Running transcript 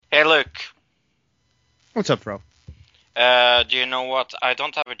Hey, look. What's up, bro? Do you know what? I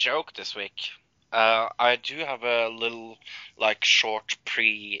don't have a joke this week. I do have a little, short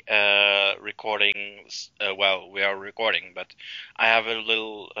pre-recording. Well, we are recording, but I have a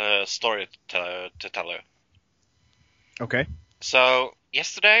little story to tell you. Okay. So,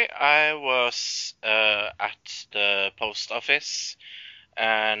 yesterday I was at the post office,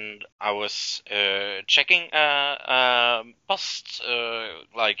 and I was checking a post, a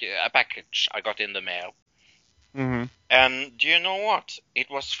package I got in the mail. Mm-hmm. And do you know what? It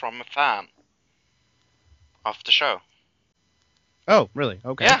was from a fan of the show. Oh, really?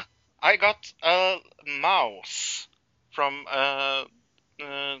 Okay. Yeah, I got a mouse from a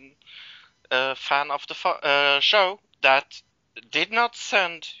fan of the show that did not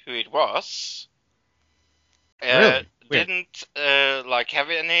send who it was. Really? Weird. Didn't have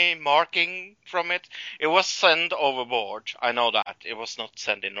any marking from it. It was sent overboard. I know that it was not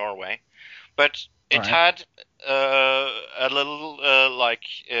sent in Norway, but it All right. had a little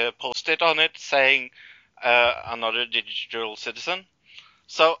post-it on it saying another digital citizen.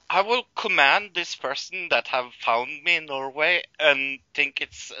 So I will command this person that have found me in Norway and think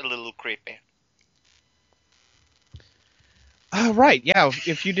it's a little creepy. Right. Yeah.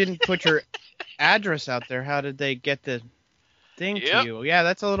 If you didn't put your address out there, how did they get the thing to you? Yeah,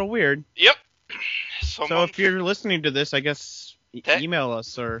 that's a little weird. Yep. So if you're listening to this, I guess email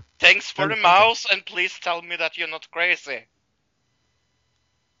us or. Thanks for the mouse, and please tell me that you're not crazy.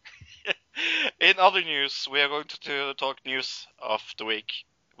 In other news, we are going to talk news of the week.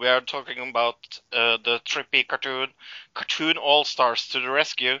 We are talking about the trippy Cartoon All-Stars to the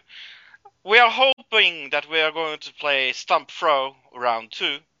rescue. We are hoping that we are going to play Stump Throw round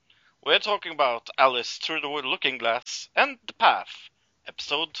 2. We're talking about Alice Through the Looking Glass and The Path,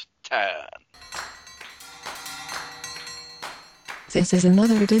 episode 10. This is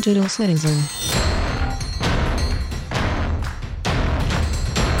another digital citizen.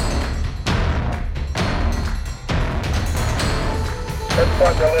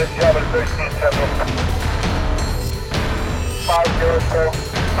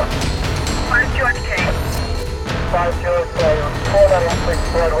 George K.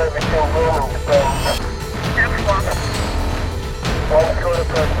 504, Broadway, McGill Road, F1. 1 to the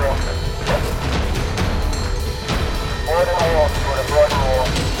President. More than all to the Broadway.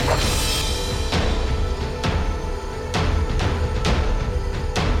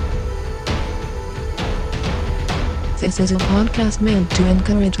 This is a podcast meant to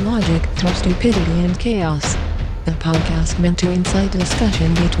encourage logic through stupidity and chaos. A podcast meant to incite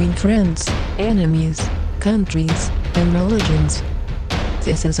discussion between friends, enemies, countries, and religions.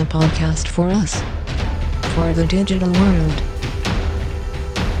 This is a podcast for us. For the digital world.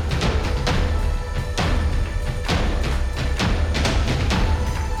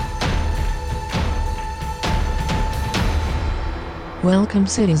 Welcome,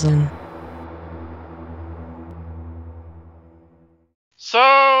 citizen.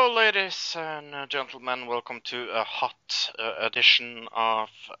 So, ladies and gentlemen, welcome to a hot edition of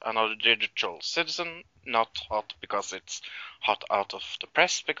Another Digital Citizen. Not hot because it's hot out of the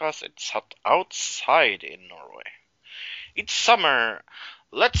press, because it's hot outside in Norway. It's summer.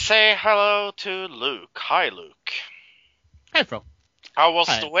 Let's say hello to Luke. Hi, Luke. Hi, bro. How was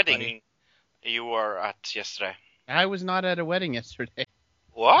Hi, the wedding buddy. you were at yesterday? I was not at a wedding yesterday.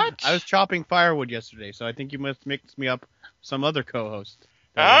 What? I was chopping firewood yesterday, so I think you must mix me up with some other co-host.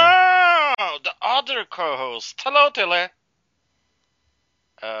 Oh, the other co-host. Hello, Tilly.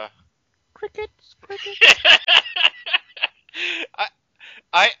 Crickets.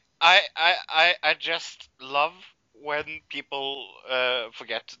 I just love when people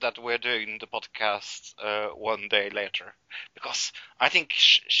forget that we're doing the podcast one day later, because I think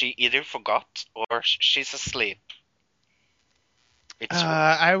she either forgot or she's asleep.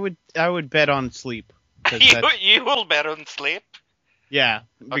 I would bet on sleep. You will bet on sleep? Yeah,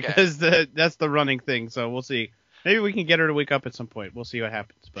 because that's the running thing. So we'll see. Maybe we can get her to wake up at some point. We'll see what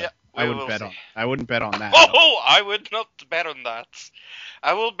happens. But yeah, I wouldn't bet on that. Oh, I would not bet on that.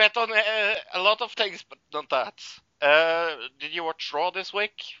 I will bet on a lot of things, but not that. Did you watch Raw this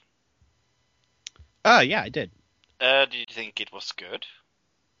week? Yeah, I did. Did you think it was good?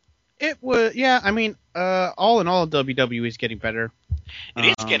 It was, yeah. I mean, all in all, WWE is getting better. It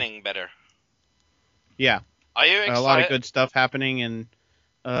is getting better. Yeah. Are you excited? A lot of good stuff happening, and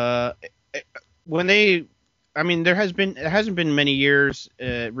there hasn't been many years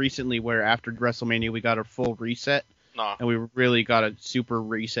recently where after WrestleMania we got a full reset. No. And we really got a super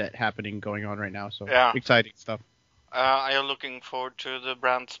reset happening going on right now. So yeah. Exciting stuff. Are you looking forward to the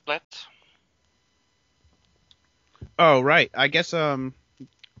brand split? Oh, right. I guess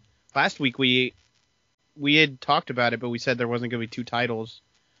last week we had talked about it, but we said there wasn't going to be 2 titles.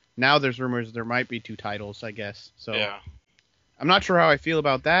 Now there's rumors there might be 2 titles, I guess. So Yeah. I'm not sure how I feel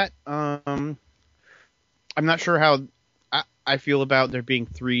about that. I'm not sure how I feel about there being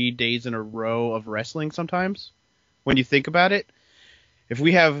 3 days in a row of wrestling sometimes. When you think about it, if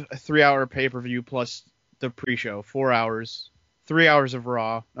we have a 3-hour pay-per-view plus the pre-show, 4 hours, 3 hours of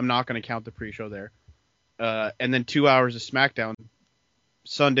Raw, I'm not going to count the pre-show there, and then 2 hours of SmackDown,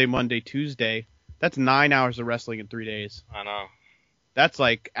 Sunday, Monday, Tuesday, that's 9 hours of wrestling in 3 days. I know. That's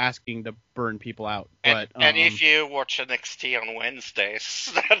like asking to burn people out. And, But and if you watch NXT on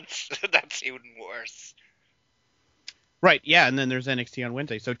Wednesdays, that's even worse. Right, yeah, and then there's NXT on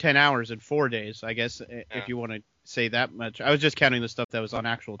Wednesday, so 10 hours in 4 days, I guess, if you want to say that much. I was just counting the stuff that was on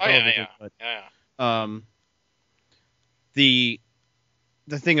actual television. But the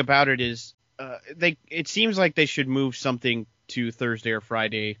thing about it is, it seems like they should move something to Thursday or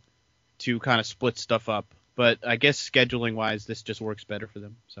Friday to kind of split stuff up. But I guess scheduling-wise, this just works better for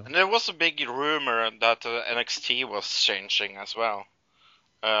them. So. And there was a big rumor that NXT was changing as well.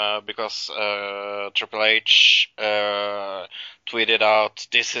 Because Triple H tweeted out,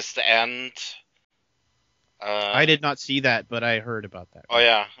 "This is the end." I did not see that, but I heard about that. Oh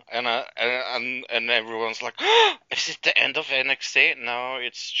yeah, and everyone's like, oh, "Is it the end of NXT?" No,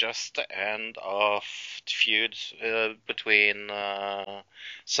 it's just the end of the feud between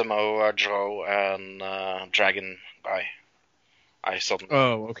Samoa Joe and Dragon Guy. I saw.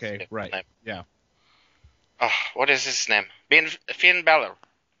 Oh, okay, right, yeah. Oh, what is his name? Finn Balor.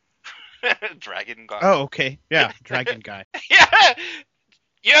 Dragon Guy. Oh, okay, yeah, Dragon Guy. Yeah,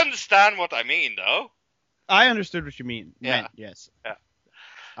 you understand what I mean, though. I understood what you mean. Yeah. Meant, yes. Yeah.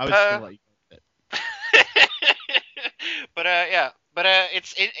 I was still let you know that. But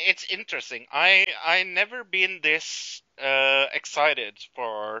it's interesting. I never been this excited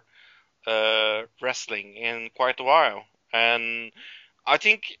for wrestling in quite a while, and I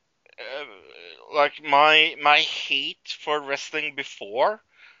think like my hate for wrestling before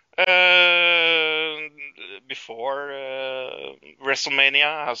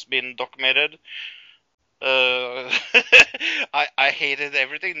WrestleMania has been documented. I hated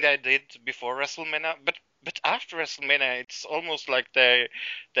everything they did before WrestleMania, but after WrestleMania, it's almost like they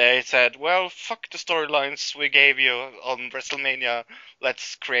said, well, fuck the storylines we gave you on WrestleMania,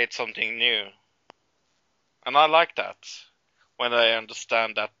 let's create something new. And I like that, when I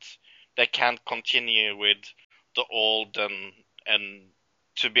understand that they can't continue with the old and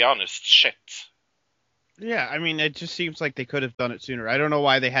to be honest, shit. Yeah, I mean, it just seems like they could have done it sooner. I don't know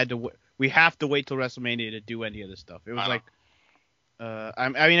why they had to. We have to wait till WrestleMania to do any of this stuff. It was like,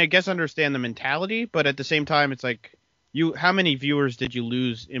 I mean, I guess I understand the mentality, but at the same time, it's like, how many viewers did you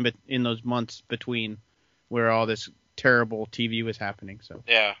lose in those months between where all this terrible TV was happening? So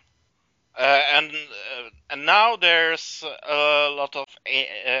yeah, and now there's a lot of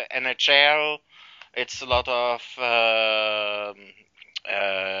NHL. It's a lot of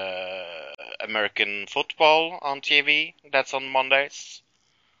American football on TV. That's on Mondays.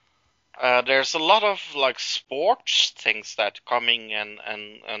 There's a lot of like sports things that coming and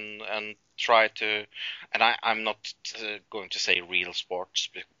try to, and I'm not going to say real sports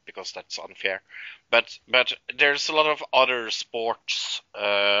because that's unfair, but there's a lot of other sports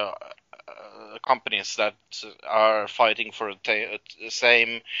companies that are fighting for the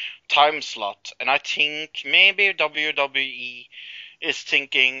same time slot, and I think maybe WWE is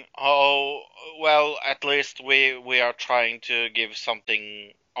thinking, oh well, at least we are trying to give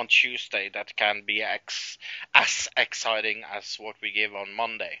something on Tuesday that can be as exciting as what we give on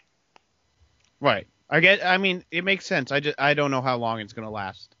Monday. Right. I mean, it makes sense. I don't know how long it's going to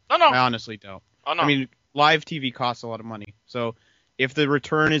last. No. I honestly don't. Oh, no. I mean, live TV costs a lot of money. So if the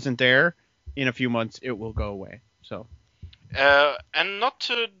return isn't there in a few months, it will go away. So. And not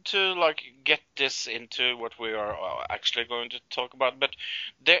to like get this into what we are actually going to talk about, but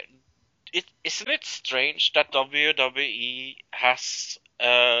isn't it strange that WWE has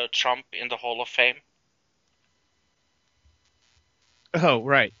Trump in the Hall of Fame? Oh,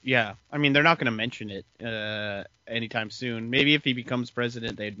 right. Yeah. I mean, they're not going to mention it anytime soon. Maybe if he becomes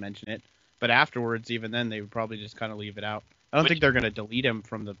president, they'd mention it. But afterwards, even then, they would probably just kind of leave it out. I don't think they're going to delete him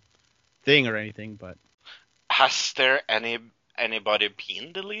from the thing or anything, but... Has there anybody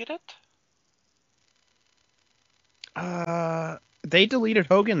been deleted? They deleted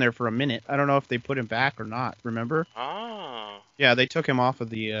Hogan there for a minute. I don't know if they put him back or not, remember? Oh. Yeah, they took him off of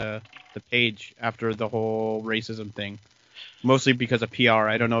the page after the whole racism thing. mostly because of PR.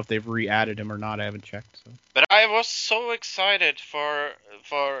 I don't know if they've re-added him or not. I haven't checked. So. But I was so excited for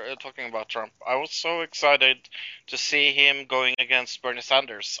talking about Trump. I was so excited to see him going against Bernie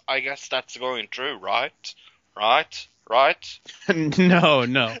Sanders. I guess that's going through, right? Right? No.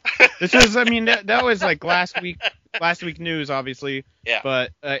 This was, I mean, that was like last week news, obviously. Yeah.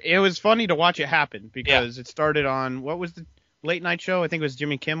 But it was funny to watch it happen because it started on, what was the late night show? I think it was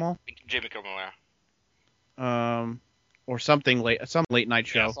Jimmy Kimmel. Jimmy Kimmel, yeah. Or something some late night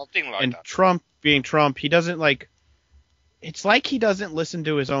show. Yeah, something like and that. Trump being Trump, he doesn't like. It's like he doesn't listen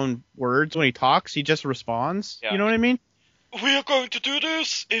to his own words when he talks. He just responds. Yeah. You know what I mean? We are going to do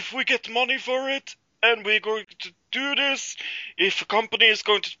this if we get money for it, and we're going to do this if a company is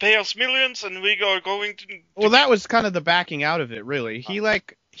going to pay us millions, and we are going to. Well, that was kind of the backing out of it, really.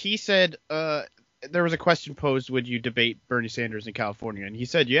 He said there was a question posed: would you debate Bernie Sanders in California? And he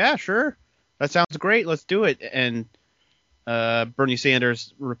said, yeah, sure, that sounds great, let's do it. And Bernie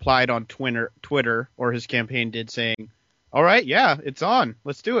Sanders replied on Twitter, or his campaign did, saying, all right, yeah, it's on,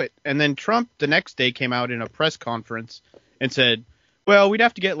 let's do it. And then Trump the next day came out in a press conference and said, well, we'd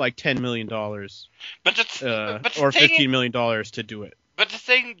have to get like $10 million or $15 million to do it. But the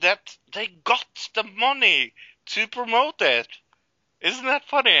thing that they got the money to promote it, isn't that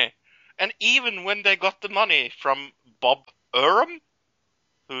funny? And even when they got the money from Bob Arum,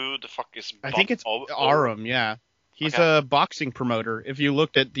 who the fuck is Bob? I think it's Arum, yeah. He's a boxing promoter. If you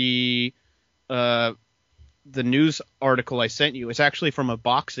looked at the news article I sent you, it's actually from a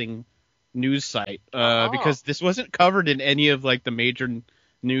boxing news site because this wasn't covered in any of like the major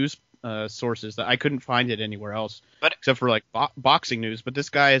news sources. That I couldn't find it anywhere else, except for like boxing news. But this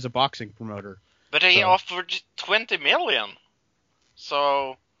guy is a boxing promoter. But he offered 20 million,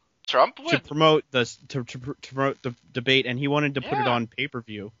 so Trump would to promote the debate, and he wanted to put it on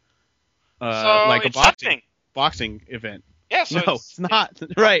pay-per-view, like a boxing event. Yeah, so no, it's not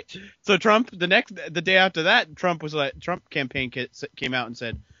right. So Trump, the day after that, Trump campaign came out and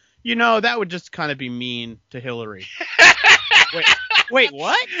said, that would just kind of be mean to Hillary. Wait,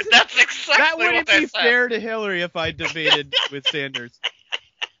 what? That's exactly that wouldn't what I be said. fair to Hillary if I debated with Sanders.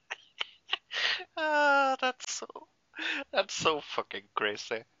 That's so fucking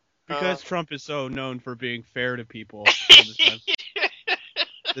crazy. Because Trump is so known for being fair to people. All the time.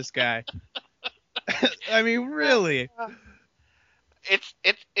 This guy. I mean, really.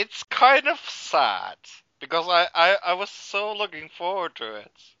 It's kind of sad because I was so looking forward to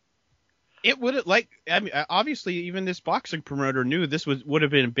it. It would obviously even this boxing promoter knew this would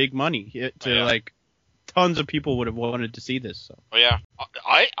have been big money like tons of people would have wanted to see this. So. Oh yeah,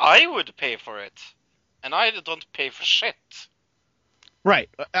 I would pay for it, and I don't pay for shit.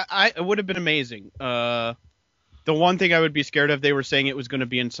 Right, it would have been amazing. The one thing I would be scared of, they were saying it was going to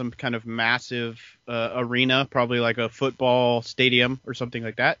be in some kind of massive arena, probably like a football stadium or something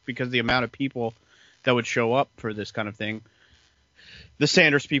like that, because the amount of people that would show up for this kind of thing. The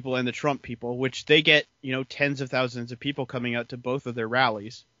Sanders people and the Trump people, which they get, tens of thousands of people coming out to both of their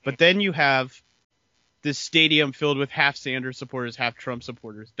rallies. But then you have this stadium filled with half Sanders supporters, half Trump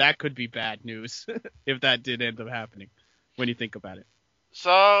supporters. That could be bad news if that did end up happening, when you think about it.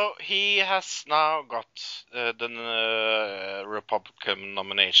 So he has now got the Republican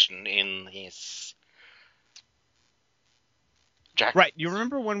nomination in his jacket. Right. You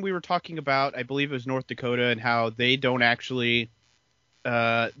remember when we were talking about, I believe it was North Dakota, and how they don't actually,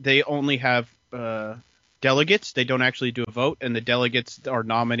 they only have delegates. They don't actually do a vote, and the delegates are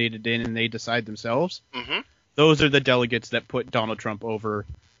nominated in, and they decide themselves. Mm-hmm. Those are the delegates that put Donald Trump over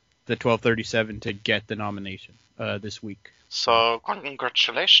the 1237 to get the nomination this week. So,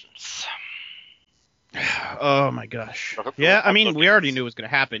 congratulations. Oh my gosh. Yeah, I mean, we already knew it was going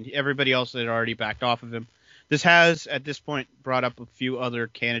to happen. Everybody else had already backed off of him. This has, at this point, brought up a few other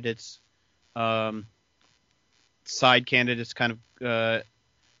candidates, side candidates, kind of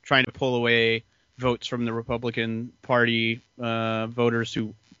trying to pull away votes from the Republican Party voters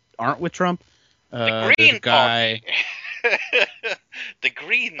who aren't with Trump. The Green Party. The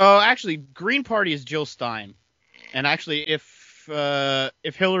Green. Oh, actually, Green Party is Jill Stein. And actually, if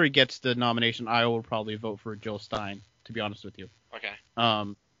Hillary gets the nomination, I will probably vote for Jill Stein, to be honest with you. Okay.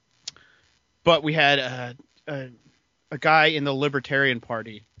 But we had a guy in the Libertarian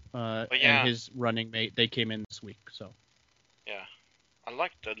Party and his running mate. They came in this week, so. Yeah, I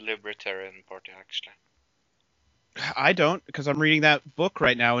like the Libertarian Party, actually. I don't, because I'm reading that book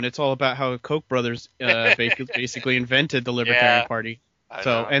right now, and it's all about how Koch brothers basically invented the Libertarian Party.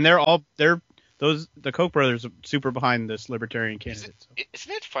 So, and the Koch brothers are super behind this Libertarian candidate.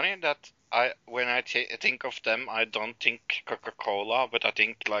 Isn't it funny that when I think of them, I don't think Coca-Cola, but I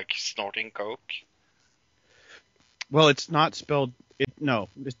think like snorting Coke? Well, it's not spelled. No,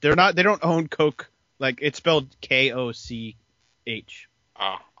 they're not. They don't own Coke. Like it's spelled Koch.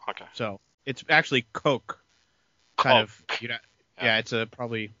 Oh, okay. So it's actually Coke. Kind of. Coke. Yeah, it's a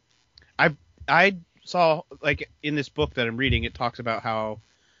probably. I saw like in this book that I'm reading, it talks about how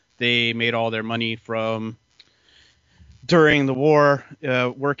they made all their money from during the war,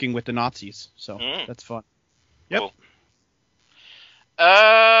 working with the Nazis. So that's fun. Yep. Cool.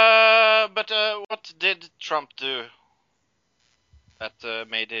 But what did Trump do that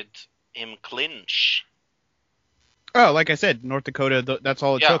made him clinch? Oh, like I said, North Dakota. That's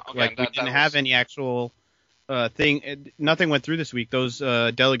all it took. Okay, Like we didn't have any actual thing. Nothing went through this week. Those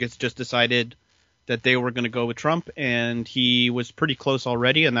delegates just decided that they were going to go with Trump, and he was pretty close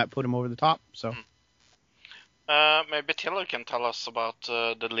already, and that put him over the top. So maybe Taylor can tell us about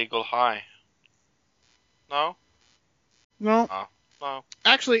the legal high. No? no, No.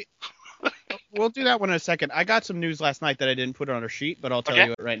 actually, we'll do that one in a second. I got some news last night that I didn't put on our sheet, but I'll tell Okay.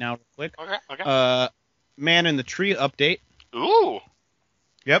 you it right now, real quick. Okay. Man in the Tree update. Ooh.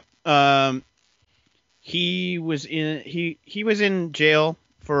 Yep. He was in jail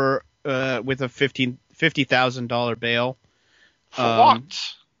for with a $50,000 bail For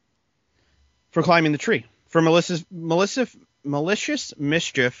what? for climbing the tree for malicious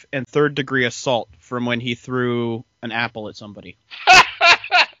mischief and third-degree assault from when he threw an apple at somebody.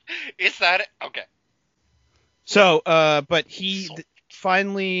 Is that it? Okay. So, but he Assault.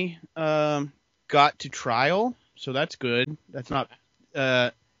 finally got to trial, so that's good. That's not.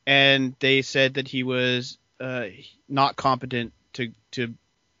 And they said that he was not competent to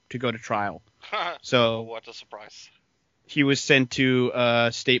go to trial. So What a surprise. he was sent to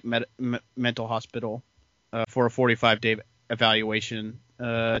state mental hospital for a 45-day evaluation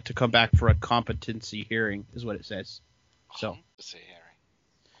to come back for a competency hearing, is what it says. So See, Harry.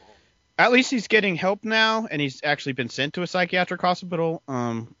 Cool. at least he's getting help now, and he's actually been sent to a psychiatric hospital.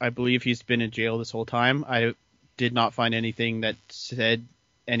 I believe he's been in jail this whole time. I did not find anything that said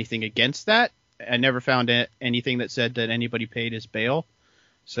anything against that. I never found anything that said that anybody paid his bail.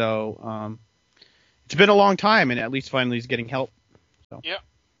 So it's been a long time, and at least finally he's getting help. So. Yeah.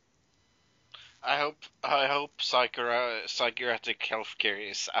 I hope psychiatric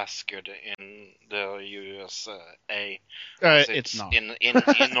healthcare is as good in the USA as It's not. in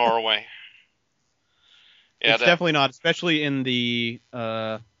Norway. Yeah, It's definitely not, especially in the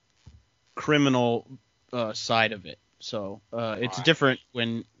criminal side of it. So it's Right. different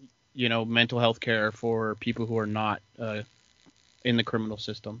when mental health care for people who are not in the criminal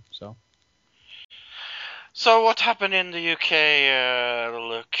system. So what happened in the UK?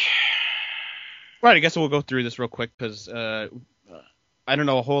 Look. Right, I guess we'll go through this real quick because I don't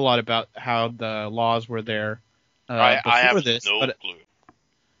know a whole lot about how the laws were there I before have this, no but clue.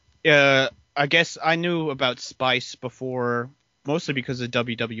 I guess I knew about Spice before, mostly because of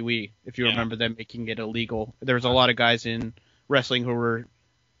WWE. If you Yeah. remember them making it illegal, there was a lot of guys in wrestling who were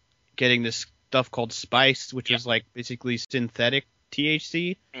getting this stuff called Spice, which is like basically synthetic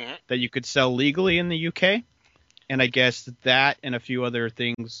THC Mhm. that you could sell legally in the UK. And I guess that and a few other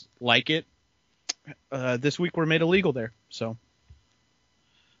things like it this week were made illegal there. So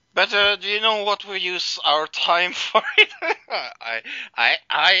But do you know what we use our time for?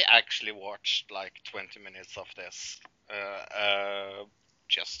 I actually watched like 20 minutes of this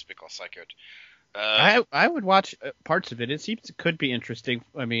just because I could. I would watch parts of it. It seems it could be interesting.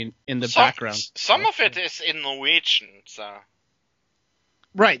 I mean, in the some, background. Some of it is in Norwegian, so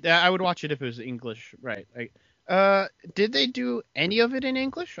Right, I would watch it if it was English. Right. Did they do any of it in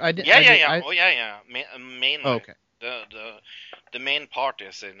English? yeah. Mainly. Oh, okay. The main part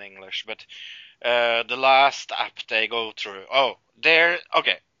is in English, but the last app they go through. Oh,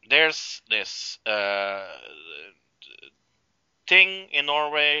 there's this thing in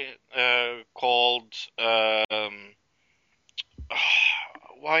Norway called.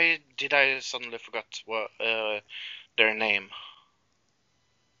 Why did I suddenly forget their name?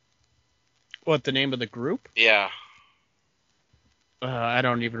 What, the name of the group? Yeah. I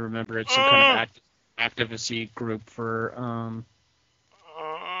don't even remember. It's some kind of activisty group for.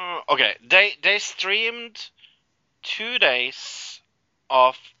 Okay, they streamed 2 days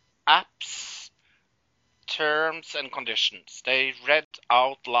of apps, terms and conditions. They read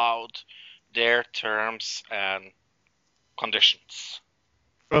out loud their terms and conditions.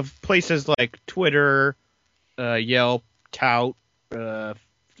 Of places like Twitter, Yelp, Tout,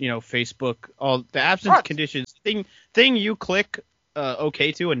 Facebook, all the absence Right. conditions thing you click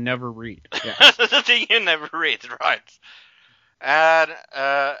okay to and never read. Yeah. The thing you never read, right? And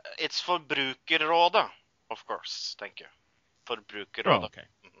it's Forbrukerrådet, of course. Thank you. Forbrukerrådet. Oh, okay.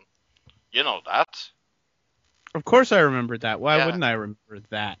 You know that. Of course I remembered that. Why Yeah. wouldn't I remember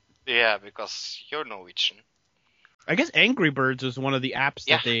that? Yeah, because you're Norwegian. I guess Angry Birds was one of the apps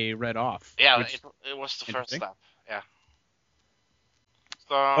Yeah. that they read off. Yeah, which- it was the first Interesting. step. Yeah.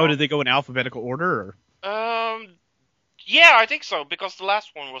 So. Oh, did they go in alphabetical order? Or? Yeah, I think so, because the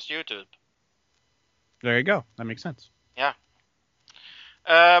last one was YouTube. There you go. That makes sense.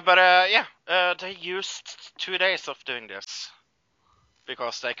 They used 2 days of doing this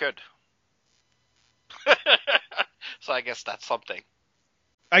because they could. So I guess that's something.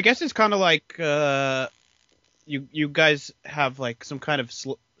 I guess it's kind of like you guys have like some kind of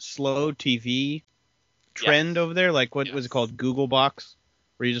slow TV trend over there. Like what was it called? Google Box,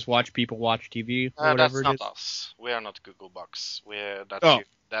 where you just watch people watch TV or That's whatever it not is. us. We are not Google Box. Oh.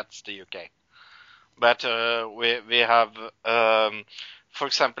 That's the UK. But we have, for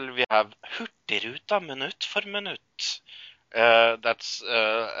example, we have Hurtigruta minutt for minutt. That's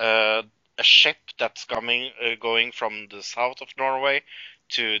a ship that's going from the south of Norway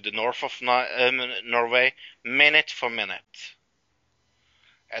to the north of Norway, minute for minute.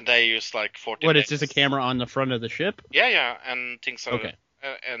 And they use like 14 What days. is this? A camera on the front of the ship? Yeah, and things are Okay.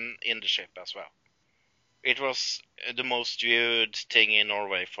 and in the ship as well. It was the most viewed thing in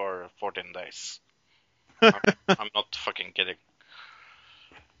Norway for 14 days. I'm not fucking kidding.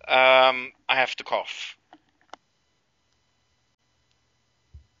 I have to cough.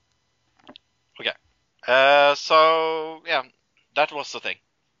 Okay. So yeah, that was the thing.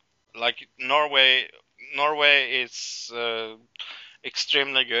 Like Norway is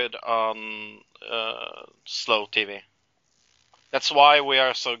extremely good on slow TV. That's why we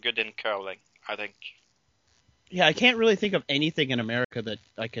are so good in curling, I think. Yeah, I can't really think of anything in America that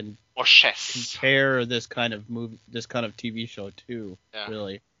I can Or chess. compare this kind of TV show to. Yeah.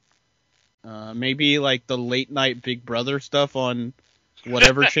 Really. Maybe like the late night Big Brother stuff on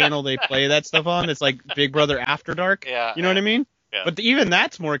whatever channel they play that stuff on. It's like Big Brother After Dark. Yeah. You know what I mean? Yeah. But even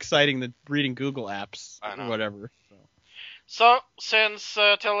that's more exciting than reading Google apps I know. or whatever. So, since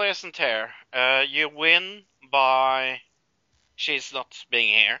Tilly isn't here, you win by she's not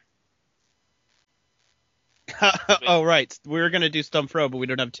being here. Oh, right. We were going to do Stump Pro, but we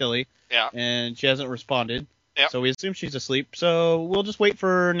don't have Tilly. Yeah. And she hasn't responded. Yeah. So we assume she's asleep. So we'll just wait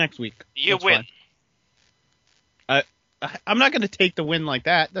for next week. You That's win. fine. I'm not going to take the win like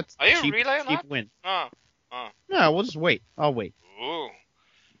that. That's Are you cheap, really cheap not? win. Oh. No, we'll just wait. I'll wait. Ooh.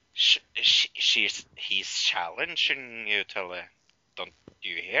 He's challenging you, Tilly. Don't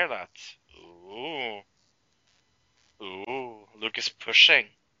you hear that? Ooh. Luke is pushing.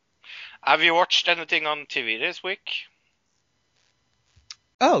 Have you watched anything on TV this week?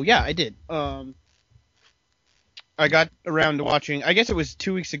 Oh, yeah, I did. I got around to watching, I guess it was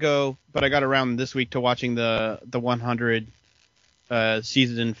 2 weeks ago, but I got around this week to watching the 100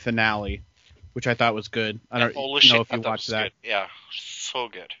 season finale, which I thought was good. I don't know Holy shit, if you that watched was that. good. Yeah, so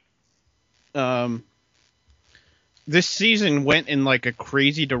good. This season went in like a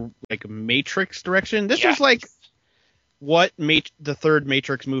crazy Matrix direction. This Yes. was like what the third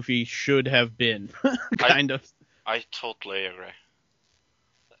Matrix movie should have been, kind of. I totally agree.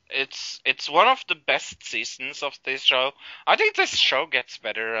 It's one of the best seasons of this show. I think this show gets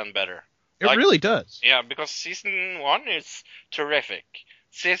better and better. It really does. Yeah, because season 1 is terrific.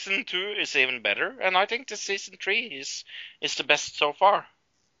 Season 2 is even better, and I think the season 3 is the best so far.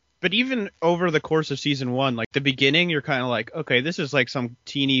 But even over the course of season 1, like the beginning, you're kind of like, okay, this is like some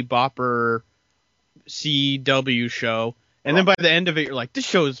teeny bopper CW show, and then by the end of it, you're like, this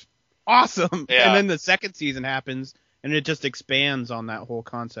show is awesome. Yeah. And then the second season happens, and it just expands on that whole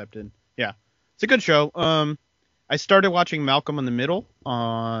concept. And yeah, it's a good show. I started watching Malcolm in the Middle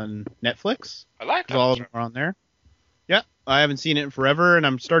on Netflix. I like that. All of them are on there. Yeah, I haven't seen it in forever, and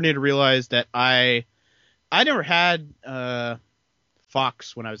I'm starting to realize that I never had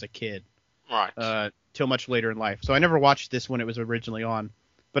Fox when I was a kid. Right. Till much later in life. So I never watched this when it was originally on.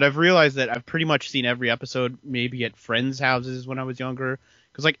 But I've realized that I've pretty much seen every episode, maybe at friends' houses when I was younger.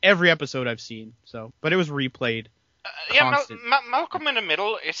 Because like every episode I've seen. So, but it was replayed. constant. Malcolm in the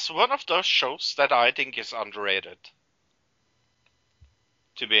Middle is one of those shows that I think is underrated.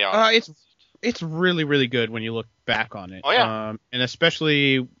 To be honest. It's really, really good when you look back on it. Oh, yeah. And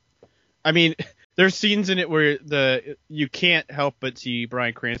especially, I mean, there's scenes in it where you can't help but see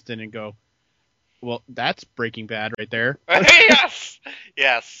Bryan Cranston and go, well, that's Breaking Bad right there.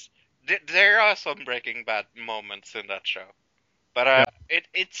 Yes. There are some Breaking Bad moments in that show, but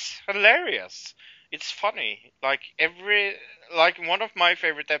it's hilarious. It's funny. Like one of my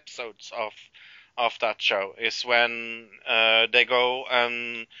favorite episodes of that show is when they go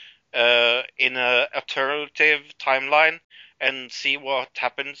and in a alternative timeline, and see what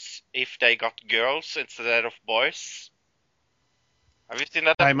happens if they got girls instead of boys? Have you seen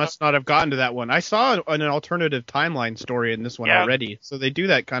that I episode? must not have gotten to that one. I saw an alternative timeline story in this one Yeah. already, so they do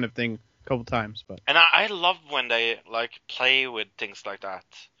that kind of thing a couple times. But And I love when they like play with things like that.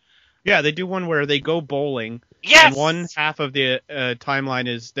 yeah, they do one where they go bowling, Yes. and one half of the timeline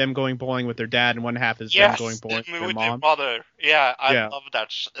is them going bowling with their dad, and one half is Yes, them going bowling with their with mom. mother. Yeah, I Yeah. love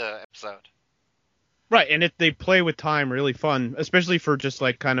that episode. Right, and they play with time, really fun, especially for just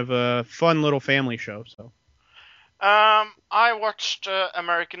like kind of a fun little family show. So I watched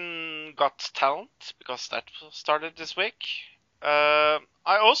American Got Talent because that started this week. I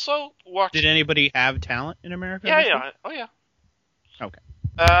also watched. did anybody have talent in America? Yeah, this week? yeah, oh yeah. Okay.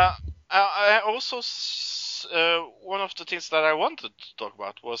 I also one of the things that I wanted to talk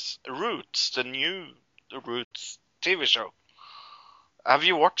about was Roots, the new Roots TV show. Have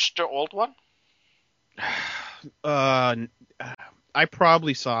you watched the old one? I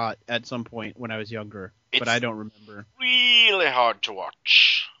probably saw it at some point when I was younger, but It's- I don't remember. Really hard to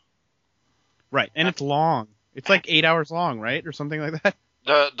watch. Right, and it's long. It's like 8 hours long, right, or something like that.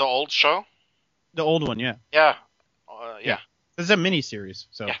 The old show? The old one, yeah. Yeah. Yeah. It's a mini series,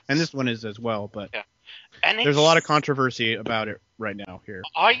 so Yes. and this one is as well. But And there's a lot of controversy about it right now here.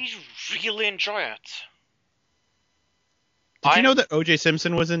 I really enjoy it. Did you know that O.J.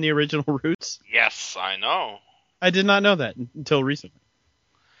 Simpson was in the original Roots? Yes, I know. I did not know that until recently.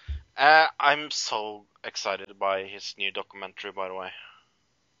 I'm so excited by his new documentary, by the way.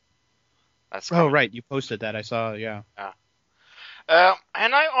 That's Oh, coming. right, you posted that. I saw, yeah.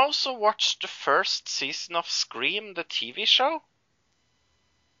 And I also watched the first season of Scream, the TV show.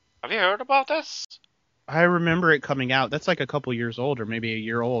 Have you heard about this? I remember it coming out. That's like a couple years old, or maybe a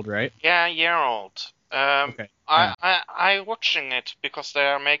year old, right? Yeah, a year old. Okay. I watching it because they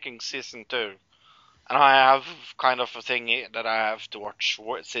are making season 2. And I have kind of a thing that I have to watch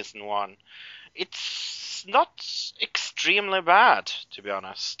season 1. It's not extremely bad, to be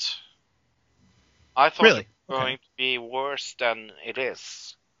honest. I thought Really? it was going to be worse than it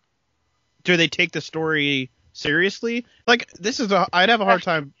is. Do they take the story seriously? Like, I'd have a hard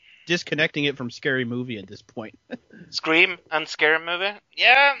time disconnecting it from Scary Movie at this point. Scream and Scary Movie?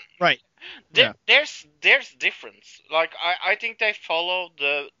 Yeah. Right. Yeah. There's difference. Like I think they follow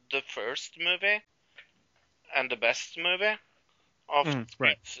the first movie and the best movie of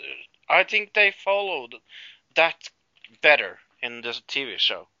right. I think they followed that better in the TV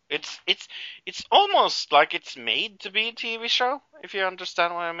show. It's almost like it's made to be a TV show, if you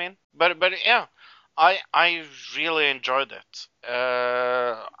understand what I mean. But yeah, I really enjoyed it.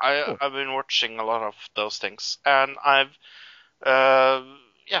 Cool. I've been watching a lot of those things, and I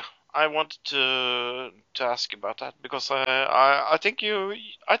wanted to ask about that because I think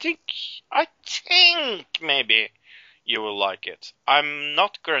maybe you will like it. I'm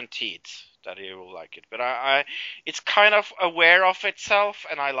not guaranteed that you will like it, but it's kind of aware of itself,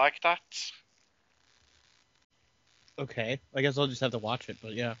 and I like that. Okay. I guess I'll just have to watch it,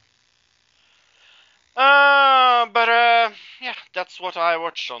 but yeah. Yeah, that's what I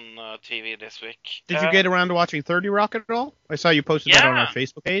watched on TV this week. Did you get around to watching 30 Rock at all? I saw you posted that on our Yeah.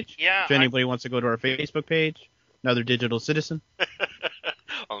 Facebook page. Yeah, If anybody wants to go to our Facebook page, another digital citizen.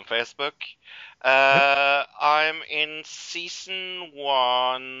 on Facebook. I'm in season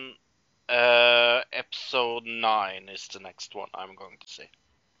 1, episode 9 is the next one I'm going to see.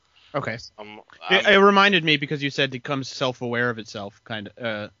 Okay. I'm- It reminded me because you said it becomes self-aware of itself, kind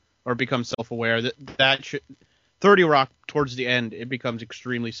of, or becomes self-aware. That should 30 Rock towards the end, it becomes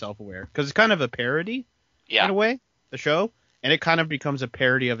extremely self-aware because it's kind of a parody yeah. in a way, the show, and it kind of becomes a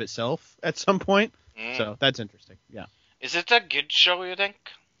parody of itself at some point. Mm. So that's interesting. Yeah. Is it a good show, you think?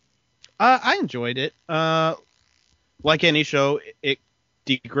 I enjoyed it. Like any show, it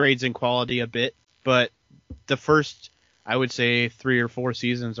degrades in quality a bit, but the first, I would say, 3 or 4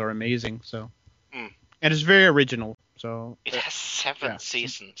 seasons are amazing. So, Mm. and it's very original. So It has 7 yeah.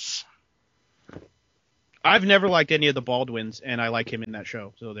 seasons. I've never liked any of the Baldwins, and I like him in that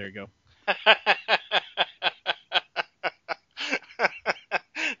show. So there you go.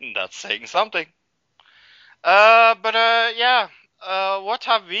 That's saying something. Yeah. What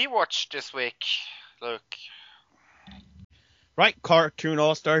have we watched this week? Look. Right, Cartoon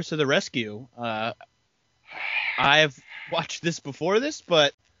All Stars to the rescue. I've watched this before this,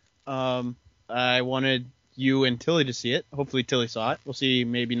 but I wanted you and Tilly to see it. Hopefully Tilly saw it. We'll see.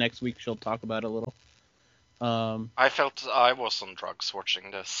 Maybe next week she'll talk about it a little. I felt I was on drugs watching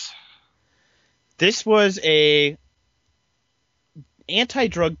this. This was a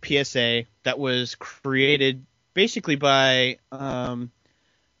anti-drug PSA that was created basically by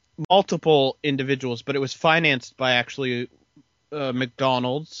multiple individuals, but it was financed by actually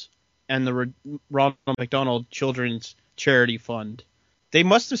McDonald's and the Ronald McDonald Children's Charity Fund. They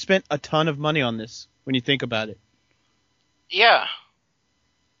must have spent a ton of money on this when you think about it. Yeah.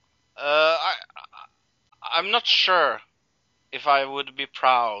 I'm not sure if I would be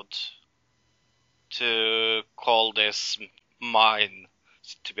proud to call this mine,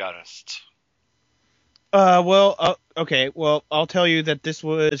 to be honest. Okay. Well, I'll tell you that this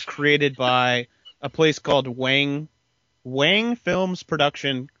was created by a place called Wang Films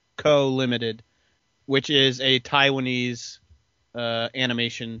Production Co. Limited, which is a Taiwanese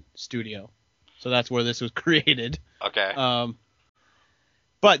animation studio. So that's where this was created. Okay.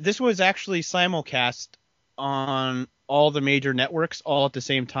 But this was actually simulcast on all the major networks all at the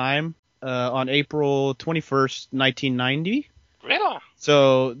same time on April 21st, 1990. Really?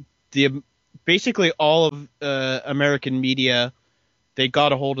 So basically all of American media, they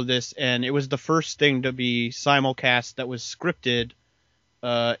got a hold of this, and it was the first thing to be simulcast that was scripted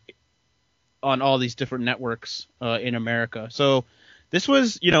on all these different networks in America. So this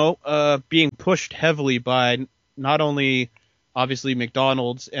was, being pushed heavily by not only obviously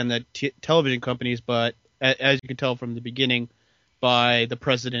McDonald's and the television companies, but as you can tell from the beginning, by the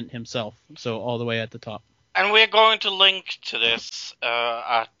president himself. So all the way at the top. And we're going to link to this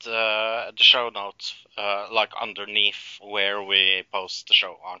at the show notes, like underneath where we post the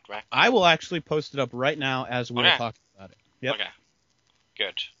show, aren't we? I will actually post it up right now as we're talking about it. Yep. Okay,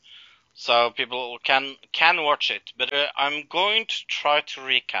 good. So people can watch it, but I'm going to try to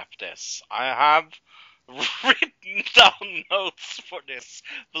recap this. I have written down notes for this.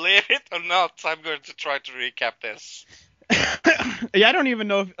 Believe it or not, I'm going to try to recap this. Yeah, I don't even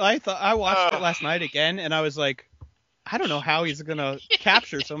know if I watched it last night again, and I was like, I don't know how he's gonna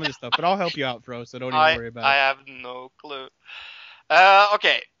capture some of this stuff, but I'll help you out, Fro, so don't even worry about it. I have no clue.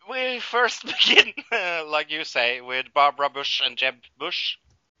 Okay, we first begin, like you say, with Barbara Bush and Jeb Bush.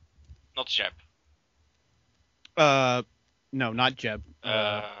 Not Jeb. No, not Jeb.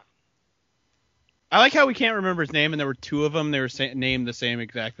 I like how we can't remember his name, and there were two of them. They were named the same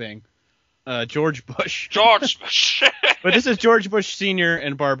exact thing. George Bush. George Bush. But this is George Bush Sr.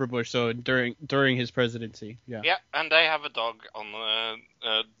 and Barbara Bush, so during his presidency. Yeah. Yeah, and they have a dog on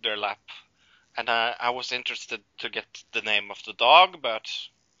their lap. And I was interested to get the name of the dog, but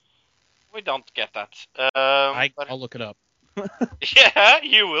we don't get that. I'll look it up. Yeah,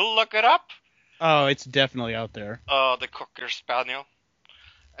 you will look it up. Oh, it's definitely out there. The Cocker Spaniel.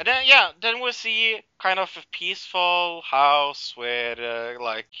 And then we see kind of a peaceful house where,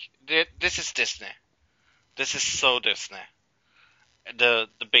 this is Disney. This is so Disney. The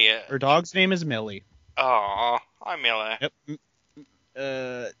bear. Her dog's name is Millie. Oh, hi Millie. Yep.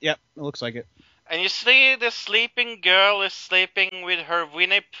 Yep, it looks like it. And you see the sleeping girl is sleeping with her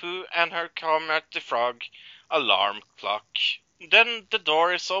Winnie Pooh and her Kermit the Frog alarm clock. Then the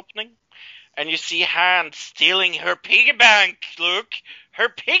door is opening, and you see Hand stealing her piggy bank. Look, her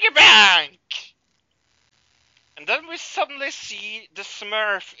piggy bank! And then we suddenly see the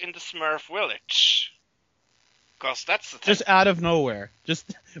Smurf in the Smurf village. Because that's the thing. Just out of nowhere.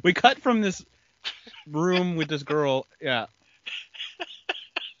 We cut from this room with this girl. Yeah.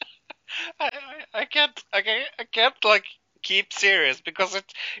 I can't like keep serious because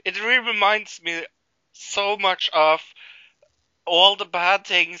it really reminds me so much of all the bad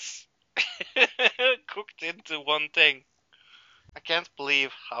things cooked into one thing. I can't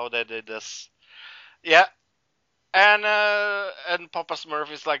believe how they did this. Yeah. And Papa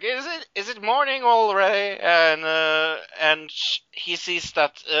Smurf is like, is it morning already? And he sees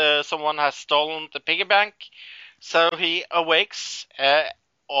that someone has stolen the piggy bank, so he awakes. They're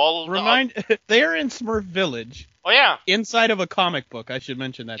in Smurf Village. Oh yeah. Inside of a comic book, I should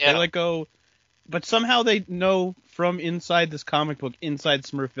mention that. Yeah. They go, but somehow they know from inside this comic book, inside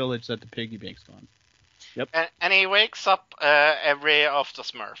Smurf Village, that the piggy bank's gone. Yep. And he wakes up every after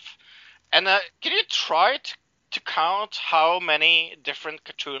Smurf. And can you try to count how many different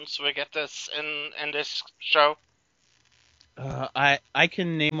cartoons we get this in this show? I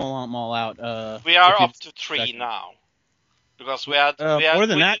can name them all out. We are up to 3 now. Because we had more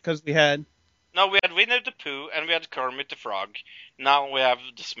than that, because we had Winnie the Pooh and we had Kermit the Frog. Now we have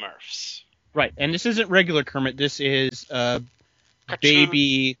the Smurfs. Right, and this isn't regular Kermit. This is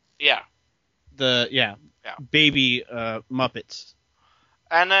baby. Yeah. Baby Muppets.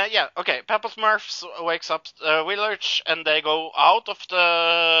 And okay. Papa Smurf wakes up the village and they go out of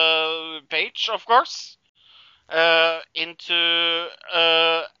the page, of course, into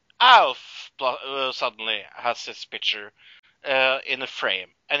Alf. Suddenly has his picture in a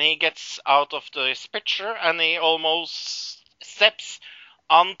frame, and he gets out of his picture and he almost steps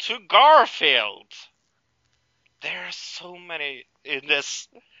onto Garfield. There are so many in this.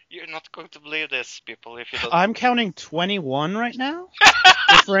 You're not going to believe this, people, if you don't. I'm counting 21 right now.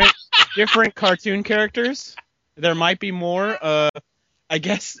 different cartoon characters. There might be more. I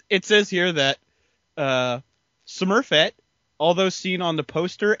guess it says here that Smurfette, although seen on the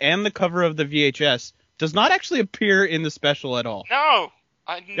poster and the cover of the VHS, does not actually appear in the special at all. No,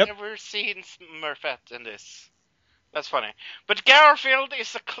 I've Yep. never seen Smurfette in this. That's funny. But Garfield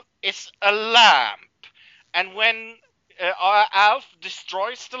is a lamp, and when Alf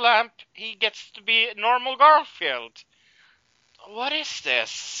destroys the lamp, he gets to be normal Garfield. What is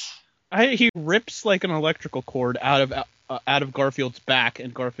this? He rips like an electrical cord out of Garfield's back,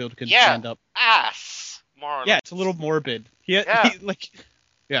 and Garfield can stand up. Ass, more or Yeah, less. it's a little morbid. Yeah.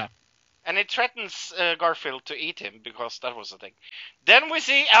 And it threatens Garfield to eat him because that was the thing. Then we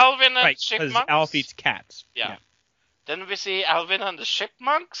see Alvin and right, the because Chipmunks. Alf eats cats. Yeah. Then we see Alvin and the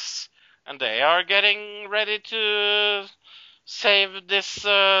Chipmunks, and they are getting ready to save this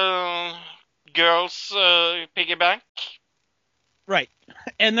girl's piggy bank. Right,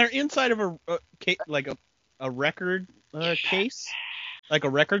 and they're inside of a record case, like a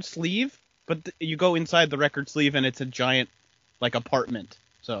record sleeve. But you go inside the record sleeve, and it's a giant like apartment.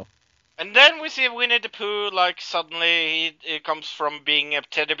 So. And then we see Winnie the Pooh, like, suddenly he comes from being a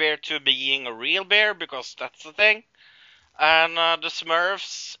teddy bear to being a real bear, because that's the thing. And the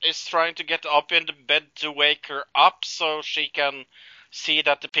Smurfs is trying to get up in the bed to wake her up so she can see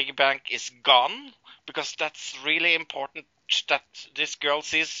that the piggy bank is gone, because that's really important that this girl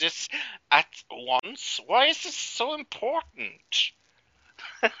sees this at once. Why is this so important?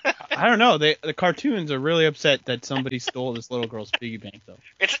 I don't know. The cartoons are really upset that somebody stole this little girl's piggy bank, though.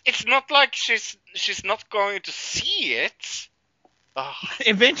 It's not like she's not going to see it. Ugh.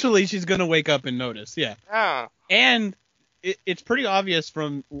 Eventually, she's gonna wake up and notice. Yeah, Yeah. and it's pretty obvious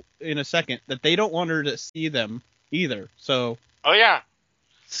from in a second that they don't want her to see them either. So Oh yeah.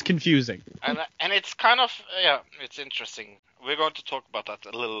 it's confusing. And it's kind of it's interesting. We're going to talk about that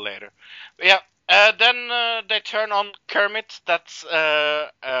a little later. But yeah. Then they turn on Kermit, that's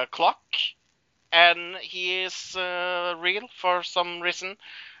a clock, and he is real for some reason.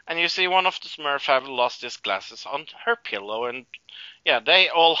 And you see one of the Smurfs have lost his glasses on her pillow, and yeah, they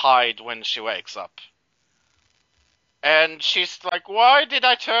all hide when she wakes up. And she's like, why did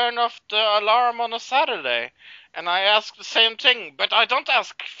I turn off the alarm on a Saturday? And I ask the same thing, but I don't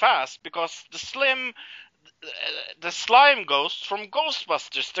ask fast, because the slime ghost from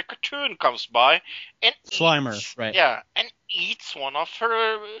Ghostbusters, the cartoon, comes by and Slimer, eats, right. Yeah, and eats one of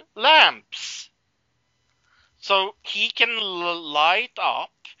her lamps. So he can light up.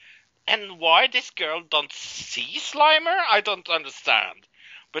 And why this girl don't see Slimer, I don't understand.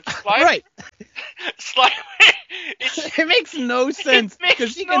 But Slimer... Right. Slimer... It makes no sense makes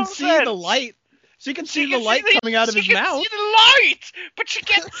because she no can see sense. the light. She can see She the can light coming out of his mouth. She can see the light, but she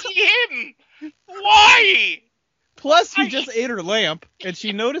can't see him. Why? Plus, he just ate her lamp, and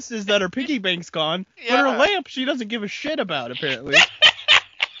she notices that her piggy bank's gone. But her Yeah. lamp, she doesn't give a shit about, apparently.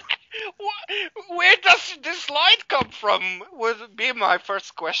 Where does this light come from? Would be my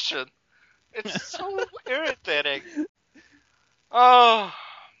first question. It's so irritating. Oh,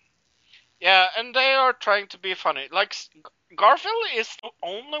 yeah, and they are trying to be funny. Like Garfield is the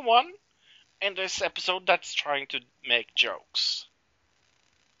only one in this episode that's trying to make jokes.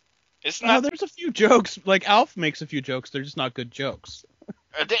 Isn't that? There's a few jokes. Like, Alf makes a few jokes. They're just not good jokes.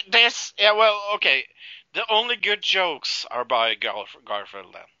 Okay. The only good jokes are by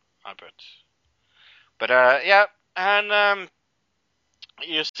Garfield then, I bet. But yeah, and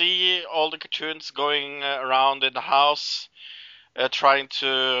you see all the cartoons going around in the house, trying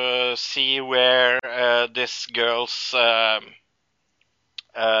to see where this girl's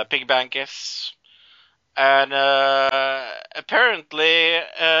pig bank is. And apparently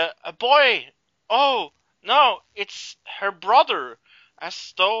a boy, oh no, it's her brother, has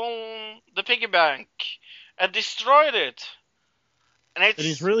stolen the piggy bank and destroyed it. And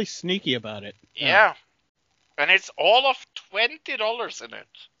he's really sneaky about it. Yeah. And it's all of $20 in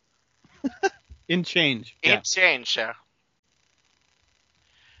it. In change. In change, yeah.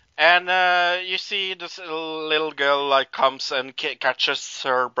 And you see this little girl like comes and catches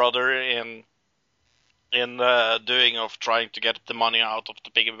her brother in doing of trying to get the money out of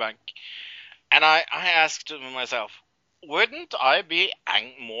the piggy bank. And I asked myself, wouldn't I be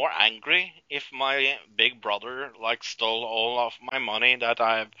more angry if my big brother like stole all of my money that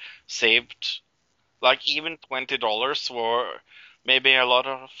I've saved? Like even $20 or maybe a lot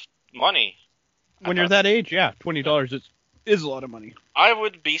of money. When you're that age, yeah, $20 is a lot of money. I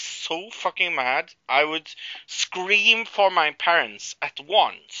would be so fucking mad. I would scream for my parents at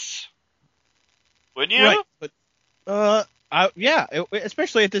once. Would you? Right, but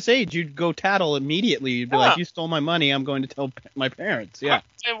Especially at this age, you'd go tattle immediately. You'd be Yeah. like, "You stole my money. I'm going to tell my parents." Yeah,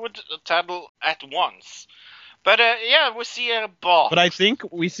 I would tattle at once. But we see a box. but I think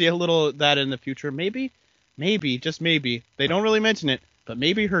we see a little of that in the future. Maybe, just maybe. They don't really mention it, but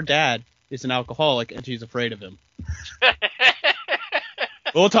maybe her dad is an alcoholic and she's afraid of him.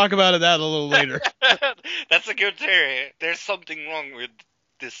 We'll talk about that a little later. That's a good theory. There's something wrong with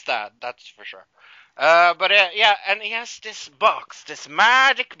this dad, that's for sure. And he has this box, this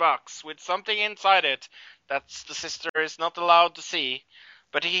magic box with something inside it that the sister is not allowed to see.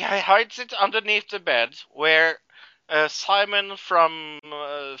 But he hides it underneath the bed, where Simon from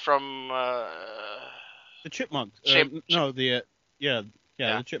The chipmunks. Yeah.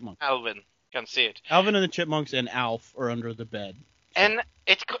 The chipmunks. Alvin can see it. Alvin and the chipmunks and Alf are under the bed. And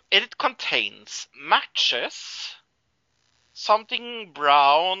it contains matches, something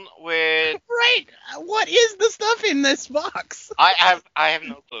brown with. Right. What is the stuff in this box? I have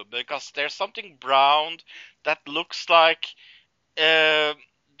no clue, because there's something brown that looks like there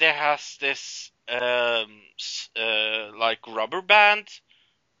has this like rubber band.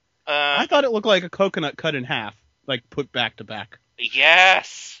 I thought it looked like a coconut cut in half, like put back to back.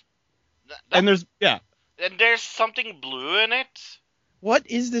 Yes. And there's And there's something blue in it. What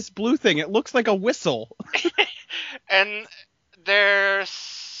is this blue thing? It looks like a whistle. And there's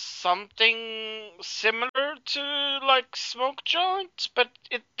something similar to like smoke joint, but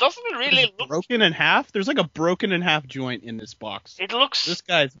it doesn't really look. Broken in half? There's like a broken in half joint in this box. It looks This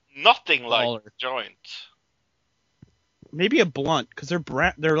guy's nothing like baller. joint. Maybe a blunt because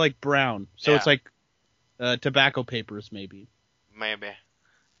they're like brown, so Yeah. it's like tobacco papers maybe. Maybe.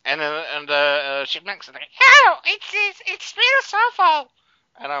 And the chipmunks are like, "Oh, it smells awful."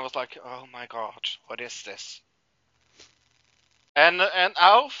 And I was like, "Oh my god, what is this?" And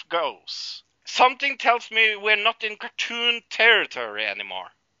Alf goes. Something tells me we're not in cartoon territory anymore.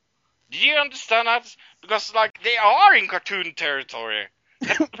 Do you understand that? Because like they are in cartoon territory.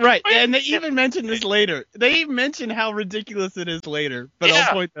 Right, and they even mention this later. They even mention how ridiculous it is later, but Yeah.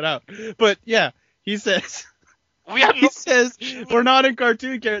 I'll point that out. But yeah, he says We are he not. says we're not in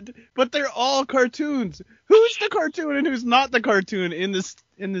cartoon character, but they're all cartoons. Who's the cartoon and who's not the cartoon in this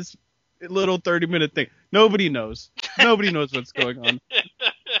little 30-minute thing? Nobody knows. Nobody knows what's going on.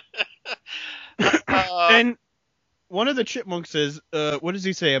 And one of the chipmunks says, what does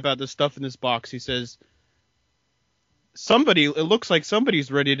he say about the stuff in this box? He says, it looks like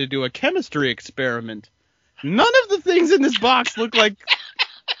somebody's ready to do a chemistry experiment. None of the things in this box look like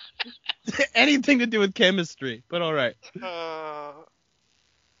anything to do with chemistry, but all right.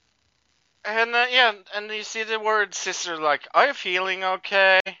 And you see the word sister like, "Are you feeling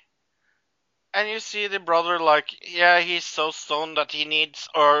okay?" And you see the brother like, "Yeah, he's so stoned that he needs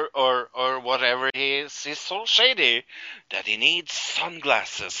or whatever he is. He's so shady that he needs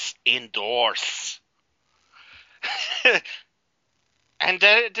sunglasses indoors." And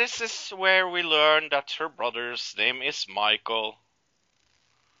this is where we learn that her brother's name is Michael.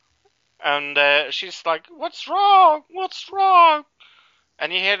 And she's like, "What's wrong? What's wrong?"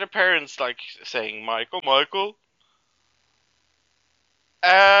 And you hear the parents like saying, "Michael, Michael."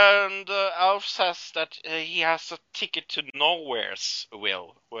 And Alf says that he has a ticket to nowhere's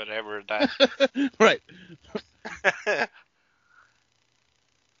will, whatever that. Right.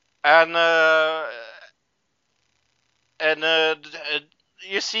 And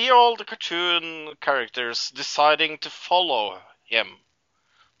you see all the cartoon characters deciding to follow him,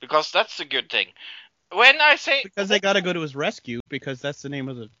 because that's a good thing. When I say Because they got to go to his rescue, because that's the name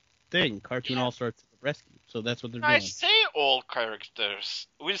of the thing. Cartoon Yeah. All-Stars Rescue. So that's what they're I doing. say all characters,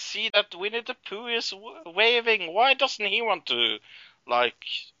 we see that Winnie the Pooh is waving. Why doesn't he want to, like,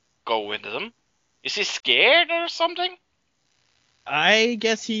 go with them? Is he scared or something? I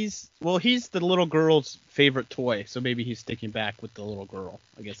guess he's the little girl's favorite toy, so maybe he's sticking back with the little girl.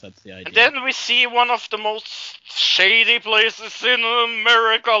 I guess that's the idea. And then we see one of the most shady places in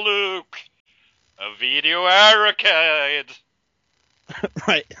America, Luke. A video arcade.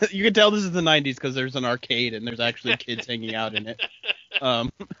 Right. You can tell this is the 90s because there's an arcade and there's actually kids hanging out in it.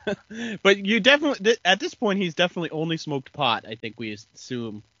 But you definitely, at this point, he's definitely only smoked pot, I think we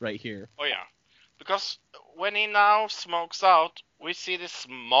assume, right here. Oh yeah. Because when he now smokes out, we see this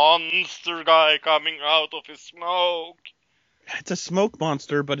monster guy coming out of his smoke. It's a smoke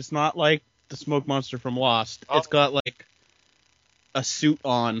monster, but it's not like the smoke monster from Lost. Oh. It's got, like, a suit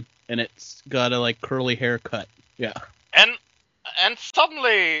on, and it's got a, like, curly haircut. Yeah. And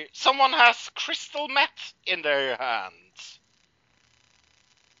suddenly, someone has crystal meth in their hands.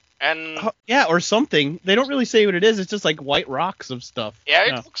 And Yeah, or something. They don't really say what it is. It's just, like, white rocks of stuff. yeah,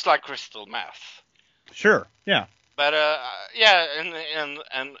 it looks like crystal meth. Sure. Yeah. But yeah,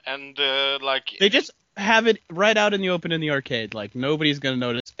 and like They just have it right out in the open in the arcade, like nobody's gonna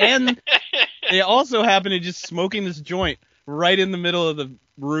notice. And they also happen to just smoking this joint right in the middle of the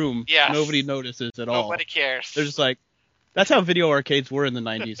room. Yes. Nobody notices at all. nobody cares. They're just like, that's how video arcades were in the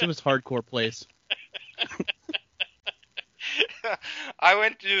 90s. It was hardcore place. I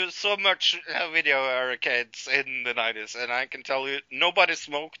went to so much video arcades in the 90s, and I can tell you, nobody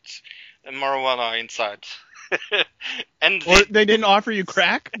smoked marijuana inside. And Or they didn't offer you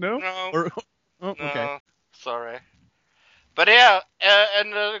crack? No? no, Or, oh, okay. no, sorry. But yeah,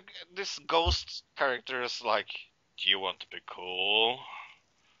 and this ghost character is like, do you want to be cool?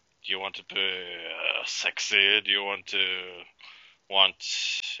 Do you want to be sexy? Do you want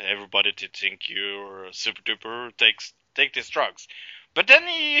everybody to think you're super duper? Take these drugs. But then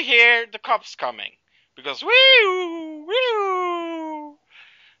you hear the cops coming because woo woo,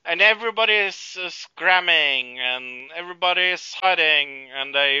 and everybody is screaming and everybody is hiding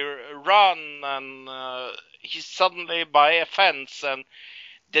and they run and he's suddenly by a fence and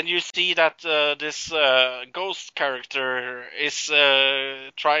then you see that this ghost character is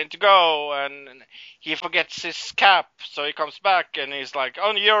trying to go and he forgets his cap, so he comes back and he's like,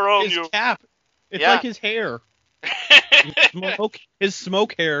 on your own, His you. cap. It's Yeah. like his hair. His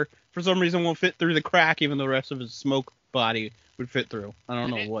smoke hair, for some reason, won't fit through the crack, even though the rest of his smoke body would fit through. I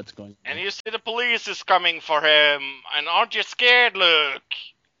don't know what's going on. And you see the police is coming for him, and aren't you scared, Luke?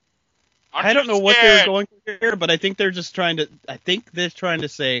 I don't know what they were going for here, but I think they're just trying to. I think they're trying to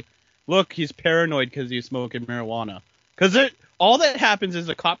say, look, he's paranoid because he's smoking marijuana. Because all that happens is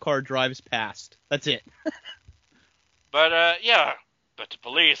a cop car drives past. That's it. But yeah, but the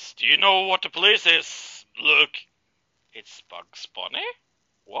police. Do you know what the police is, Luke? It's Bugs Bunny.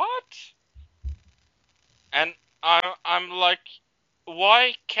 What? And I'm like,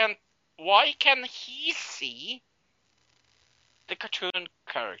 why can he see the cartoon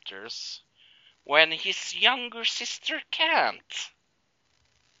characters when his younger sister can't?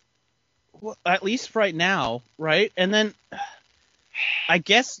 Well, at least right now, right? And then I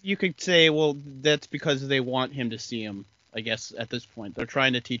guess you could say, well, that's because they want him to see him. I guess at this point they're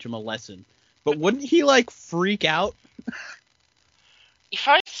trying to teach him a lesson. But wouldn't he like freak out? If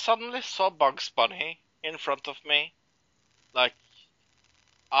I suddenly saw Bugs Bunny in front of me, like,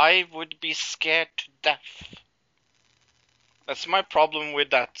 I would be scared to death. That's my problem with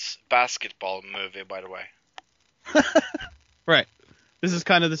that basketball movie, by the way. Right. This is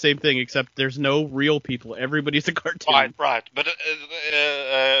kind of the same thing, except there's no real people. Everybody's a cartoon. Right. But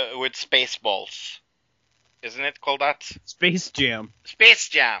with Spaceballs. Isn't it called that? Space Jam. Space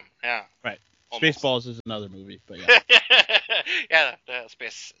Jam, yeah. Right. Almost. Spaceballs is another movie, but yeah. Yeah, the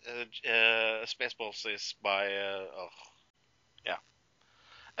Spaceballs is by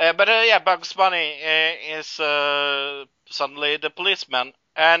yeah. But yeah, Bugs Bunny is suddenly the policeman,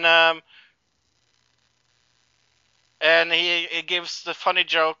 and he gives the funny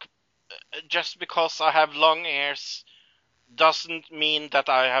joke. Just because I have long ears doesn't mean that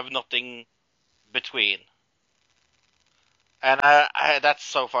I have nothing between. And that's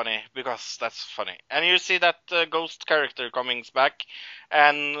so funny, because that's funny. And you see that ghost character coming back,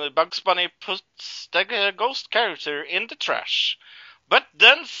 and Bugs Bunny puts the ghost character in the trash. But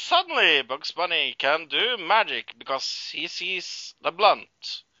then suddenly Bugs Bunny can do magic, because he sees the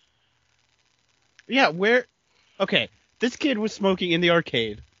blunt. Yeah, okay, this kid was smoking in the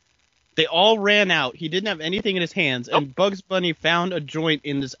arcade. They all ran out. He didn't have anything in his hands, and Bugs Bunny found a joint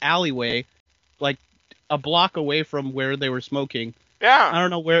in this alleyway, like a block away from where they were smoking. Yeah. I don't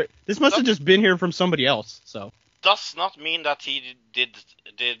know where. This must have just been here from somebody else. So Does not mean that he did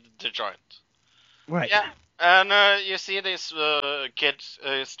the joint. right. Yeah. And you see this kid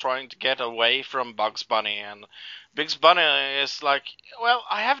is trying to get away from Bugs Bunny, and Bugs Bunny is like, well,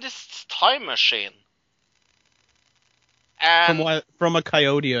 I have this time machine. And From a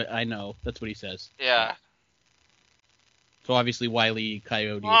coyote, I know. That's what he says. yeah. So obviously Wile E.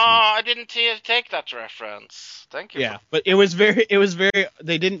 Coyote. Oh, I didn't take that reference. Thank you. Yeah, but it was very.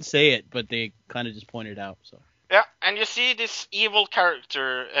 They didn't say it, but they kind of just pointed it out. So. Yeah, and you see this evil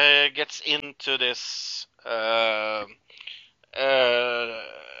character gets into this Time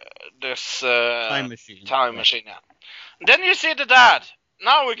machine. Time machine. Yeah. And then you see the dad.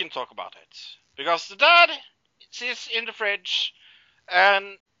 Now we can talk about it, because the dad sits in the fridge,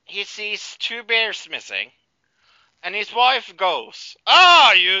 and he sees 2 beers missing. And his wife goes,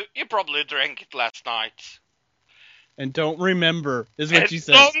 you probably drank it last night. And don't remember, is what And she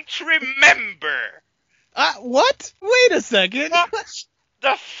says. don't remember. What? Wait a second. What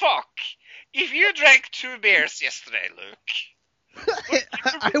the fuck? If you drank 2 beers yesterday, Luke,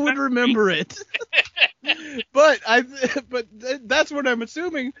 I would remember it. but that's what I'm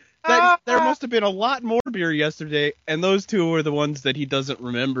assuming. That there must have been a lot more beer yesterday, and those two were the ones that he doesn't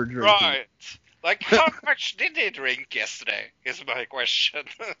remember drinking. Right. Like, how much did he drink yesterday, is my question.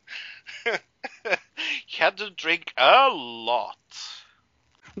 He had to drink a lot.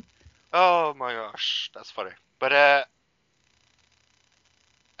 Oh my gosh, that's funny. But,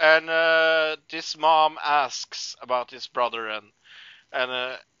 this mom asks about his brother, and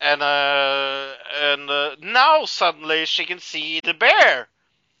now suddenly she can see the bear.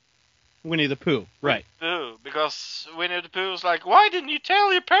 Winnie the Pooh, right. Pooh, because Winnie the Pooh's like, why didn't you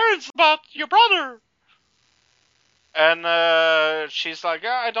tell your parents about your brother? And she's like,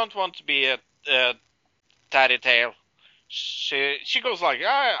 I don't want to be a tatty tail. She goes like,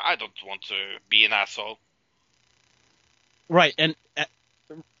 I don't want to be an asshole. Right, and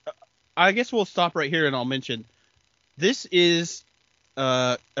I guess we'll stop right here and I'll mention, this is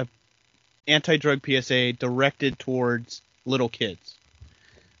a anti-drug PSA directed towards little kids.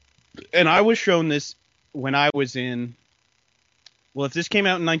 And I was shown this when I was in, well, if this came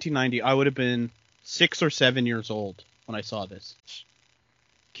out in 1990, I would have been 6 or 7 years old when I saw this.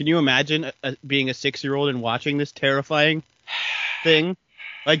 Can you imagine being a 6-year-old and watching this terrifying thing?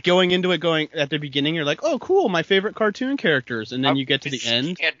 Like going into it, going at the beginning, you're like, oh, cool, my favorite cartoon characters. And then you get to the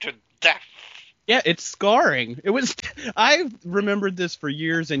end. Scared to death. Yeah, it's scarring. It was, I remembered this for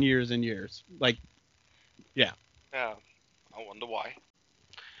years and years and years. Like, yeah. Yeah, I wonder why.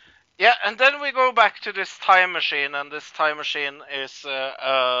 Yeah, and then we go back to this time machine, and this time machine is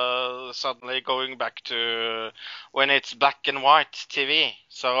suddenly going back to when it's black and white TV.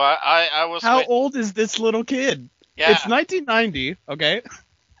 So I was... How old is this little kid? Yeah. It's 1990, okay?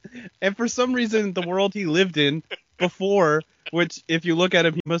 And for some reason, the world he lived in before, which if you look at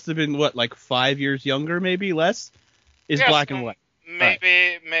him, he must have been, what, like 5 years younger, maybe less, is Yes, black and white.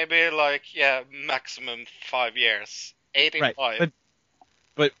 Maybe like, yeah, maximum 5 years. 85. Right.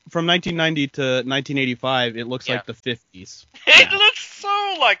 But from 1990 to 1985, it looks like the 50s. It looks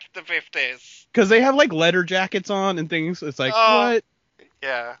so like the 50s. Because they have like leather jackets on and things. It's like, what?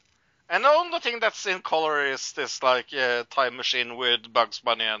 Yeah. And the only thing that's in color is this like time machine with Bugs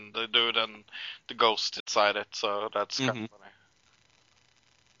Bunny and the dude and the ghost inside it. So that's kind of funny.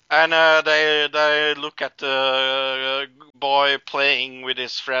 And they look at the boy playing with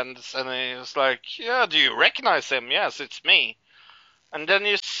his friends, and he's like, yeah, do you recognize him? Yes, it's me. And then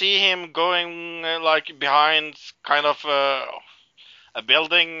you see him going like behind kind of a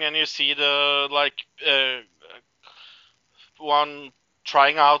building, and you see the like one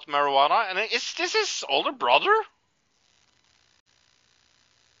trying out marijuana, and is this his older brother?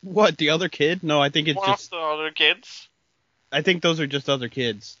 What, the other kid? No, I think it's one just of the other kids. I think those are just other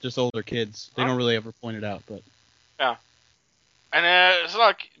kids, just older kids. They don't really ever point it out, but yeah. And it's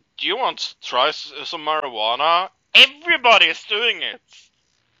like, do you want to try some marijuana? Everybody's doing it.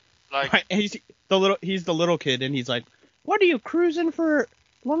 Like, right, he's the little kid, and he's like, "What are you cruising for?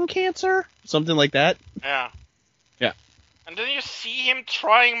 Lung cancer? Something like that." Yeah. Yeah. And then you see him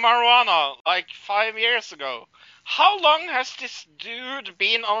trying marijuana like 5 years ago. How long has this dude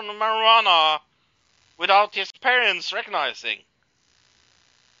been on marijuana without his parents recognizing?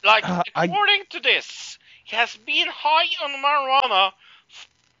 Like, according to this, he has been high on marijuana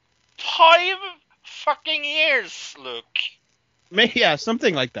 5 fucking years, Luke. Yeah,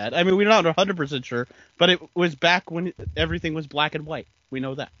 something like that. I mean, we're not 100% sure, but it was back when everything was black and white. We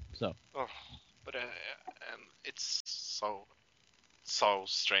know that, so. Oh, but and it's so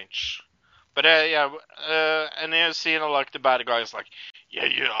strange. But and you see, like the bad guys, like,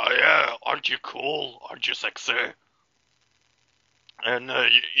 yeah, aren't you cool? Aren't you sexy? And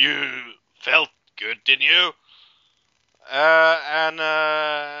you felt good, didn't you? And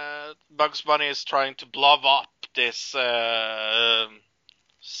Bugs Bunny is trying to blow up this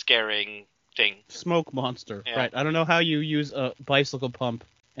scaring thing. Smoke monster, Yeah. right. I don't know how you use a bicycle pump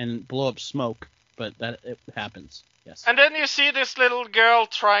and blow up smoke, but it happens, yes. And then you see this little girl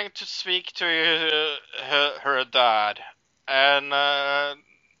trying to speak to her dad. And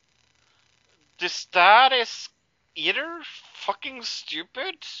this dad is either fucking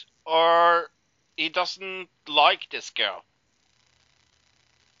stupid or he doesn't like this girl.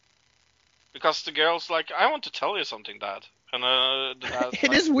 Because the girl's like, I want to tell you something, Dad. And the dad's It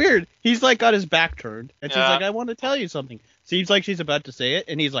like, is weird. He's like got his back turned, and she's Yeah. like, I want to tell you something. Seems like she's about to say it,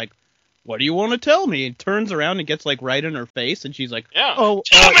 and he's like, what do you want to tell me? And turns around and gets like right in her face, and she's like, Yeah. oh,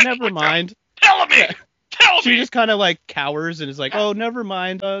 Tell me, never mind. Tell me! Yeah. Tell She me! just kind of like cowers and is like, oh, never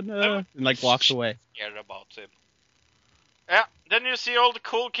mind, and like walks away. Scared about him. Yeah, then you see all the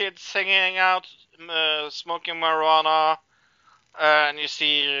cool kids hanging out, smoking marijuana, And you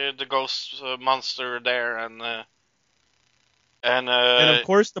see the ghost monster there, and And of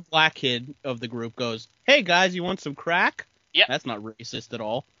course, the black kid of the group goes, "Hey guys, you want some crack?" Yeah. That's not racist at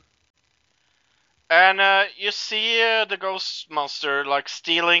all. and you see the ghost monster like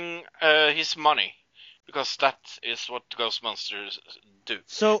stealing his money, because that is what ghost monsters do.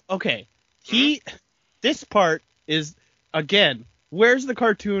 So, okay, this part is, again, where's the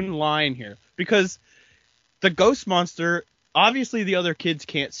cartoon line here? Because the ghost monster, obviously the other kids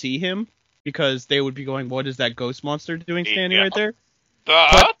can't see him, because they would be going, what is that ghost monster doing standing Yeah. right there?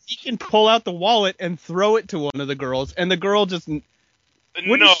 But But he can pull out the wallet and throw it to one of the girls, and the girl just, wouldn't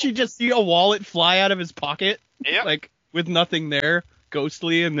no, she just see a wallet fly out of his pocket? yeah, Like, with nothing there,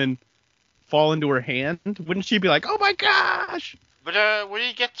 ghostly, and then fall into her hand? Wouldn't she be like, oh my gosh? but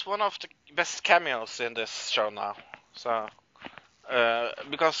we get one of the best cameos in this show now. So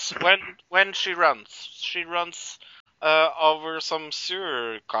because when she runs over some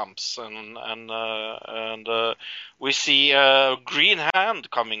sewer camps, and we see a green hand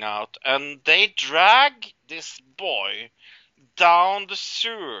coming out, and they drag this boy down the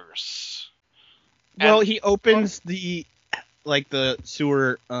sewers. Well, And- he opens the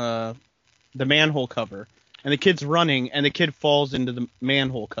sewer, the manhole cover, and the kid's running, and the kid falls into the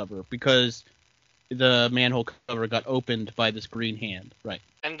manhole cover because the manhole cover got opened by this green hand. Right.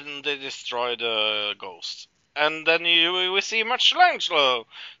 And then they destroy the ghost. And then we see Michelangelo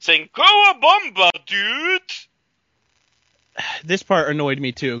saying, "Cowabunga, dude!" This part annoyed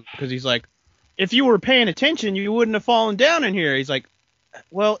me too, because he's like, if you were paying attention, you wouldn't have fallen down in here. He's like,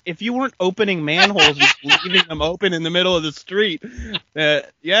 well, if you weren't opening manholes and leaving them open in the middle of the street,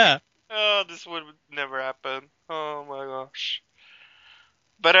 yeah. Oh, this would never happen. Oh my gosh.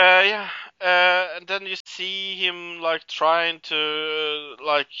 But yeah, and then you see him like trying to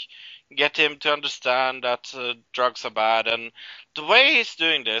like get him to understand that drugs are bad, and the way he's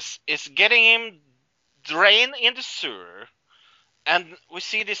doing this is getting him drain in the sewer, and we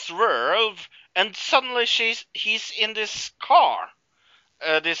see this whirl, and suddenly he's in this car,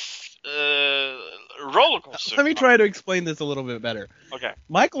 this roller coaster. Let me try to explain this a little bit better. Okay.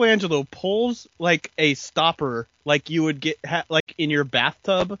 Michelangelo pulls like a stopper, like you would get like in your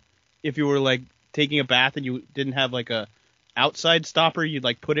bathtub if you were like taking a bath and you didn't have like a outside stopper. You'd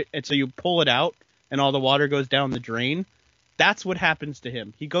like put it, and so you pull it out, and all the water goes down the drain. That's what happens to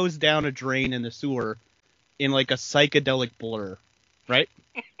him. He goes down a drain in the sewer in like a psychedelic blur, right?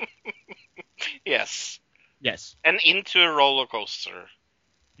 Yes. Yes. And into a roller coaster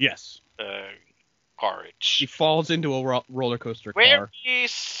Yes. carriage. He falls into a roller coaster Where car. we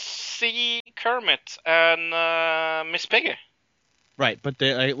see Kermit and Miss Piggy. Right, but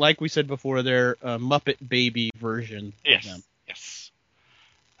they, like we said before, they're a Muppet Baby version Yes. of them. Yes.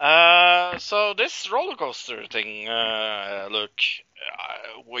 So this roller coaster thing, look,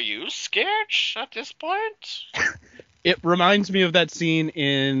 were you scared at this point? It reminds me of that scene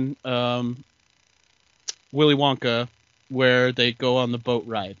in Willy Wonka where they go on the boat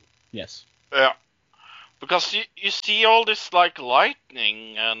ride. Yes. Yeah. Because you see all this like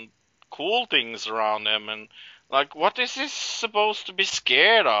lightning and cool things around him, and like, what is this supposed to be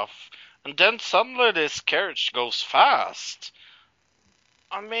scared of? And then suddenly this carriage goes fast.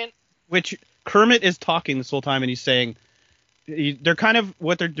 I mean, Which Kermit is talking this whole time, and he's saying they're kind of,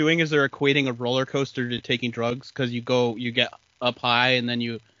 what they're doing is they're equating a roller coaster to taking drugs, because you get up high and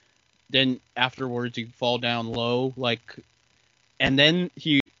then afterwards you fall down low, like, and then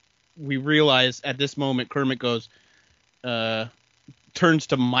we realize at this moment Kermit goes, turns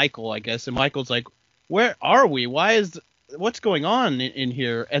to Michael, I guess, and Michael's like, where are we? What's going on in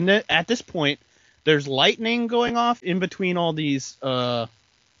here? And then at this point, there's lightning going off in between all these,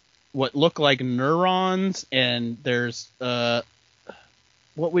 what look like neurons, and there's,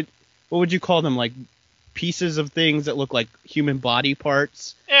 what would you call them? Like pieces of things that look like human body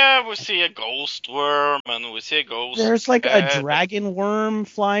parts. yeah, we see a ghost worm, and we see a ghost. There's like a cat. dragon worm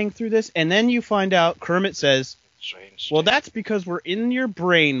flying through this, and then you find out Kermit says, Strange. well, that's because we're in your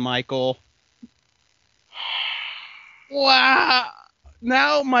brain, Michael. Wow.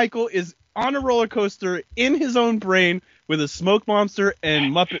 Now Michael is on a roller coaster in his own brain with a smoke monster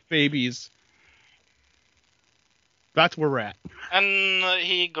and Muppet babies. That's where we're at. And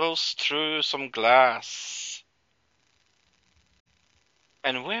he goes through some glass.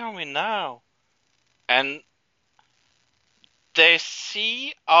 And where are we now? And they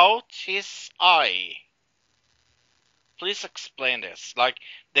see out his eye. Please explain this. Like,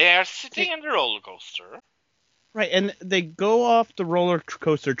 they are sitting in the roller coaster. Right, and they go off the roller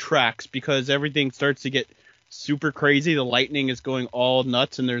coaster tracks because everything starts to get super crazy. The lightning is going all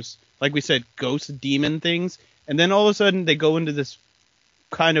nuts, and there's, like we said, ghost demon things. and then all of a sudden they go into this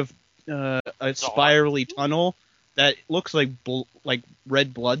kind of a spirally tunnel that looks like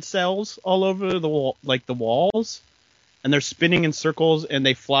red blood cells all over the wall, like the walls, and they're spinning in circles, and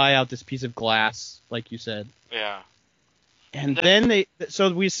they fly out this piece of glass, like you said. Yeah. And then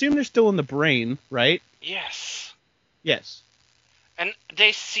so we assume they're still in the brain, right? Yes. Yes. And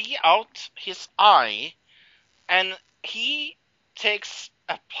they see out his eye, and he takes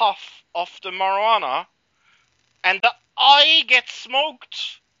a puff of the marijuana, and the eye gets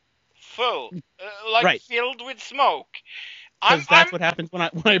smoked full, Right. filled with smoke. Because that's what happens when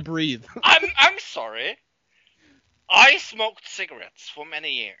I breathe. I'm sorry. I smoked cigarettes for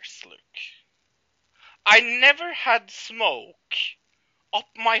many years, Luke. I never had smoke up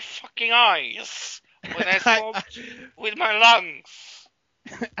my fucking eyes when I smoked with my lungs.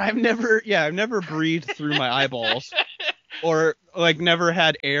 I've never breathed through my eyeballs, or never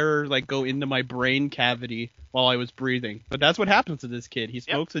had air go into my brain cavity while I was breathing. But that's what happens to this kid. He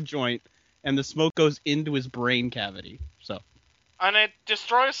smokes a joint, and the smoke goes into his brain cavity. So. And it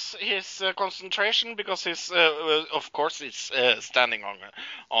destroys his concentration because he's, of course, he's standing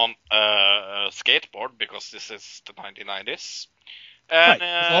on a skateboard because this is the 1990s. And,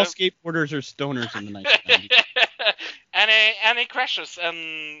 right. All skateboarders are stoners in the 1990s. and he crashes.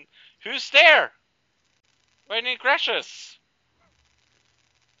 And who's there when he crashes?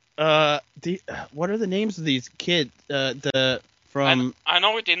 What are the names of these kids? I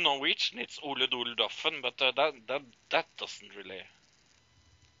know it in Norwegian. It's Ole Dole Doffen, but that doesn't really.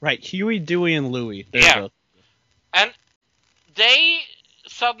 Right, Huey, Dewey, and Louie. Yeah, and they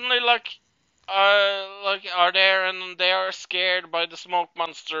suddenly are there, and they are scared by the smoke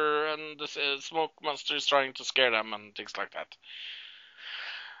monster, and the smoke monster is trying to scare them and things like that.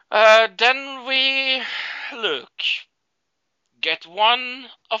 Then we get one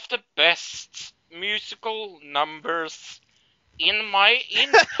of the best musical numbers in my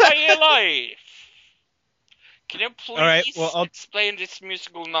entire life. Can you please explain this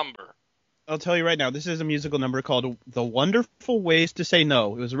musical number? I'll tell you right now. This is a musical number called "The Wonderful Ways to Say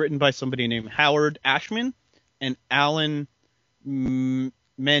No." It was written by somebody named Howard Ashman and Alan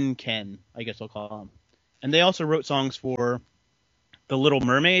Menken, I guess I'll call him. And they also wrote songs for The Little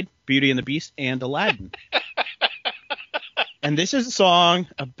Mermaid, Beauty and the Beast, and Aladdin. And this is a song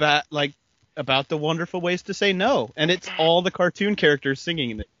about the wonderful ways to say no, and it's all the cartoon characters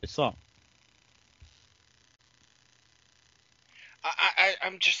singing this song.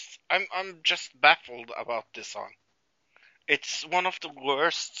 I'm just baffled about this song. It's one of the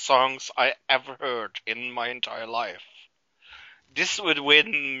worst songs I ever heard in my entire life. This would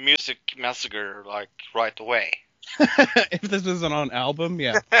win Music Massacre right away. If this wasn't on an album,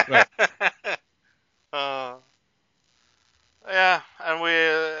 yeah. Right. Yeah, and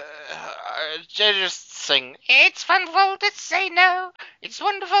they just sing, "It's wonderful to say no. It's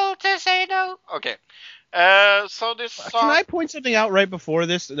wonderful to say no." Okay. So this song... Can I point something out right before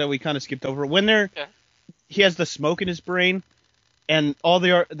this that we kind of skipped over? When he has the smoke in his brain, and all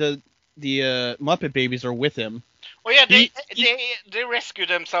the Muppet Babies are with him. Oh yeah, they rescue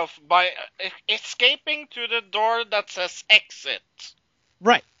themselves by escaping to the door that says exit.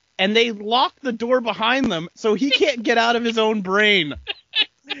 Right, and they lock the door behind them so he can't get out of his own brain.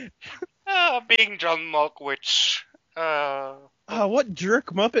 Being John Malkovich. What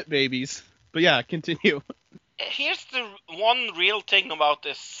jerk Muppet Babies. But yeah, continue. Here's the one real thing about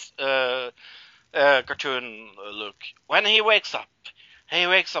this cartoon, Luke. When he wakes up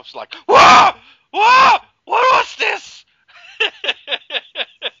like, "Whoa! Whoa! What was this?"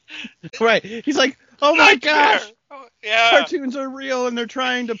 Right. He's like, "Oh my gosh! Yeah. Cartoons are real, and they're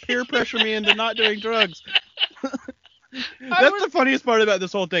trying to peer pressure me into not doing drugs." That's the funniest part about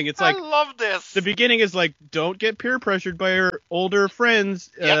this whole thing. It's like, I love this. The beginning is like, don't get peer pressured by your older friends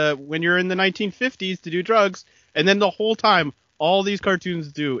when you're in the 1950s to do drugs. And then the whole time, all these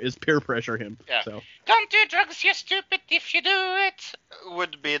cartoons do is peer pressure him. Yeah. So. Don't do drugs, you stupid, if you do it.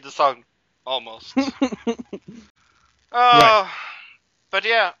 Would be the song, almost. Right. But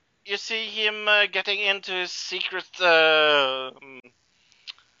yeah, you see him getting into his secret...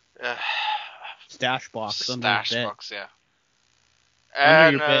 stash box under stash your bed. box, yeah.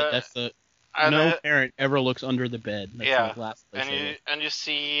 Under your bed. That's the no parent ever looks under the bed. That's the last place and you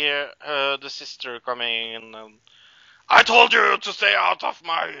see the sister coming in. I told you to stay out of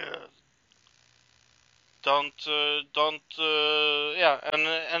my. Don't. Yeah,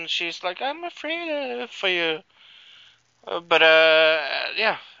 and she's like, I'm afraid for you. But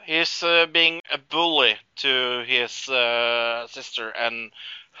yeah, he's being a bully to his sister and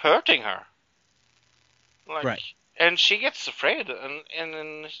hurting her. Right. And she gets afraid,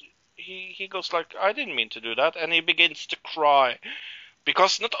 and he goes like, I didn't mean to do that, and he begins to cry.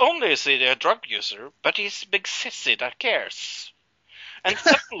 Because not only is he a drug user, but he's a big sissy that cares. And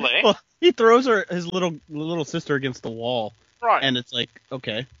suddenly, Well, he throws his little sister against the wall, right, and it's like,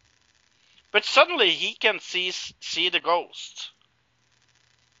 okay. but suddenly he can see the ghost.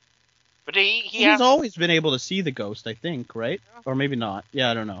 But he has, He's always been able to see the ghost, I think, right? Or maybe not.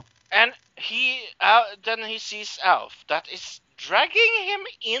 Yeah, I don't know. and then he sees Alf that is dragging him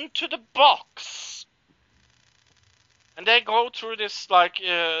into the box. And they go through this like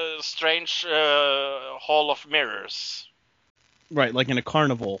strange hall of mirrors. Right, like in a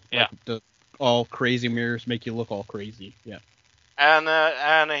carnival. Yeah. Like all crazy mirrors make you look all crazy. Yeah.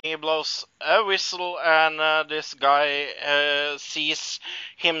 And he blows a whistle, and this guy sees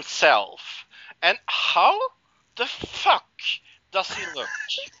himself. And how the fuck does he look?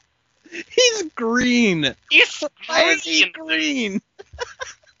 He's green. He's Why is he green.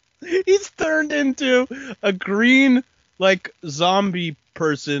 green? He's turned into a green, like, zombie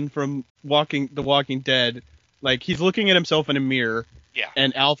person from The Walking Dead. Like, he's looking at himself in a mirror. Yeah.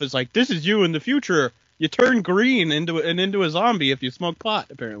 And Alf is like, this is you in the future. You turn green into a zombie if you smoke pot,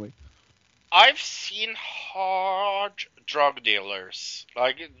 apparently. I've seen hard drug dealers,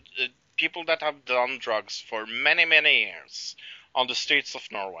 like people that have done drugs for many, many years on the streets of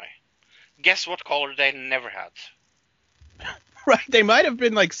Norway. Guess what color they never had? Right, they might have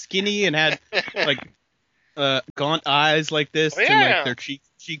been, like, skinny and had, like, gaunt eyes like this, Oh, and, yeah. like, their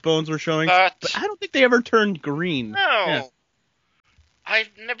cheekbones were showing. But But I don't think they ever turned green. no, Yeah.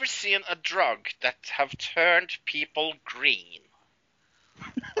 I've never seen a drug that have turned people green.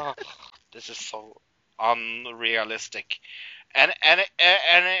 Oh, this is so unrealistic. And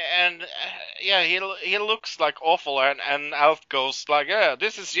yeah, he looks like awful, and Alf goes like, yeah,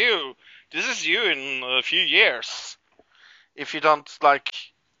 this is you in a few years, if you don't like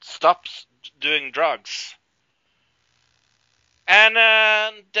stop doing drugs. And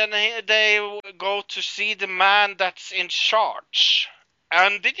then they go to see the man that's in charge.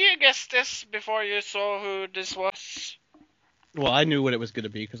 And did you guess this before you saw who this was? Well, I knew what it was going to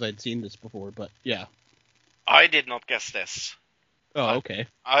be because I'd seen this before, but yeah. I did not guess this. Oh, okay.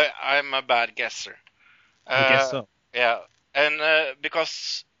 I'm a bad guesser. I guess so. Yeah, and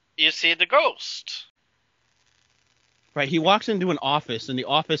because you see the ghost. Right, he walks into an office, and the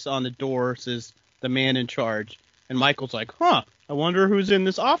office on the door says the man in charge. And Michael's like, I wonder who's in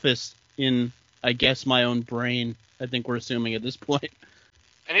this office. In, I guess, my own brain, I think we're assuming at this point.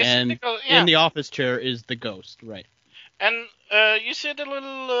 And in the office chair is the ghost, right. And you see the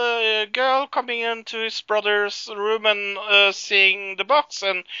little girl coming into his brother's room and seeing the box,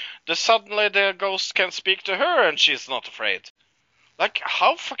 and suddenly the ghost can speak to her, and she's not afraid. Like,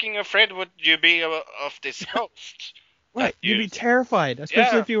 how fucking afraid would you be of this ghost? Right, you'd be terrified,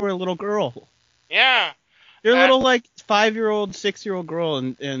 especially if you were a little girl. Yeah. You're a little, like, 5-year-old, 6-year-old girl,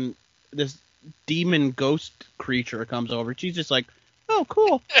 and this demon ghost creature comes over. She's just like, oh,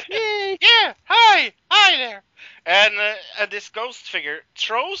 cool. Yay. Yeah, hi there. And this ghost figure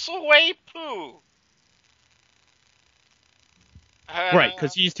throws away poo. Right,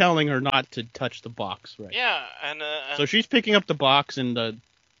 because he's telling her not to touch the box, right? Yeah, and so she's picking up the box, and the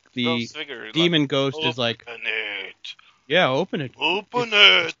ghost figure, demon ghost is like, open it. Yeah, open it. Open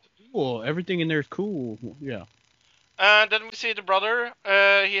it. Cool. Everything in there is cool. Yeah. And then we see the brother.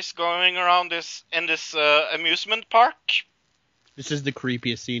 He's going around in this amusement park. This is the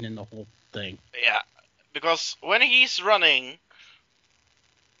creepiest scene in the whole thing. Yeah, because when he's running,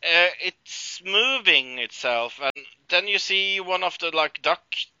 it's moving itself, and then you see one of the like duck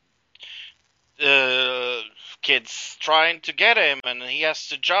kids trying to get him, and he has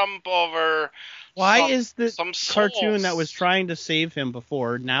to jump over. Why is this some cartoon that was sauce. trying to save him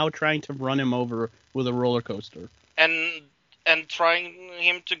before now trying to run him over with a roller coaster? And trying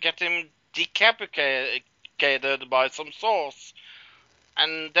him to get him decapitated by some sauce,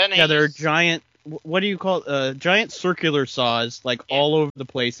 and then there are giant. What do you call giant circular saws like all over the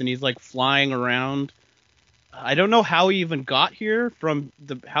place, and he's like flying around. I don't know how he even got here from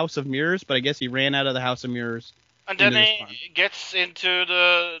the House of Mirrors, but I guess he ran out of the House of Mirrors. And then he gets into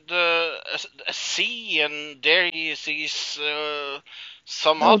the sea, and there he sees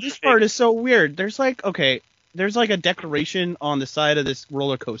some. Oh, this part is so weird. There's like a decoration on the side of this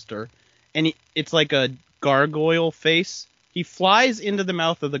roller coaster, and it's like a gargoyle face. He flies into the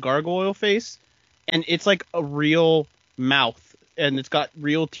mouth of the gargoyle face, and it's like a real mouth, and it's got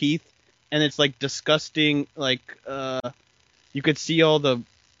real teeth, and it's like disgusting. Like you could see all the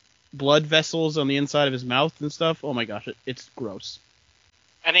blood vessels on the inside of his mouth and stuff. Oh my gosh, it's gross.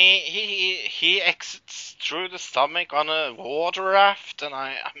 And he exits through the stomach on a water raft, and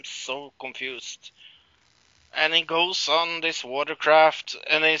I'm so confused. And he goes on this watercraft,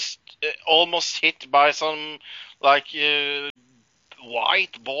 and is almost hit by some like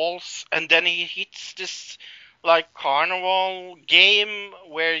white balls, and then he hits this like carnival game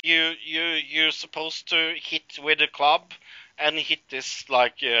where you're supposed to hit with a club and hit this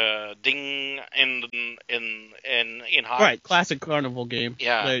like ding in height. Right, classic carnival game.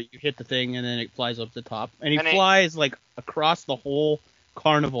 Yeah. Where you hit the thing and then it flies up the top, and he And it- flies like across the whole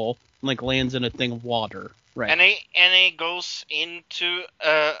carnival and like lands in a thing of water. Right. And he goes into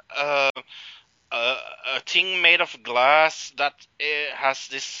a thing made of glass that has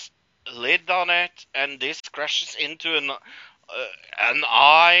this lid on it, and this crashes into an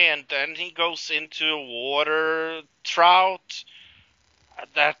eye, and then he goes into a water trout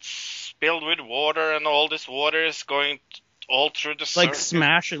that's filled with water, and all this water is going all through the like surface.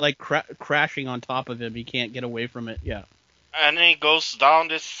 smashing, like crashing on top of him. He can't get away from it. Yeah. And he goes down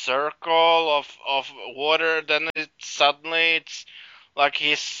this circle of water. Then it's like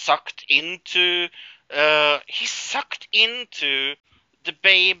he's sucked into the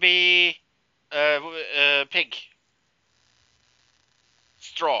baby pig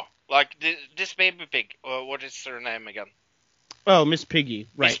straw. Like this baby pig. What is her name again? Oh, Miss Piggy.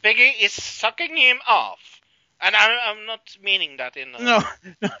 Right. Miss Piggy is sucking him off, and I'm not meaning that in. No.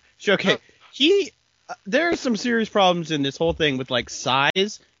 Sure, okay. There are some serious problems in this whole thing with like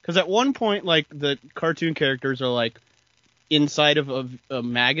size, because at one point like the cartoon characters are like inside of a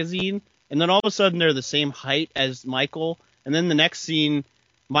magazine, and then all of a sudden they're the same height as Michael, and then the next scene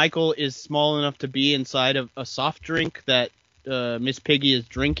Michael is small enough to be inside of a soft drink that Miss Piggy is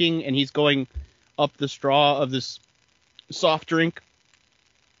drinking, and he's going up the straw of this soft drink,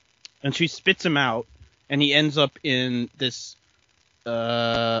 and she spits him out, and he ends up in this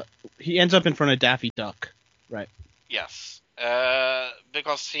he ends up in front of Daffy Duck. Right. Yes,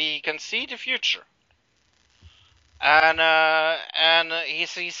 because he can see the future, and he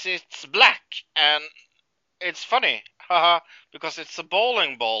sees it's black, and it's funny, haha, because it's a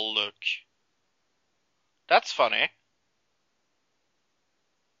bowling ball look. That's funny.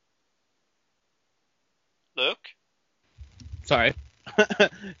 Look. Sorry.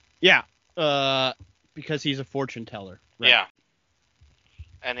 Yeah. Because he's a fortune teller. Right. Yeah.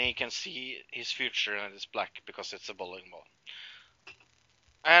 And he can see his future, and it's black because it's a bowling ball.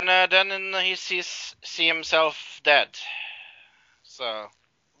 And then he see himself dead. So.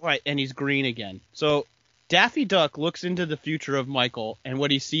 Right, and he's green again. So Daffy Duck looks into the future of Michael, and what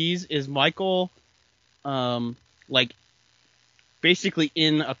he sees is Michael, like, basically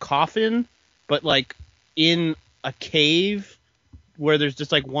in a coffin, but like in a cave where there's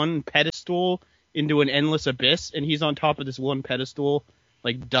just like one pedestal into an endless abyss, and he's on top of this one pedestal,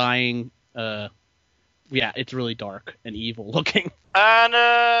 like dying. Yeah, it's really dark and evil looking. And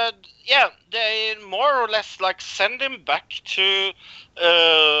yeah, they more or less like send him back to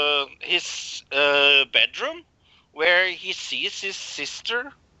his bedroom, where he sees his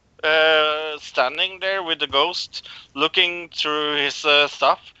sister standing there with the ghost, looking through his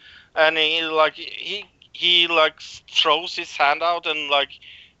stuff, and he throws his hand out and like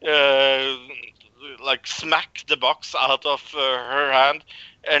smack the box out of her hand,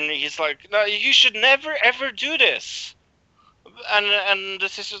 and he's like, "No, you should never ever do this." And the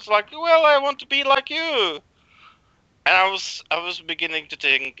sister's like, "Well, I want to be like you." And I was beginning to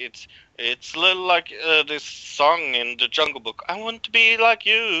think it's a little like this song in the Jungle Book. I want to be like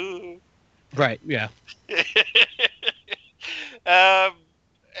you. Right. Yeah.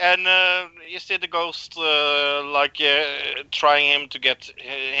 And you see the ghost trying him to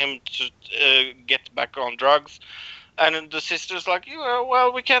get back on drugs, and the sister's like,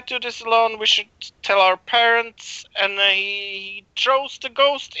 well, we can't do this alone. We should tell our parents. And he throws the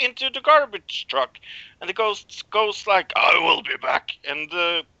ghost into the garbage truck, and the ghost goes like, I will be back. And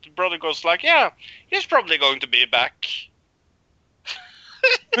the brother goes like, yeah, he's probably going to be back.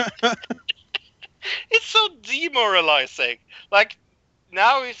 It's so demoralizing. Like,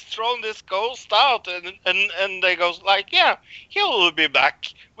 now he's thrown this ghost out, and they goes like, yeah, he'll be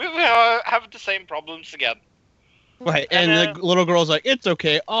back. We will have the same problems again. Right, and the little girl's like, it's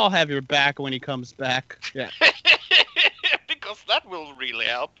okay, I'll have your back when he comes back. Yeah. Because that will really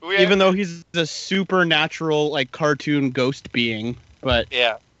help. Even though he's a supernatural, like, cartoon ghost being, but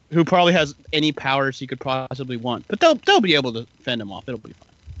yeah, who probably has any powers he could possibly want. But they'll be able to fend him off. It'll be fine.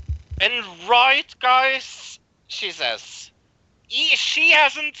 And right, guys, she says, she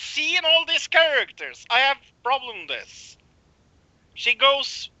hasn't seen all these characters. I have problem with this. She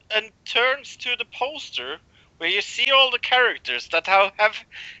goes and turns to the poster where you see all the characters that have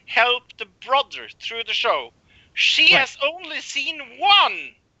helped the brother through the show. She Right. has only seen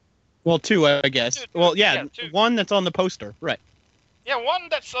one. Well, two, I guess. Two, Well, yeah, yeah, two. one that's on the poster. Right. Yeah, one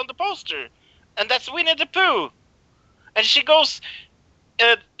that's on the poster, and that's Winnie the Pooh. And she goes,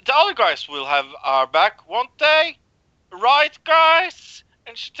 the other guys will have our back, won't they? Right, guys?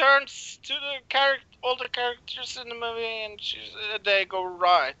 And she turns to the all the characters in the movie, and they go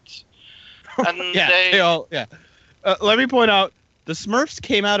right. And Yeah, they all. Yeah. Let me point out, the Smurfs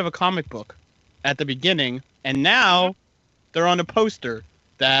came out of a comic book at the beginning, and now they're on a poster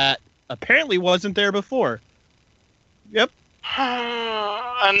that apparently wasn't there before. Yep.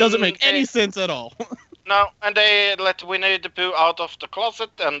 And Doesn't make any sense at all. No, and they let Winnie the Pooh out of the closet,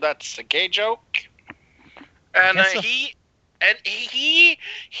 and that's a gay joke. And Yes, sir. he,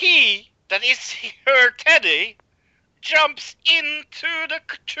 that is her teddy, jumps into the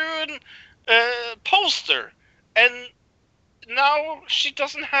cartoon poster, and now she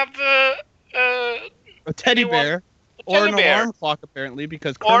doesn't have A teddy Anyone- bear. a Or teddy an bear alarm clock, apparently,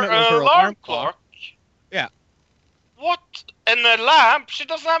 because or Kermit was an her alarm clock. Yeah. What? And a lamp? She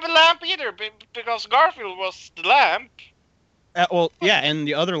doesn't have a lamp either, because Garfield was the lamp. Well, yeah, and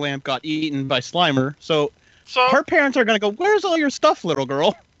the other lamp got eaten by Slimer. So So her parents are gonna go, "Where's all your stuff, little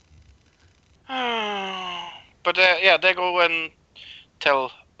girl?" but yeah, they go and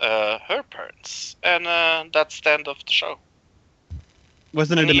tell her parents, and that's the end of the show.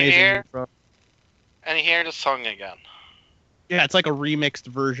 Wasn't it And you amazing? hear- Bro? And you hear the song again. Yeah, it's like a remixed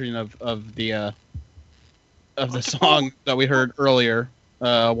version of the song that we heard earlier.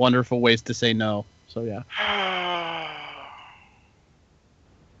 Wonderful Ways to Say No. So yeah.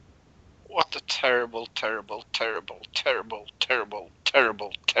 What a terrible, terrible, terrible, terrible, terrible,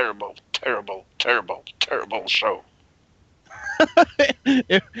 terrible, terrible, terrible, terrible, terrible show.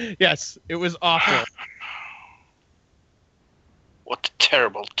 Yes, it was awful. What a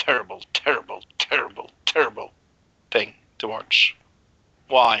terrible, terrible, terrible, terrible, terrible thing to watch.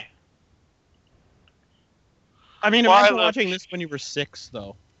 Why? I mean, Well, imagine I watching this when you were 6,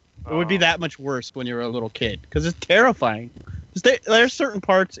 though. It would be that much worse when you were a little kid, because it's terrifying. There's certain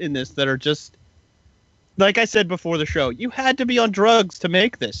parts in this that are just, like I said before the show, you had to be on drugs to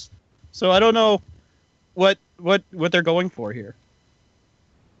make this. So I don't know what they're going for here.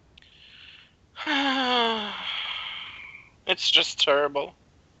 It's just terrible.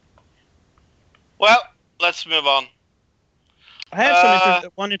 Well, let's move on. I have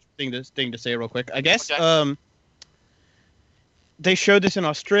one interesting thing to say real quick. I guess Okay. They showed this in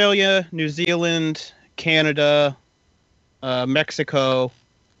Australia, New Zealand, Canada, Mexico,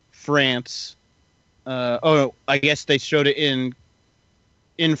 France. I guess they showed it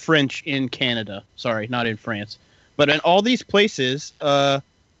in French in Canada. Sorry, not in France. But in all these places, like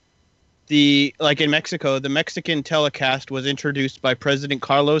in Mexico, the Mexican telecast was introduced by President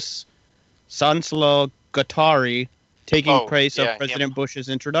Carlos Sansalo Guattari, taking place of President Bush's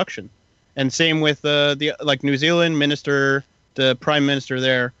introduction. And same with the New Zealand the prime minister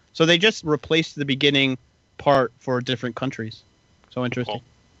there. So they just replaced the beginning part for different countries. So interesting. Cool.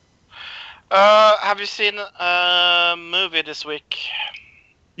 Have you seen a movie this week?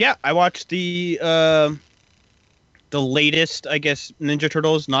 Yeah, I watched the latest, I guess, Ninja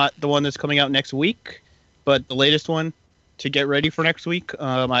Turtles, not the one that's coming out next week, but the latest one to get ready for next week.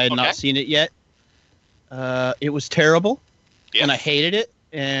 I had not seen it yet. It was terrible, and I hated it,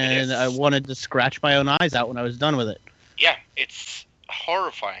 and I wanted to scratch my own eyes out when I was done with it. Yeah, it's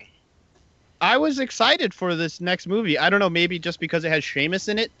horrifying. I was excited for this next movie. I don't know, maybe just because it has Sheamus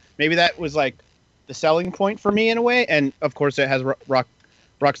in it. Maybe that was like the selling point for me in a way. And of course, it has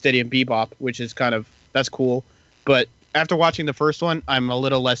Rocksteady and Bebop, which is that's cool. But after watching the first one, I'm a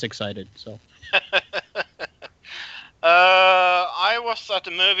little less excited. So I was at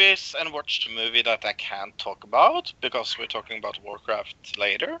the movies and watched a movie that I can't talk about because we're talking about Warcraft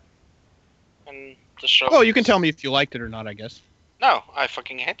later. And the show. Oh, you can tell me if you liked it or not, I guess. No, I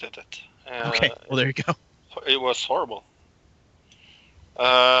fucking hated it. Okay, well there you go. It was horrible. 2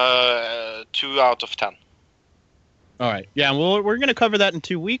 out of 10. All right. Yeah, well, we're going to cover that in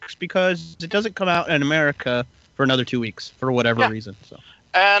 2 weeks because it doesn't come out in America for another 2 weeks for whatever reason. So.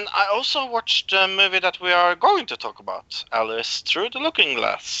 And I also watched a movie that we are going to talk about, Alice Through the Looking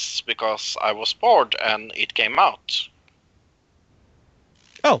Glass, because I was bored and it came out.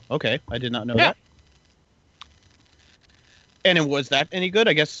 Oh, okay. I did not know that. And was that any good?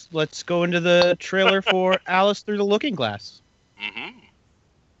 I guess let's go into the trailer for Alice Through the Looking Glass. Mm-hmm.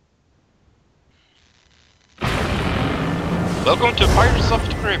 Welcome to Pirates of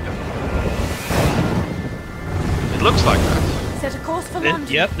the Caribbean. It looks like that. Set a course for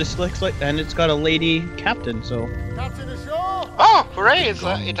London. Yep, this looks like, and it's got a lady captain. So Captain ashore! Oh, hooray!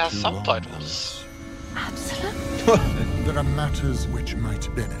 It has subtitles. Absalom? There are matters which might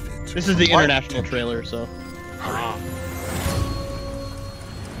benefit. this is the What? international trailer. So Ah.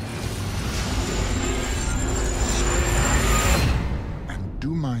 And do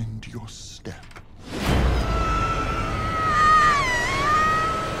mind your step.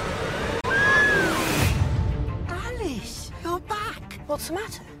 Alice, you're back. What's the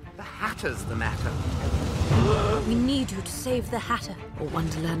matter? The Hatter's the matter. We need you to save the Hatter, or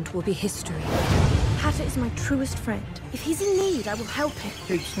Wonderland will be history. Hatter is my truest friend. If he's in need, I will help him.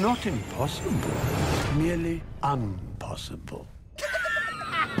 It's not impossible, merely impossible.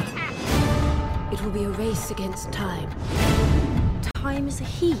 It will be a race against time. Time is a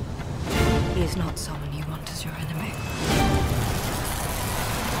he. He is not someone you want as your enemy.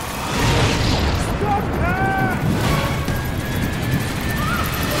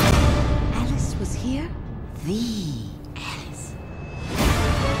 Alice was here? The Alice.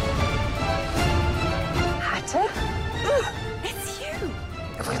 Hatter? It's you!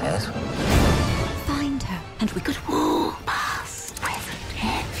 Find her, and we could walk past present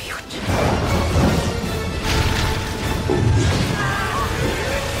and future.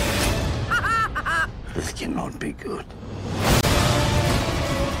 This cannot be good.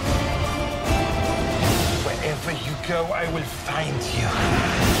 Wherever you go, I will find you.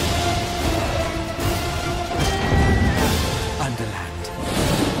 Underland,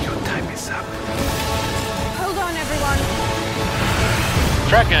 your time is up. Hold on, everyone.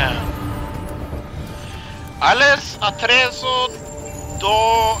 Dragon. Alice Atrezo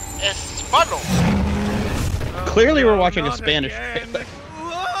do Espano. clearly we're watching a Spanish trailer.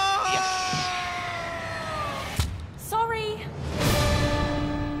 Yes. Sorry.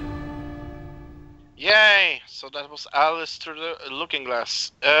 Yay! So that was Alice Through the Looking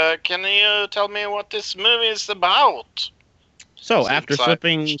Glass. Can you tell me what this movie is about? So, It's after inside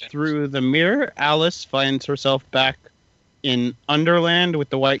slipping James. through the mirror, Alice finds herself back in Underland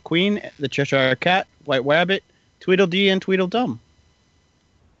with the White Queen, the Cheshire Cat, White Rabbit, Tweedledee, and Tweedledum.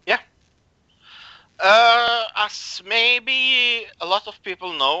 As maybe a lot of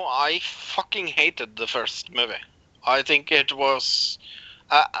people know, I fucking hated the first movie. I think it was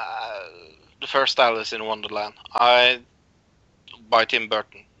the first Alice in Wonderland by Tim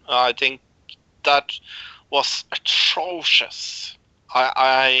Burton. I think that was atrocious.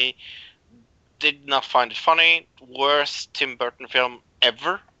 I did not find it funny. Worst Tim Burton film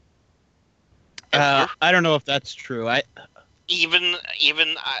ever. I don't know if that's true. Even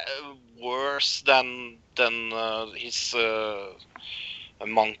worse than his a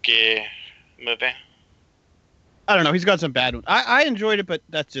monkey movie. I don't know. He's got some bad ones. I enjoyed it, but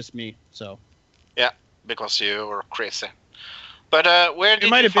that's just me. So Because you were crazy. But where did it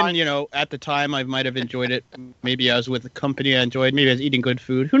might you have find... been, at the time I might have enjoyed it. Maybe I was with a company I enjoyed. Maybe I was eating good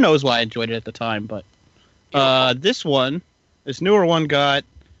food. Who knows why I enjoyed it at the time? But this newer one got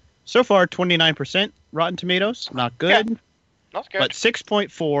so far 29% Rotten Tomatoes. Not good. Yeah. Not good. But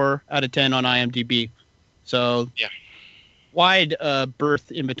 6.4 out of 10 on IMDb. So Yeah. wide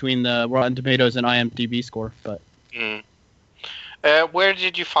berth in between the Rotten Tomatoes and IMDb score. But Mm. Where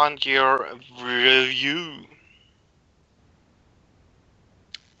did you find your review?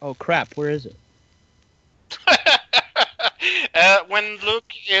 oh crap, where is it? When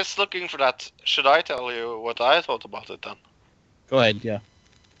Luke is looking for that, should I tell you what I thought about it then? Go ahead, yeah.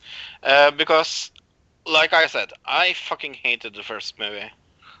 Because, like I said, I fucking hated the first movie.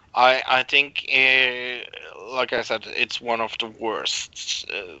 I think, like I said, it's one of the worst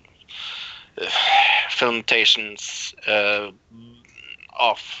filmtations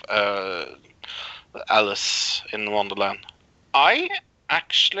of Alice in Wonderland. I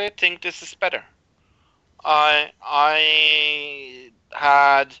actually think this is better. I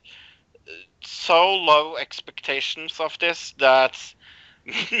had so low expectations of this that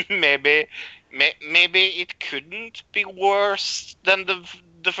maybe it couldn't be worse than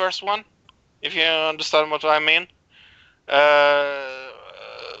the first one, if you understand what I mean.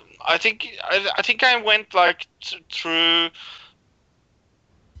 I think I went like through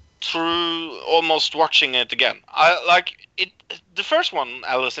almost watching it again. I like it. The first one,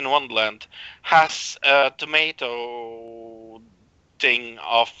 Alice in Wonderland, has a tomato thing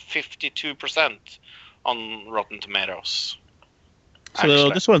of 52% on Rotten Tomatoes. So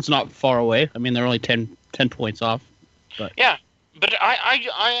Actually. this one's not far away. I mean, they're only 10 points off. But Yeah, but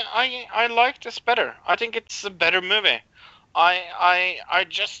I like this better. I think it's a better movie. I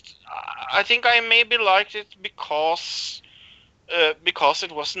think I maybe liked it because because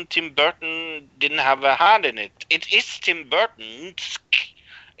it wasn't Tim Burton, didn't have a hand in it. It is Tim Burton's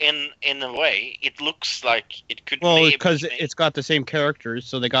in a way. It looks like it could. Well, maybe because it's got the same characters,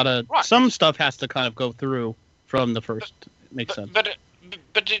 so they gotta. Right. Some stuff has to kind of go through from the first. Makes sense.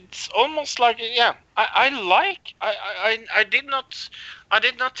 But it's almost like, yeah. I did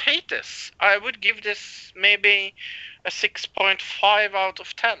not hate this. I would give this maybe a 6.5 out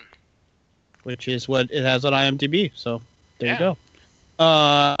of 10. Which is what it has on IMDb. So there Yeah. you go.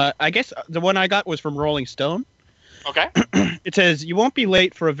 I guess the one I got was from Rolling Stone. Okay. It says, "You won't be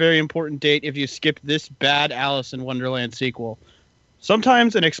late for a very important date if you skip this bad Alice in Wonderland sequel.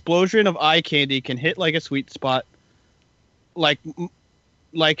 Sometimes an explosion of eye candy can hit like a sweet spot, like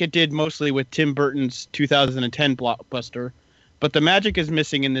it did mostly with Tim Burton's 2010 blockbuster, but the magic is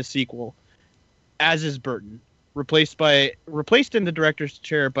missing in this sequel, as is Burton, replaced in the director's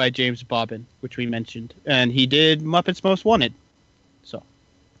chair by James Bobbin, which we mentioned, and he did Muppets Most Wanted." So.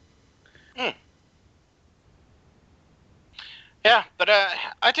 Yeah, but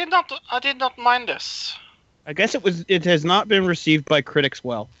I did not mind this. I guess it has not been received by critics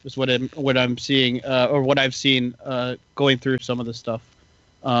well, is what I'm seeing, or what I've seen going through some of the stuff.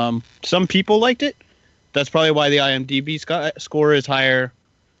 Some people liked it. That's probably why the IMDb score is higher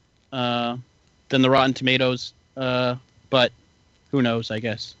than the Rotten Tomatoes. But who knows? I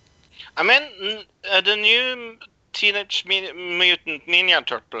guess. I mean, the new Teenage Mutant Ninja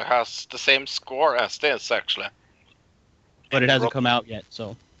Turtle has the same score as this, actually. But it hasn't come out yet,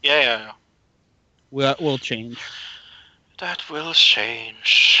 so Yeah. we'll change. That will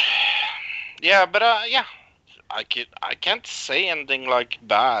change. Yeah, but yeah, I can't say anything like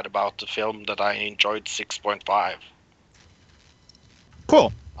bad about the film that I enjoyed 6.5.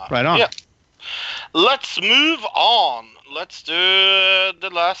 Cool. Right on. Yeah. Let's move on. Let's do the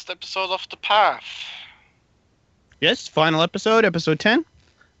last episode of The Path. Yes, final episode 10.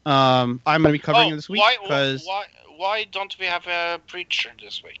 I'm going to be covering it this week because why don't we have a preacher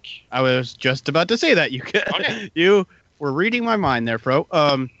this week? I was just about to say that. Okay. You were reading my mind there, Pro.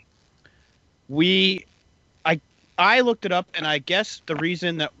 I looked it up, and I guess the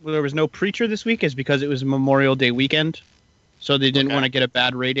reason that there was no preacher this week is because it was Memorial Day weekend, so they didn't want to get a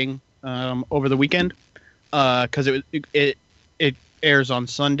bad rating over the weekend because it airs on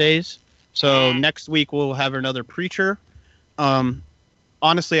Sundays. So next week we'll have another preacher.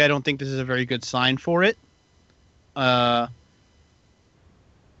 Honestly, I don't think this is a very good sign for it.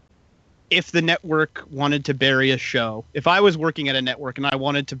 If the network wanted to bury a show, if I was working at a network and I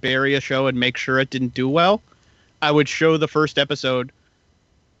wanted to bury a show and make sure it didn't do well, I would show the first episode,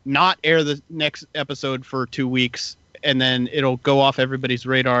 not air the next episode for 2 weeks, and then it'll go off everybody's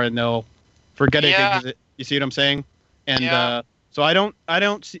radar and they'll forget it. You see what I'm saying? And so I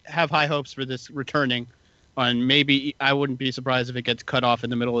don't have high hopes for this returning. And maybe I wouldn't be surprised if it gets cut off in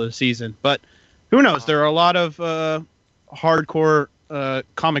the middle of the season. But who knows? There are a lot of hardcore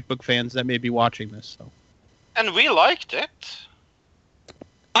comic book fans that may be watching this. So. And we liked it.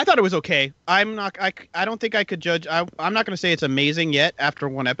 I thought it was okay. I don't think I could judge. I'm not going to say it's amazing yet after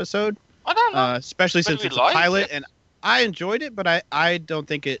one episode. I don't know. Especially since it's a pilot, and I enjoyed it, but I don't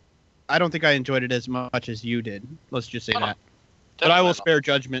think I enjoyed it as much as you did. Let's just say that. But I will spare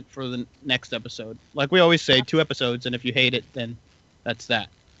judgment for the next episode. Like we always say, 2 episodes, and if you hate it, then that's that.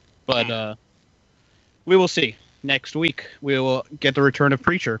 But we will see. Next week, we will get the return of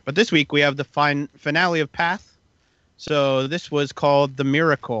Preacher. But this week, we have the finale of Path. So this was called The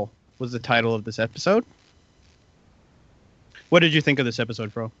Miracle, was the title of this episode. What did you think of this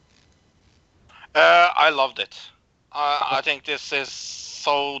episode, Bro? I loved it. I think this is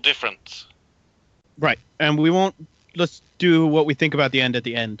so different. Right. And let's do what we think about the end at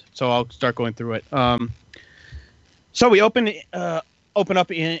the end. So I'll start going through it. So we open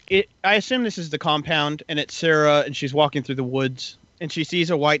up in it. I assume this is the compound, and it's Sarah, and she's walking through the woods, and she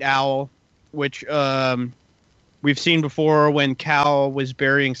sees a white owl, which we've seen before when Cal was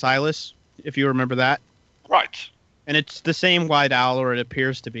burying Silas, if you remember that. Right. And it's the same white owl, or it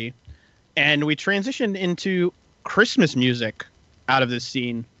appears to be. And we transitioned into Christmas music out of this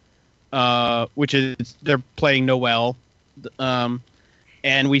scene, which is they're playing Noel.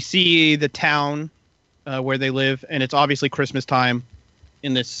 And we see the town where they live, and it's obviously Christmas time.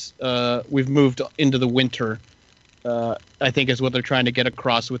 In this, we've moved into the winter, I think is what they're trying to get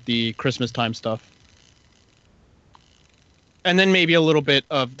across with the Christmas time stuff. And then maybe a little bit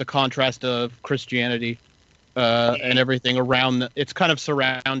of the contrast of Christianity and everything around. It's kind of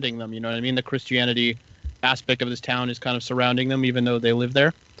surrounding them, you know what I mean? The Christianity aspect of this town is kind of surrounding them, even though they live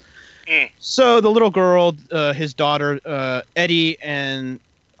there. So the little girl, his daughter, Eddie, and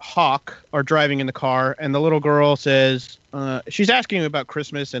Hawk are driving in the car, and the little girl says, she's asking about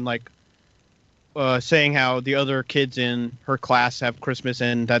Christmas and like saying how the other kids in her class have Christmas,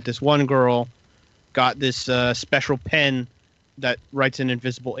 and that this one girl got this special pen that writes in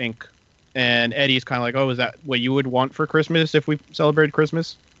invisible ink. And Eddie's kind of like, oh, is that what you would want for Christmas if we celebrated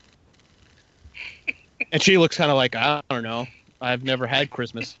Christmas? And she looks kind of like, I don't know. I've never had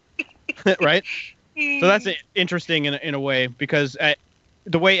Christmas. Right? So that's interesting in a way, because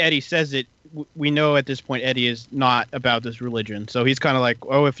the way Eddie says it, we know at this point Eddie is not about this religion. So he's kind of like,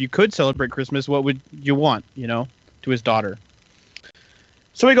 oh, if you could celebrate Christmas, what would you want, to his daughter?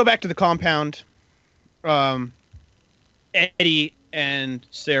 So we go back to the compound. Eddie and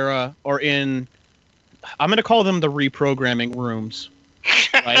Sarah are in, I'm going to call them the reprogramming rooms.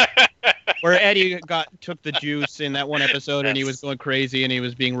 Right? Where Eddie took the juice in that one episode and he was going crazy and he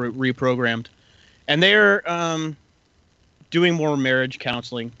was being reprogrammed. And they're doing more marriage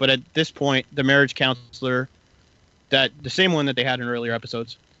counseling. But at this point, the marriage counselor, the same one that they had in earlier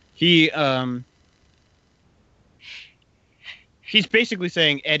episodes, he's basically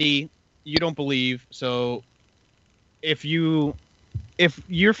saying, Eddie, you don't believe, so if you're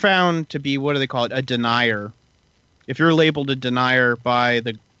found to be, what do they call it, a denier, if you're labeled a denier by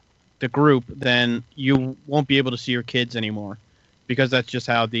the group, then you won't be able to see your kids anymore, because that's just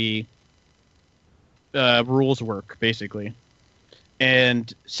how the rules work, basically.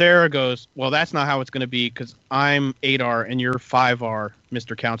 And Sarah goes, well, that's not how it's going to be, because I'm 8R and you're 5R,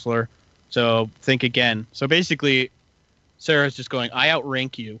 Mr. Counselor, so think again. So basically, Sarah's just going, I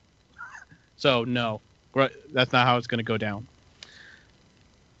outrank you, so no, that's not how it's going to go down.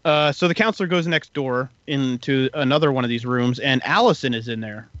 So the counselor goes next door into another one of these rooms, and Allison is in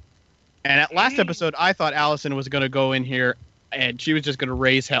there. And at last episode, I thought Allison was going to go in here, and she was just going to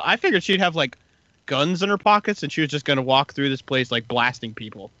raise hell. I figured she'd have, like, guns in her pockets, and she was just going to walk through this place, like, blasting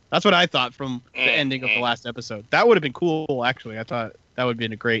people. That's what I thought from the ending of the last episode. That would have been cool, actually. I thought that would have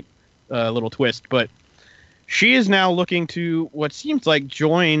been a great little twist. But she is now looking to what seems like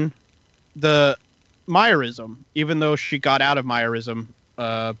join the Myerism, even though she got out of Myerism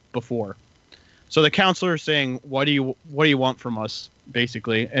before. So the counselor is saying, what do you want from us,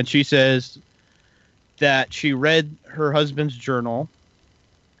 basically? And she says that she read her husband's journal,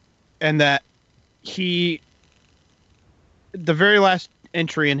 and that the very last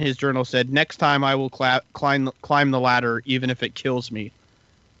entry in his journal said, next time I will climb the ladder even if it kills me.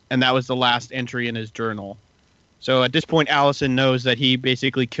 And that was the last entry in his journal. So at this point, Allison knows that he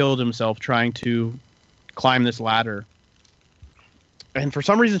basically killed himself trying to climb this ladder. And for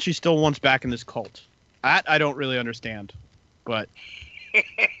some reason, she still wants back in this cult. That I don't really understand. But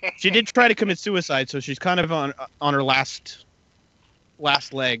she did try to commit suicide, so she's kind of on her last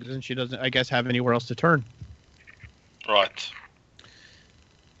legs, and she doesn't, I guess, have anywhere else to turn. Right.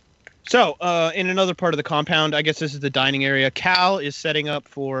 So, in another part of the compound, I guess this is the dining area, Cal is setting up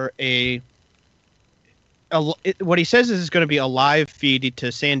for what he says is going to be a live feed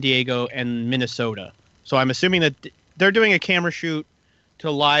to San Diego and Minnesota. So I'm assuming that they're doing a camera shoot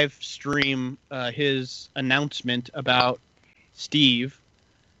to live stream his announcement about Steve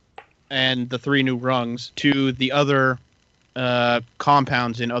and the 3 new rungs to the other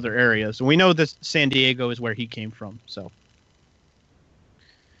compounds in other areas. And we know that San Diego is where he came from. So,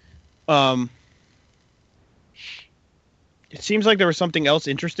 it seems like there was something else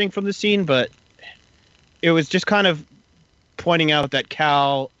interesting from the scene, but it was just kind of pointing out that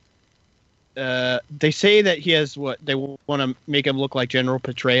Cal, they say that he has they want to make him look like General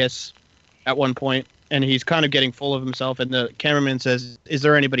Petraeus at one point, and he's kind of getting full of himself, and the cameraman says, is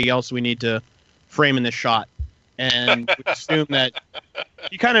there anybody else we need to frame in this shot? And we assume that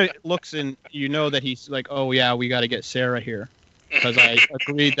he kind of looks, and that he's like, oh yeah, we got to get Sarah here, because I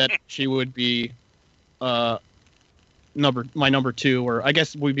agreed that she would be my number 2, or I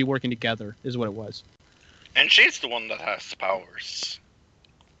guess we'd be working together is what it was. And she's the one that has powers.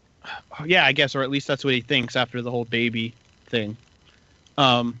 Yeah, I guess, or at least that's what he thinks after the whole baby thing.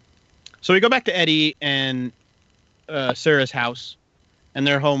 So we go back to Eddie and Sarah's house, and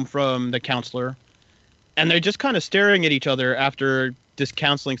they're home from the counselor, and they're just kind of staring at each other after this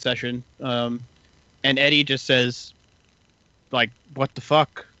counseling session. And Eddie just says, like, what the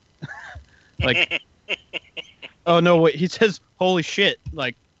fuck? Like, oh no, wait, he says, holy shit,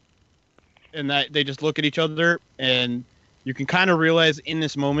 like, and that they just look at each other, and you can kind of realize in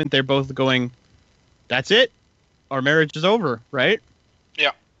this moment they're both going, that's it, our marriage is over, right?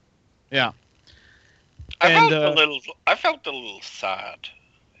 Yeah. I felt a little sad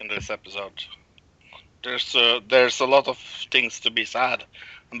in this episode. There's a lot of things to be sad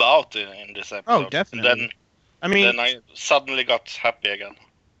about in this episode. Oh, definitely. Then I suddenly got happy again.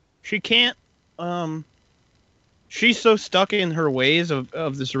 she can't. She's so stuck in her ways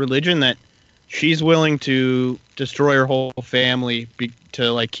of this religion that she's willing to destroy her whole family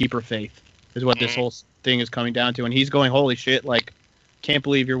to like keep her faith. Is what this whole thing is coming down to. And he's going, holy shit! Like, can't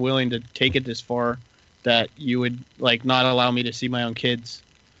believe you're willing to take it this far. That you would like not allow me to see my own kids,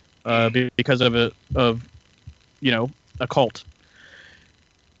 because of a cult.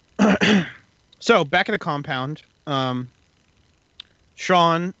 So back at the compound,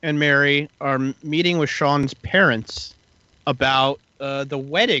 Sean and Mary are meeting with Sean's parents about the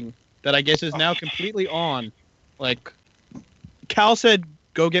wedding that I guess is now completely on. Like, Cal said,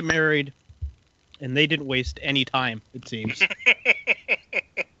 go get married, and they didn't waste any time, it seems.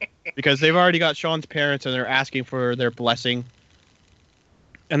 Because they've already got Sean's parents, and they're asking for their blessing.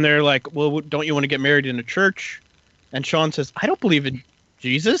 And they're like, well, don't you want to get married in a church? And Sean says, I don't believe in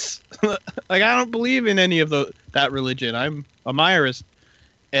Jesus. Like, I don't believe in any of that religion. I'm a Myrist.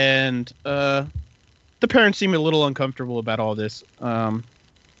 And the parents seem a little uncomfortable about all this.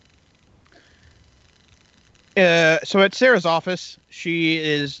 So at Sarah's office, she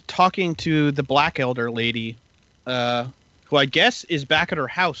is talking to the Black Elder lady, who I guess is back at her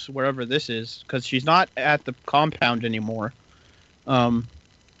house, wherever this is, because she's not at the compound anymore. And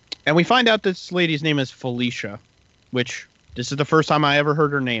we find out this lady's name is Felicia, which this is the first time I ever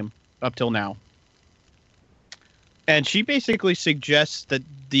heard her name up till now. And she basically suggests that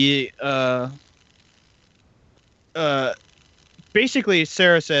basically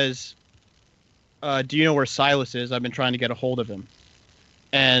Sarah says, do you know where Silas is? I've been trying to get a hold of him.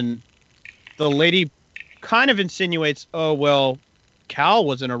 And the lady kind of insinuates, oh, well, Cal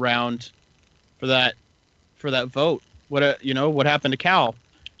wasn't around for that vote. What happened to Cal?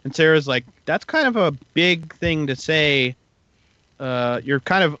 And Sarah's like, that's kind of a big thing to say. You're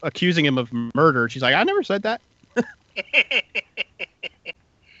kind of accusing him of murder. She's like, I never said that.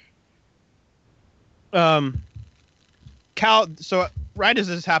 Cal, so right as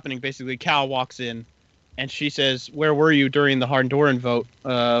this is happening, basically, Cal walks in, and she says, where were you during the Honduran vote?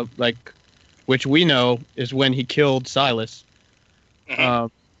 Which we know is when he killed Silas. Mm-hmm.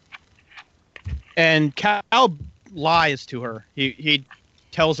 And Cal lies to her. He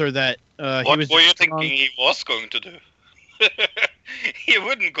tells her that what were you thinking he was going to do? He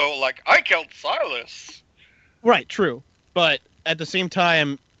wouldn't go like, I killed Silas. Right, true. But at the same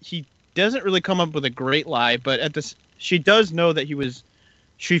time, he doesn't really come up with a great lie, but she does know that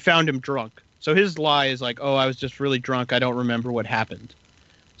she found him drunk. So his lie is like, oh, I was just really drunk. I don't remember what happened.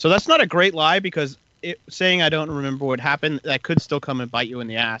 So that's not a great lie, because saying I don't remember what happened, that could still come and bite you in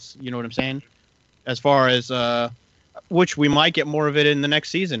the ass. You know what I'm saying? As far as, which we might get more of it in the next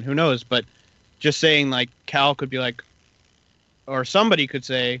season. Who knows? But just saying, like, Cal could be like, or somebody could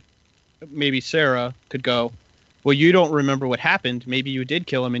say, maybe Sarah could go, well, you don't remember what happened. Maybe you did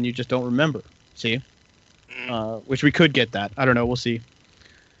kill him and you just don't remember. See? Which we could get that. I don't know. We'll see.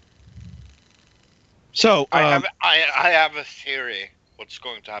 So I have a theory what's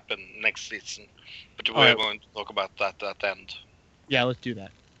going to happen next season, but we're going to talk about that at the end. Yeah, let's do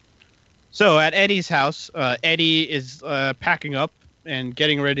that. So at Eddie's house, Eddie is packing up and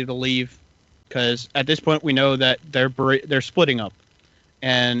getting ready to leave, because at this point we know that they're splitting up,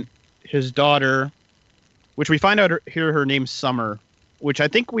 and his daughter, which we find out here her name's Summer, which I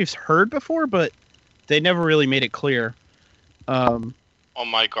think we've heard before, but they never really made it clear. Oh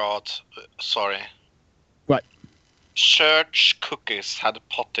my god, sorry. What? Church cookies had a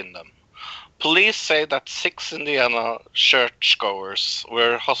pot in them. Police say that 6 Indiana churchgoers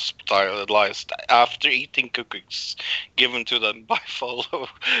were hospitalized after eating cookies given to them by fellow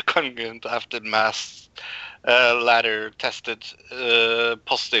congregants after mass latter tested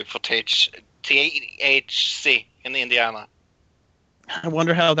positive for THC in Indiana. I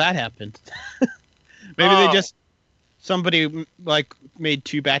wonder how that happened. Maybe they just somebody like made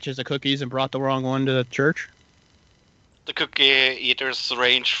 2 batches of cookies and brought the wrong one to the church. The cookie eaters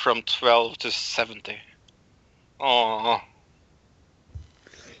range from 12 to 70. Oh.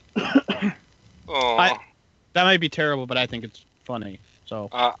 That might be terrible, but I think it's funny. So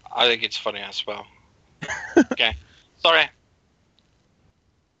I think it's funny as well. Okay, sorry.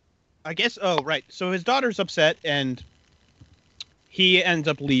 I guess. Oh, right. So his daughter's upset, and he ends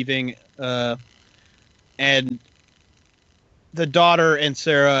up leaving. And the daughter and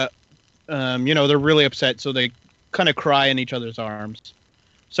Sarah, they're really upset, so they kind of cry in each other's arms.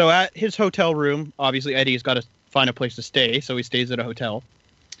 So at his hotel room, obviously Eddie's got to find a place to stay, so he stays at a hotel.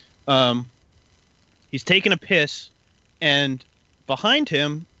 He's taking a piss, and behind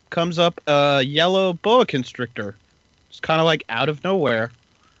him comes up a yellow boa constrictor. It's kind of like out of nowhere.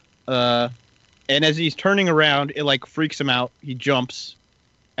 And as he's turning around, it like freaks him out. He jumps,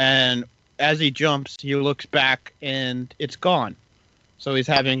 And as he jumps, he looks back and it's gone. So he's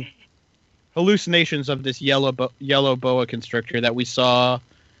having hallucinations of this yellow boa constrictor that we saw,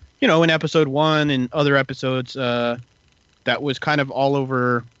 in episode 1 and other episodes that was kind of all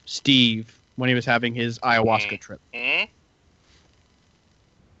over Steve when he was having his ayahuasca trip.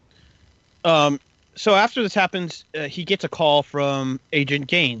 So after this happens, he gets a call from Agent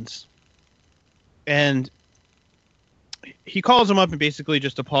Gaines. And he calls him up and basically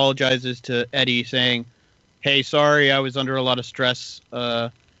just apologizes to Eddie, saying, "Hey, sorry, I was under a lot of stress.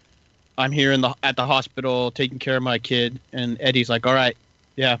 I'm here at the hospital taking care of my kid." And Eddie's like, "All right,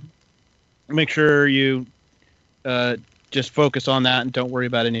 yeah, make sure you just focus on that and don't worry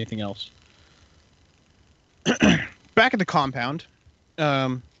about anything else." Back at the compound,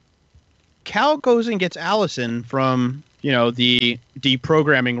 Cal goes and gets Allison from the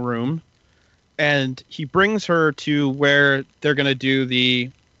deprogramming room. And he brings her to where they're going to do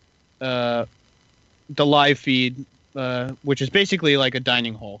the live feed, which is basically like a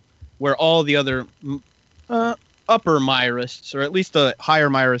dining hall, where all the other upper Myrists, or at least the higher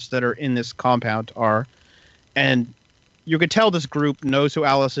Myrists that are in this compound are. And you could tell this group knows who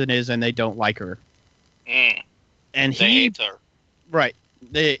Allison is, and they don't like her. And they hate her. Right.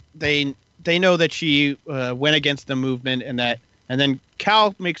 They know that she went against the movement, and then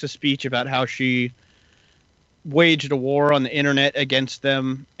Cal makes a speech about how she waged a war on the internet against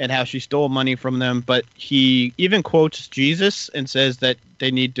them and how she stole money from them. But he even quotes Jesus and says that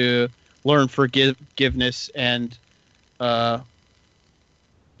they need to learn forgiveness and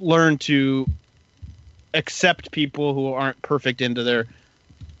learn to accept people who aren't perfect into their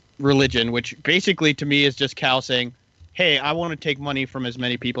religion, which basically to me is just Cal saying, "Hey, I want to take money from as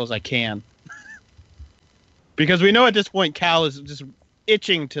many people as I can." Because we know at this point Cal is just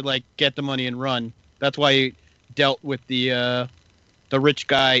itching to get the money and run. That's why he dealt with the rich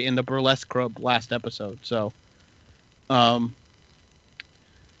guy in the burlesque club last episode. So, but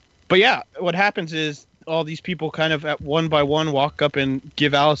yeah, what happens is all these people kind of at one by one walk up and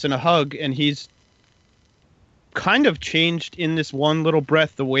give Allison a hug, and he's kind of changed in this one little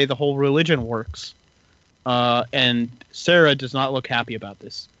breath the way the whole religion works. And Sarah does not look happy about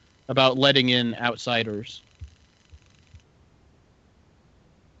this, about letting in outsiders.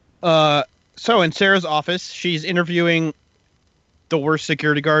 So in Sarah's office, she's interviewing the worst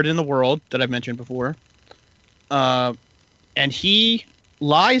security guard in the world that I've mentioned before. And he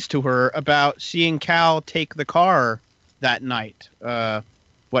lies to her about seeing Cal take the car that night. 2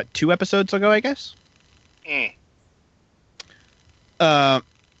 episodes ago, I guess?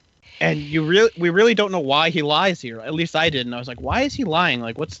 And we really don't know why he lies here. At least I didn't. I was like, why is he lying?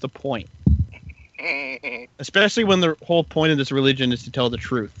 What's the point? Especially when the whole point of this religion is to tell the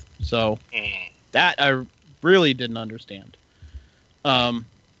truth. So that I really didn't understand. In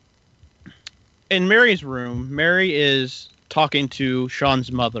Mary's room, Mary is talking to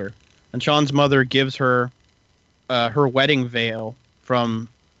Sean's mother, and Sean's mother gives her her wedding veil for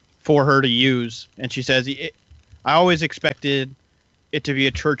her to use, and she says, "I always expected it to be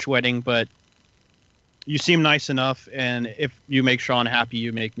a church wedding, but you seem nice enough, and if you make Sean happy,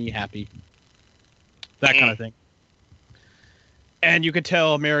 you make me happy." That kind of thing. And you could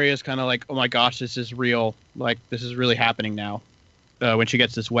tell Mary is kind of like, "Oh my gosh, this is real. This is really happening now," when she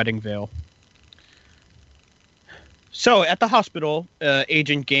gets this wedding veil. So at the hospital,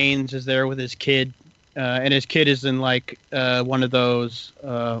 Agent Gaines is there with his kid, and his kid is in one of those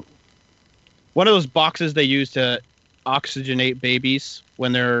boxes they use to oxygenate babies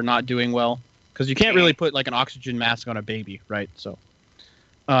when they're not doing well, because you can't really put an oxygen mask on a baby, right? So,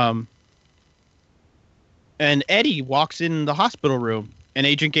 and Eddie walks in the hospital room, and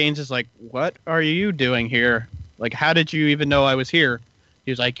Agent Gaines is like, "What are you doing here? How did you even know I was here?"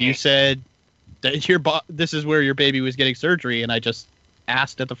 He was like, "You said that this is where your baby was getting surgery, and I just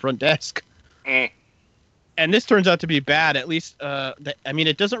asked at the front desk." And this turns out to be bad. At least,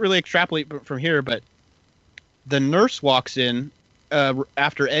 it doesn't really extrapolate from here, but the nurse walks in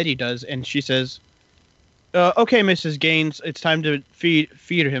after Eddie does, and she says, "Okay, Mrs. Gaines, it's time to feed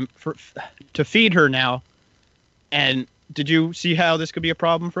her now." And did you see how this could be a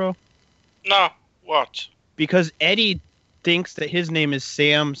problem, Fro? No. What? Because Eddie thinks that his name is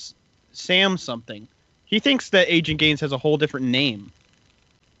Sam something. He thinks that Agent Gaines has a whole different name.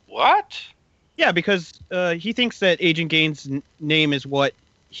 What? Yeah, because he thinks that Agent Gaines' name is the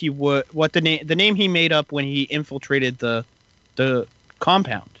name he made up when he infiltrated the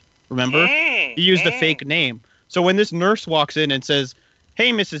compound. Remember? He used a fake name. So when this nurse walks in and says,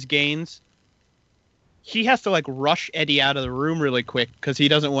 "Hey, Mrs. Gaines," he has to rush Eddie out of the room really quick because he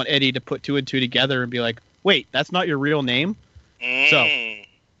doesn't want Eddie to put 2 and 2 together and be like, "Wait, that's not your real name?" So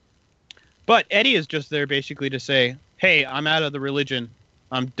But Eddie is just there basically to say, hey, I'm out of the religion.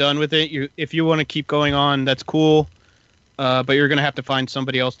 I'm done with it. If you want to keep going on, that's cool. But you're going to have to find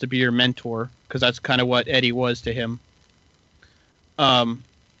somebody else to be your mentor, because that's kind of what Eddie was to him. And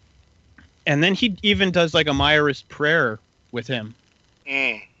then he even does like a Myra's prayer with him,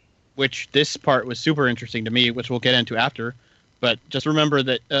 which this part was super interesting to me, which we'll get into after. But just remember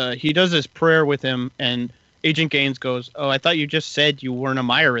that he does this prayer with him, and Agent Gaines goes, "Oh, I thought you just said you weren't a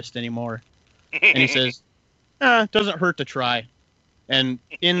Myrist anymore." And he says, "Doesn't hurt to try." And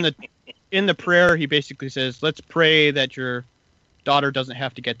in the prayer, he basically says, "Let's pray that your daughter doesn't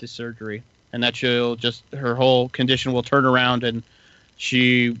have to get this surgery, and that her whole condition will turn around, and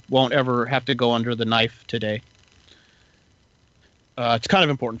she won't ever have to go under the knife today." It's kind of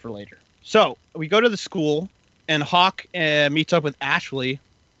important for later. So we go to the school, and Hawk meets up with Ashley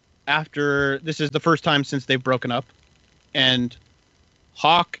after this is the first time since they've broken up. And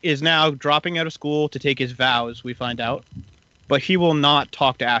Hawk is now dropping out of school to take his vows, we find out. But he will not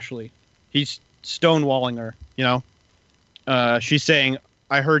talk to Ashley. He's stonewalling her, you know. She's saying,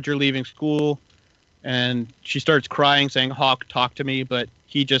 "I heard you're leaving school." And she starts crying, saying, "Hawk, talk to me." But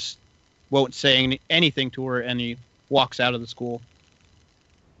he just won't say anything to her, and he walks out of the school.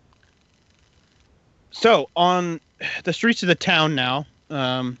 So, on the streets of the town now,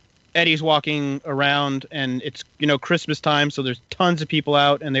 Eddie's walking around, and it's, Christmas time, so there's tons of people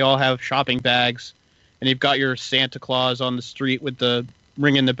out, and they all have shopping bags. And you've got your Santa Claus on the street with the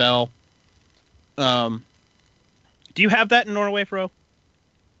ringing the bell. Do you have that in Norway, Fro?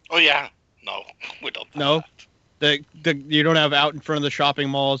 Oh, yeah. No, we don't have No? that. You don't have out in front of the shopping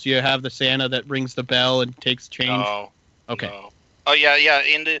malls, you have the Santa that rings the bell and takes change? No. Okay. No. Oh, yeah.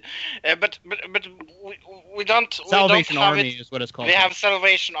 In the but we don't. Salvation we don't have Army it. is what it's called. We have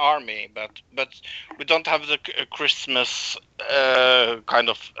Salvation Army, but we don't have the Christmas kind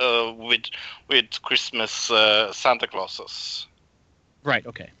of with Christmas Santa Clauses. Right.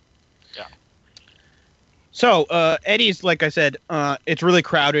 Okay. Yeah. So Eddie's, like I said, it's really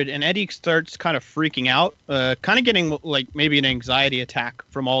crowded, and Eddie starts kind of freaking out, kind of getting like maybe an anxiety attack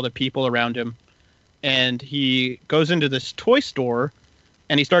from all the people around him. And he goes into this toy store,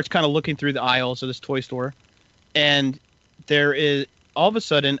 and he starts kind of looking through the aisles of this toy store. And there is, all of a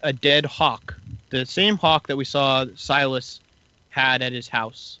sudden, a dead hawk. The same hawk that we saw Silas had at his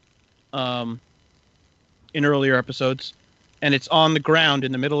house in earlier episodes. And it's on the ground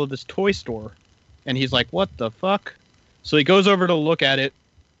in the middle of this toy store. And he's like, "What the fuck?" So he goes over to look at it.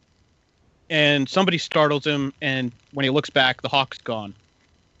 And somebody startles him, and when he looks back, the hawk's gone.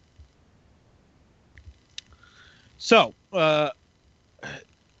 So,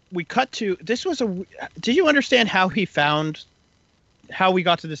 we cut to, did you understand how we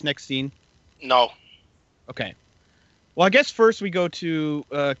got to this next scene? No. Okay. Well, I guess first we go to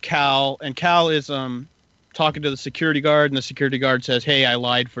Cal, and Cal is talking to the security guard, and the security guard says, "Hey, I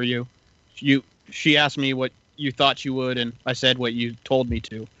lied for you. She asked me what you thought you would, and I said what you told me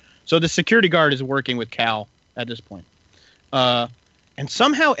to." So the security guard is working with Cal at this point. And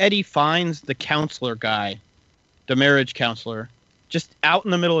somehow Eddie finds the counselor guy, the marriage counselor, just out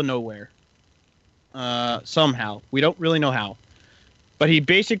in the middle of nowhere. Somehow. We don't really know how. But he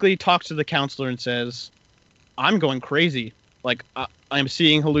basically talks to the counselor and says, "I'm going crazy. Like, I'm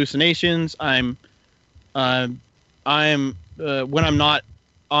seeing hallucinations. When I'm not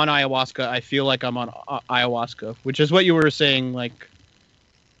on ayahuasca, I feel like I'm on ayahuasca," which is what you were saying, like,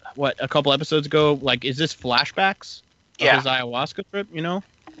 a couple episodes ago? Like, is this flashbacks of his ayahuasca trip,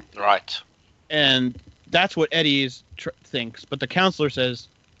 Right. And that's what Eddie thinks. But the counselor says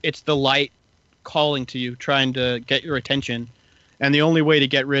it's the light calling to you, trying to get your attention. And the only way to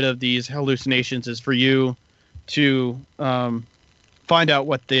get rid of these hallucinations is for you to find out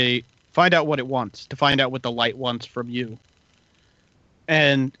what it wants, to find out what the light wants from you.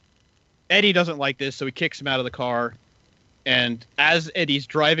 And Eddie doesn't like this, so he kicks him out of the car. And as Eddie's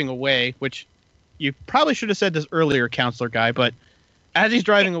driving away, which you probably should have said this earlier, counselor guy, but as he's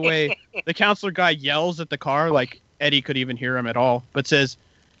driving away, the counselor guy yells at the car, like Eddie could even hear him at all, but says,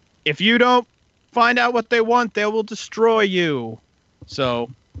 "If you don't find out what they want, they will destroy you." So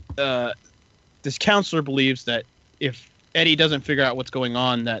this counselor believes that if Eddie doesn't figure out what's going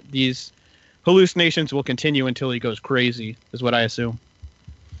on, that these hallucinations will continue until he goes crazy, is what I assume.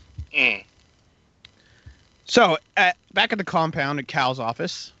 So back at the compound at Cal's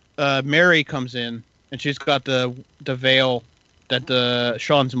office, Mary comes in, and she's got the veil that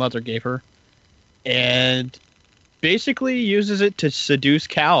Sean's mother gave her, and basically uses it to seduce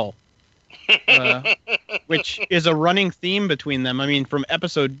Cal, which is a running theme between them. I mean, from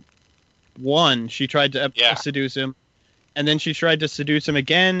episode 1, she tried to seduce him, and then she tried to seduce him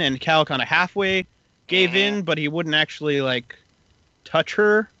again, and Cal kind of halfway gave in, but he wouldn't actually like touch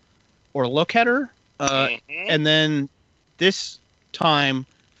her or look at her. And then this time,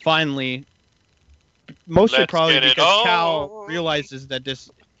 finally, mostly Let's probably get it because Cal on. realizes that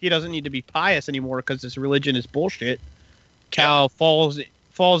he doesn't need to be pious anymore because this religion is bullshit. Cal falls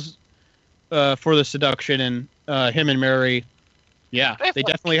for the seduction, and him and Mary, they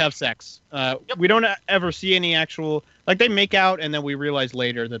definitely have sex. We don't ever see any actual, like, they make out, and then we realize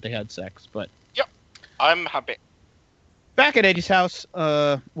later that they had sex. But I'm happy. back at Eddie's house,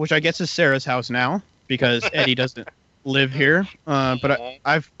 which I guess is Sarah's house now because Eddie doesn't live here.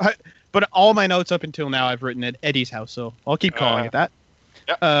 But all my notes up until now I've written at Eddie's house, so I'll keep calling it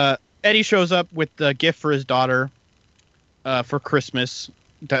that. Eddie shows up with the gift for his daughter for Christmas,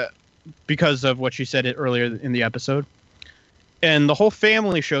 because of what she said earlier in the episode. And the whole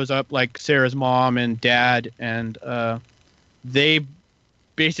family shows up, like Sarah's mom and dad, and they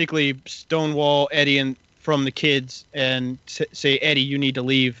basically stonewall Eddie from the kids and say, Eddie, you need to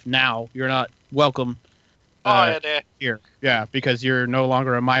leave now. You're not welcome here. Yeah, because you're no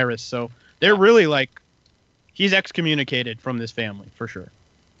longer a Myris. So they're really like, he's excommunicated from this family, for sure.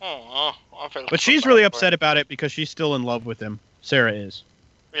 But she's really upset about it because she's still in love with him. Sarah is.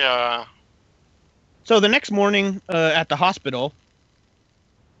 Yeah. So the next morning at the hospital,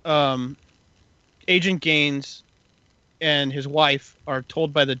 Agent Gaines and his wife are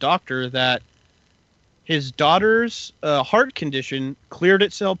told by the doctor that his daughter's heart condition cleared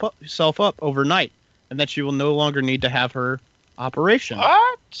itself up overnight, and that she will no longer need to have her operation.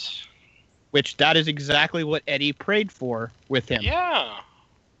 What? Which that is exactly what Eddie prayed for with him. Yeah.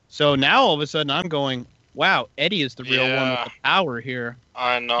 So now all of a sudden I'm going, wow, Eddie is the real one with the power here.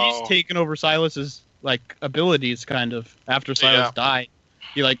 I know. He's taken over Silas's like abilities kind of after Silas died.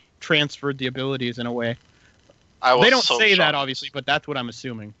 He like transferred the abilities in a way. They don't say that obviously, but that's what I'm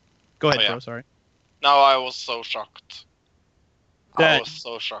assuming. Go ahead, bro. Sorry. No, I was so shocked. I was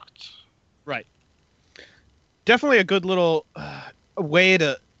so shocked. Right. Definitely a good little way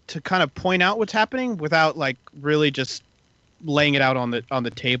to kind of point out what's happening without like really just laying it out on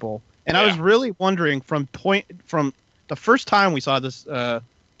the table. And I was really wondering from the first time we saw this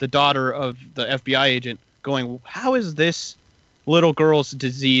the daughter of the FBI agent going, how is this little girl's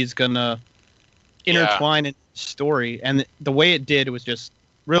disease gonna intertwine in the story? And the way it did was just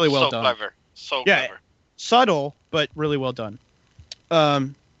really well done. Clever. So clever. Subtle, but really well done.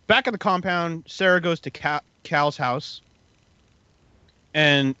 Back at the compound, Sarah goes to Cal's house.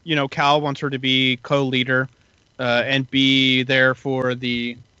 And, Cal wants her to be co-leader and be there for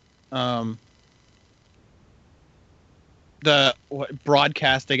the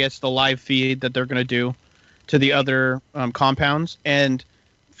broadcast, I guess, the live feed that they're going to do to the other compounds. And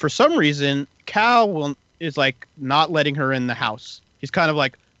for some reason, Cal is like not letting her in the house. He's kind of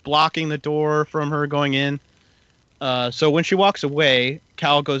like blocking the door from her going in. So when she walks away,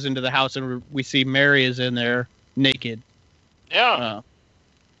 Cal goes into the house and we see Mary is in there naked. Yeah.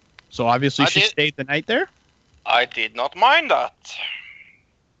 So obviously she stayed the night there? I did not mind that.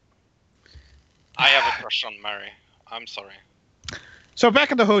 I have a crush on Mary. I'm sorry. So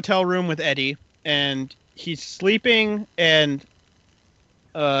back at the hotel room with Eddie, and he's sleeping and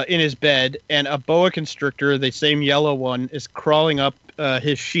in his bed, and a boa constrictor, the same yellow one, is crawling up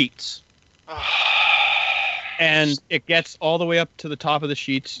his sheets. And it gets all the way up to the top of the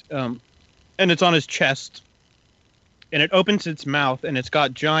sheets, and it's on his chest. And it opens its mouth, and it's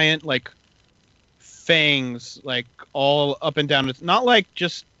got giant, like, fangs, like, all up and down. It's not like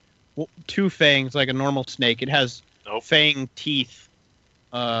just two fangs like a normal snake. It has fang teeth,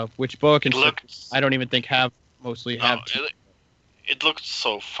 which boa constrictors I don't even think have teeth. It looked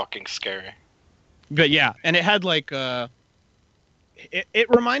so fucking scary. But yeah, and it had like it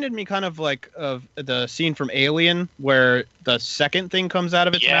reminded me kind of like of the scene from Alien where the second thing comes out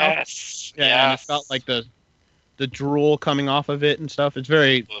of its mouth. Yeah, and it felt like the drool coming off of it and stuff. It's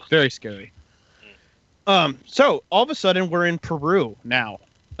very, very scary. So all of a sudden we're in Peru now,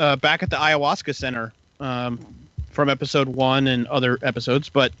 back at the ayahuasca center from episode 1 and other episodes.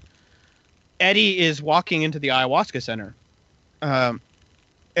 But Eddie is walking into the ayahuasca center. And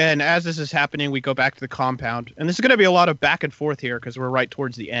as this is happening, we go back to the compound. And this is going to be a lot of back and forth here because we're right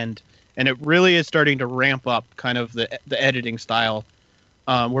towards the end. And it really is starting to ramp up kind of the editing style.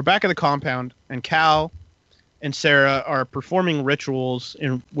 We're back at the compound, and Cal and Sarah are performing rituals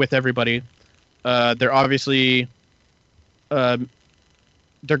with everybody. They're obviously they're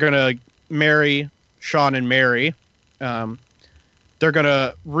going to marry Sean and Mary. They're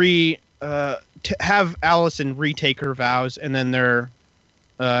going to have Allison retake her vows, and then they're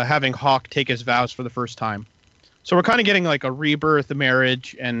having Hawk take his vows for the first time. So we're kind of getting like a rebirth, a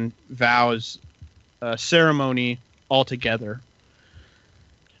marriage, and vows ceremony all together.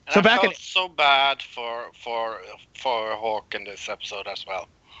 And So I back felt at so bad for Hawk in this episode as well.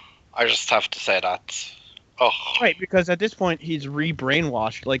 I just have to say that. Oh, right, because at this point he's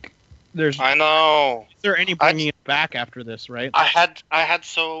re-brainwashed. Like, I know. Is there any bringing it back after this? Right. I had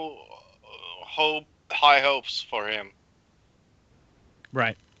so high hopes for him.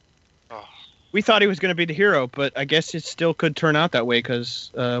 Right. Oh. We thought he was going to be the hero, but I guess it still could turn out that way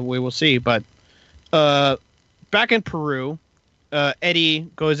because we will see. But back in Peru, Eddie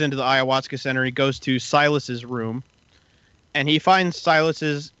goes into the ayahuasca center. He goes to Silas's room, and he finds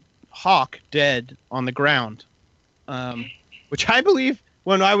Silas's hawk dead on the ground. Which I believe,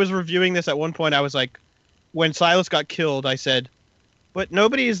 when I was reviewing this at one point, I was like, when Silas got killed, I said, but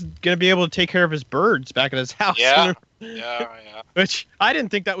nobody's going to be able to take care of his birds back at his house. Yeah. Yeah. Which I didn't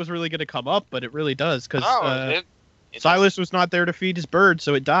think that was really going to come up, but it really does, because it Silas was not there to feed his birds,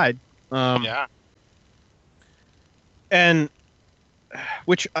 so it died. Yeah. And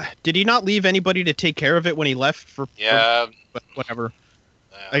which did he not leave anybody to take care of it when he left? But whatever.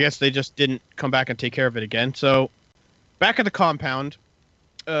 Yeah. I guess they just didn't come back and take care of it again. So back at the compound,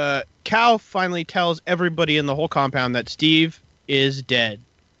 Cal finally tells everybody in the whole compound that Steve is dead,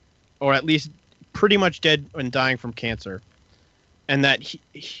 or at least pretty much dead and dying from cancer, and that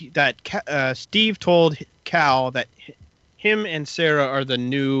Steve told Cal that him and Sarah are the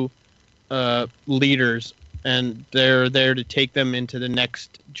new leaders, and they're there to take them into the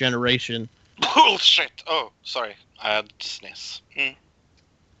next generation. Bullshit! Oh, sorry, I had to sneeze.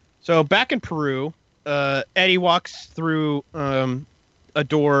 So back in Peru, Eddie walks through a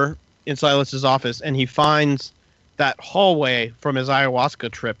door in Silas's office, and he finds that hallway from his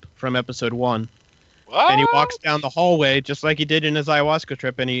ayahuasca trip from episode 1. What? And he walks down the hallway just like he did in his ayahuasca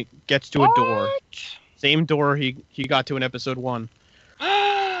trip, and he gets to a door. Same door he got to in episode 1.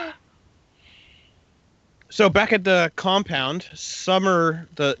 So back at the compound, Summer,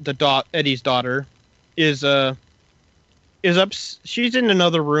 Eddie's daughter, is up. She's in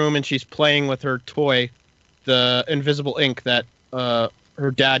another room and she's playing with her toy, the invisible ink that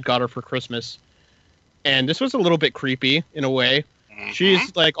her dad got her for Christmas. And this was a little bit creepy in a way. Mm-hmm.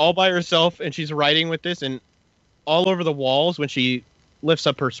 She's like all by herself and she's writing with this, and all over the walls when she lifts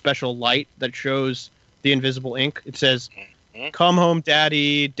up her special light that shows the invisible ink, it says, "Come home,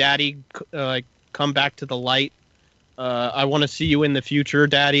 Daddy. Daddy, come back to the light. I want to see you in the future,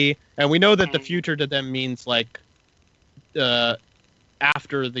 Daddy." And we know that the future to them means like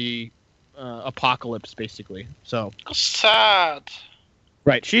after the apocalypse, basically. So sad.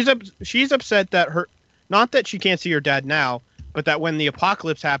 Right. She's upset that not that she can't see her dad now, but that when the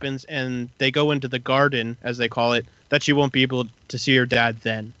apocalypse happens and they go into the garden, as they call it, that she won't be able to see her dad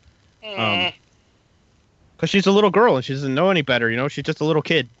then. Because she's a little girl and she doesn't know any better, she's just a little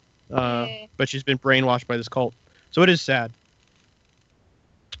kid. But she's been brainwashed by this cult. So it is sad.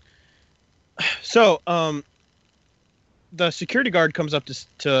 So, the security guard comes up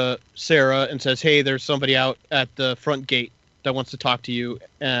to Sarah and says, "Hey, there's somebody out at the front gate that wants to talk to you."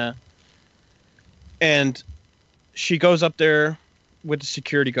 And she goes up there with the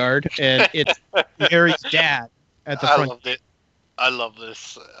security guard, and it's Mary's dad at the front. I love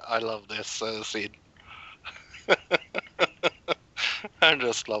this scene. I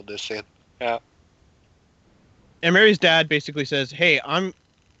just love this scene. Yeah. And Mary's dad basically says, "Hey, I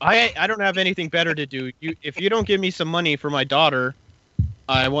don't have anything better to do. If you don't give me some money for my daughter,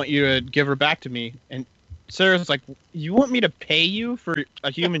 I want you to give her back to me." And Sarah's like, "You want me to pay you for a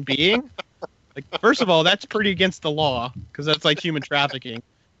human being?" Like, first of all, that's pretty against the law because that's like human trafficking.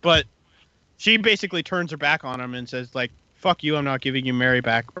 But she basically turns her back on him and says, like, "Fuck you, I'm not giving you Mary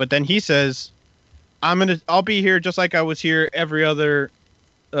back." But then he says, I'll be here just like I was here every other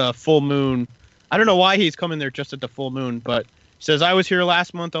full moon. I don't know why he's coming there just at the full moon, but he says, "I was here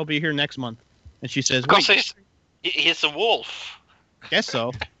last month, I'll be here next month." And she says, "Because he's a wolf." I guess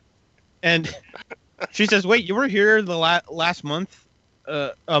so. And she says, "Wait, you were here the last month,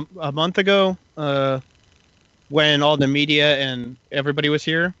 a month ago, when all the media and everybody was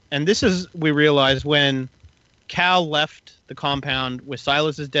here?" And this is, we realize, when Cal left the compound with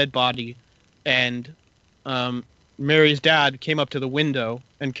Silas's dead body, and Mary's dad came up to the window,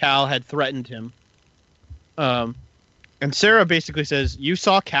 and Cal had threatened him. And Sarah basically says, "You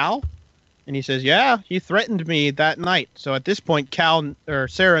saw Cal?" And he says, "Yeah, he threatened me that night." So at this point,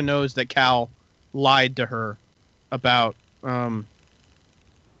 Sarah knows that Cal lied to her about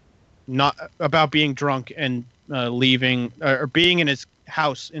not about being drunk and leaving, or being in his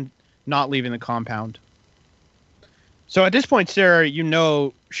house and not leaving the compound. So at this point, Sarah,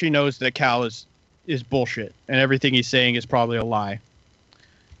 she knows that Cal is is bullshit, and everything he's saying is probably a lie.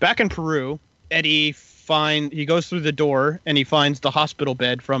 Back in Peru, Eddie he goes through the door and he finds the hospital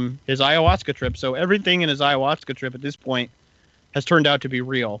bed from his ayahuasca trip. So everything in his ayahuasca trip at this point has turned out to be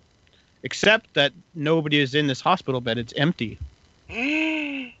real, except that nobody is in this hospital bed. It's empty.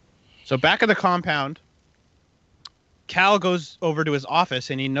 So back at the compound, Cal goes over to his office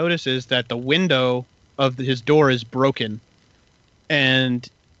and he notices that the window of his door is broken, and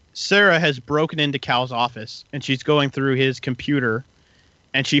Sarah has broken into Cal's office and she's going through his computer.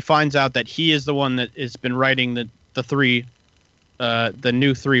 And she finds out that he is the one that has been writing the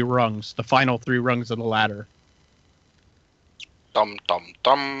new 3 rungs, the final 3 rungs of the ladder. Dum dum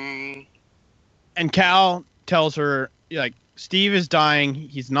dum. And Cal tells her, like, Steve is dying.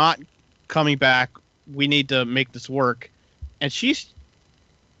 He's not coming back. We need to make this work. And she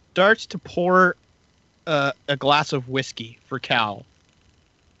starts to pour a glass of whiskey for Cal.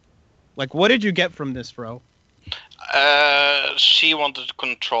 Like, what did you get from this, Fro? She wanted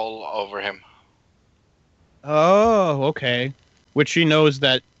control over him. Oh, okay. Which she knows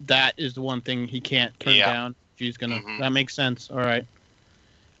that is the one thing he can't turn down. She's gonna. Mm-hmm. That makes sense. All right.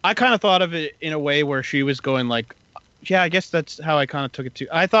 I kind of thought of it in a way where she was going like, yeah, I guess that's how I kind of took it too.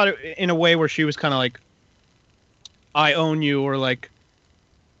 I thought it in a way where she was kind of like, I own you, or like,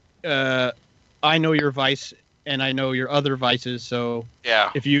 I know your vice and I know your other vices, so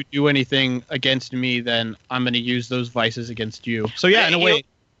if you do anything against me, then I'm going to use those vices against you. So yeah, in a way,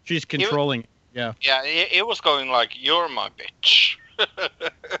 she's controlling. Yeah, it was going like, you're my bitch.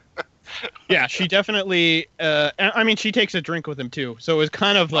 Yeah, she definitely. I mean, she takes a drink with him too, so it was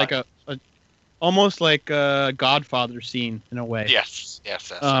kind of like a almost like a Godfather scene in a way. Yes.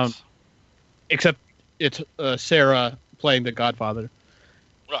 Except it's Sarah playing the Godfather.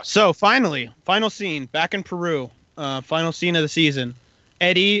 Right. So final scene back in Peru. Final scene of the season.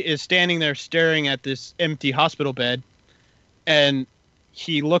 Eddie is standing there staring at this empty hospital bed, and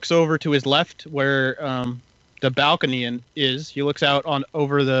he looks over to his left where the balcony is. He looks out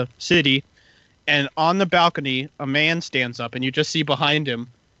over the city, and on the balcony, a man stands up, and you just see behind him.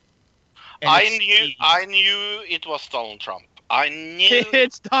 I knew it was Donald Trump. I knew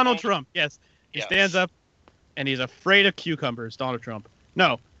it's Donald Trump. Yes, he stands up, and he's afraid of cucumbers. Donald Trump.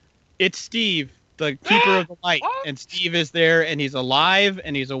 No, it's Steve, the keeper of the light, and Steve is there, and he's alive,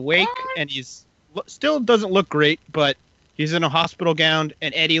 and he's awake, and he's still doesn't look great, but he's in a hospital gown,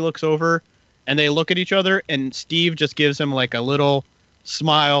 and Eddie looks over, and they look at each other, and Steve just gives him like a little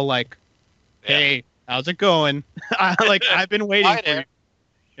smile, like, "Hey, how's it going?" I've been waiting for you.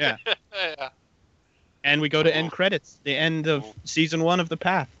 Yeah. And we go to end credits, the end of season 1 of The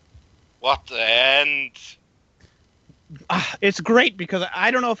Path. What the end? It's great because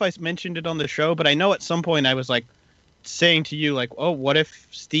I don't know if I mentioned it on the show, but I know at some point I was like saying to you, like, "Oh, what if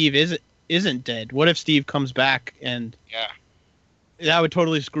Steve isn't dead? What if Steve comes back?" And that would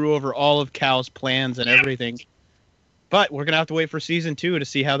totally screw over all of Cal's plans and everything. But we're gonna have to wait for season 2 to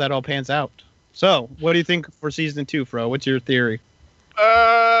see how that all pans out. So, what do you think for season 2, Fro? What's your theory?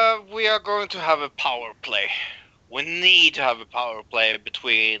 We are going to have a power play. We need to have a power play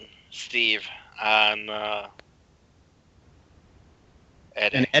between Steve and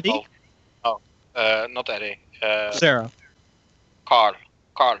Eddie. And Eddie? Not Eddie. Sarah. Carl.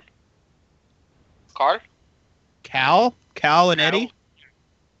 Cal and Eddie?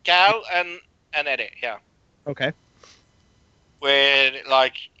 Cal and Eddie, yeah. Okay. Where,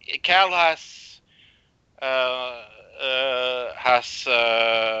 like, Cal has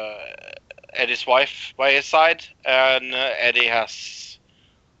Eddie's wife by his side, and Eddie has,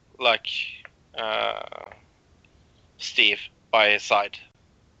 like, Steve by his side.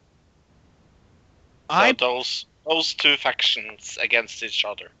 So those two factions against each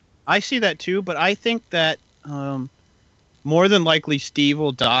other. I see that too, but I think that more than likely Steve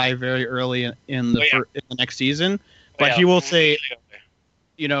will die very early in the next season. But he will say,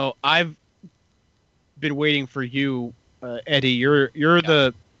 you know, I've been waiting for you, Eddie. You're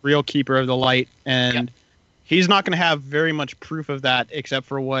the real keeper of the light, and he's not going to have very much proof of that except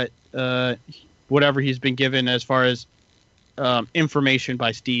for whatever he's been given as far as information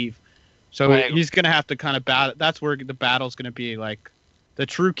by Steve. So he's going to have to kind of battle. That's where the battle's going to be, like the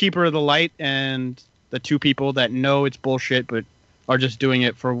true keeper of the light and the two people that know it's bullshit but are just doing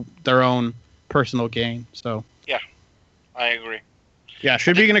it for their own personal gain. So yeah, I agree. Yeah,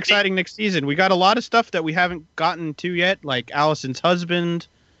 should be an exciting next season. We got a lot of stuff that we haven't gotten to yet, like Allison's husband,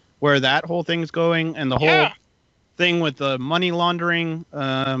 where that whole thing's going, and the whole thing with the money laundering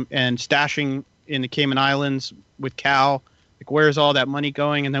and stashing in the Cayman Islands with Cal. Like, where's all that money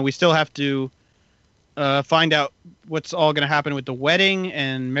going? And then we still have to to find out what's all going to happen with the wedding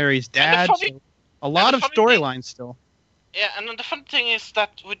and Mary's dad. A lot of the funny thing- storylines still. Yeah, and the fun thing is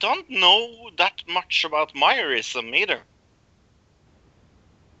that we don't know that much about Myerism either.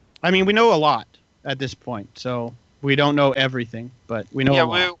 I mean, we know a lot at this point, so we don't know everything, but we know a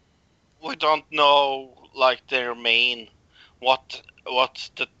lot. we don't know like their main what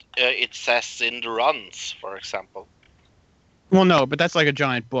it says in the runs, for example. Well, no, but that's like a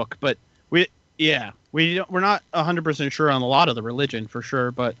giant book. But we're not 100% sure on a lot of the religion for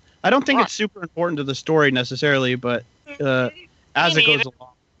sure. But I don't think it's super important to the story necessarily. But as it goes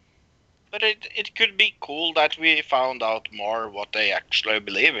along. But it could be cool that we found out more what they actually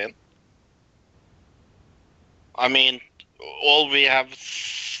believe in. I mean, all we have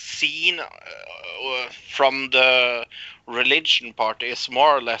seen from the religion part is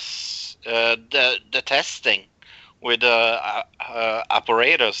more or less the testing with the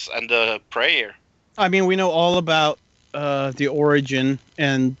apparatus and the prayer. I mean, we know all about the origin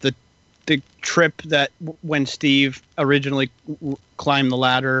and the trip that when Steve originally climbed the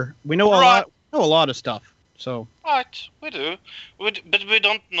ladder. We know a lot of stuff. So right, we do, but we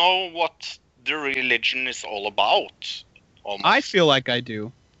don't know what the religion is all about. Almost. I feel like I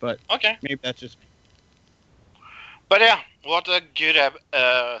do, but okay, maybe that's just me. But yeah, what a good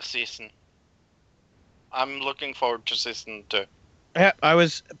season. I'm looking forward to season 2. Yeah, I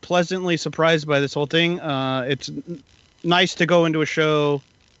was pleasantly surprised by this whole thing. It's nice to go into a show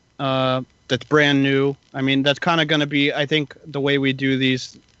that's brand new. I mean, that's kind of going to be, I think, the way we do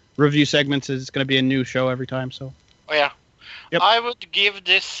these review segments is going to be a new show every time. So. Oh, yeah. Yep. I would give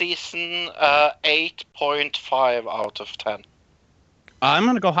this season 8.5 out of 10. I'm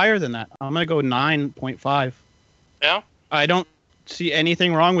going to go higher than that. I'm going to go 9.5. Yeah? I don't see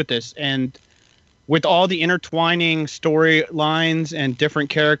anything wrong with this. And with all the intertwining storylines and different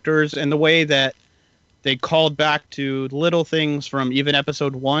characters and the way that they called back to little things from even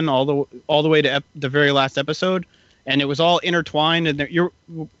episode 1 all the way to the very last episode, and it was all intertwined, and there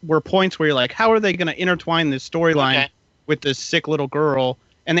were points where you're like, how are they going to intertwine this storyline with this sick little girl?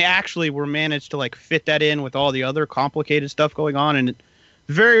 And they actually were managed to like fit that in with all the other complicated stuff going on, and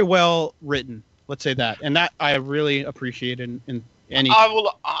very well written. Let's say that, and that I really appreciate in any. I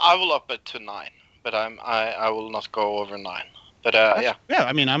will up it to 9, but I will not go over 9. But yeah. Yeah,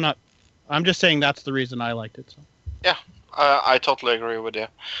 I mean, I'm just saying that's the reason I liked it. So. Yeah, I totally agree with you.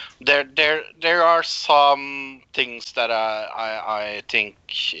 There are some things that I think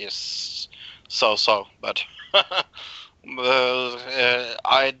is so, but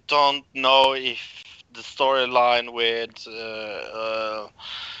I don't know if the storyline with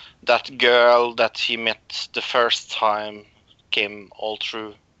that girl that he met the first time came all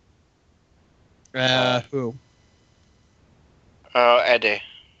true. Who? Eddie.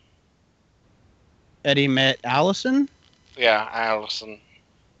 Eddie met Allison? Yeah, Allison.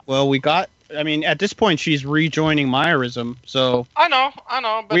 Well, I mean, at this point, she's rejoining Myerism, so... I know.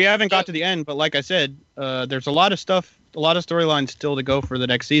 But we haven't got to the end, but like I said, there's a lot of stuff, a lot of storylines still to go for the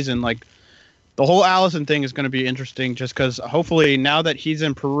next season. Like, the whole Allison thing is going to be interesting, just because hopefully now that he's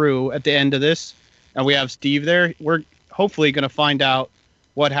in Peru at the end of this, and we have Steve there, we're hopefully going to find out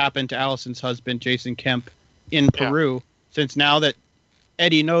what happened to Allison's husband, Jason Kemp, in Peru, since now that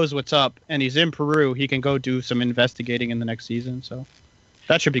Eddie knows what's up, and he's in Peru, he can go do some investigating in the next season. So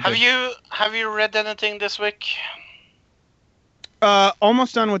that should be good. Have you read anything this week?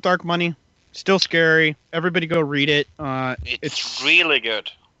 Almost done with Dark Money. Still scary. Everybody go read it. It's really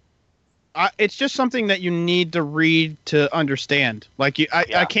good. It's just something that you need to read to understand. Like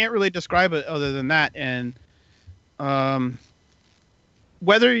I can't really describe it other than that. And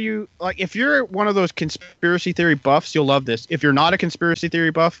whether you like, if you're one of those conspiracy theory buffs, you'll love this. If you're not a conspiracy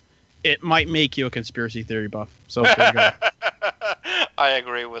theory buff, it might make you a conspiracy theory buff. So there you go. I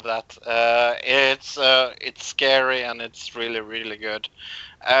agree with that. It's scary and it's really, really good.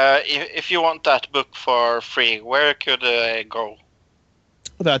 If you want that book for free, where could I go?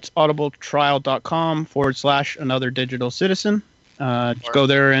 That's audibletrial.com/another digital citizen. Go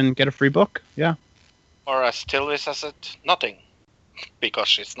there and get a free book. Yeah. Or as Tilly says it, nothing. Because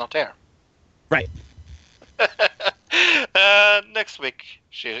she's not there. Right. Next week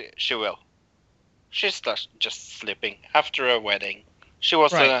she will. She's just sleeping after a wedding. She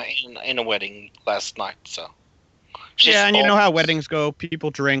was in a wedding last night, so. Yeah, and you know how weddings go.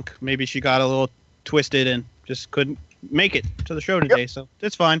 People drink. Maybe she got a little twisted and just couldn't make it to the show today, so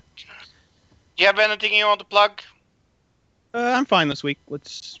it's fine. Do you have anything you want to plug? I'm fine this week.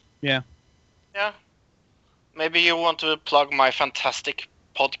 Yeah. Yeah. Maybe you want to plug my fantastic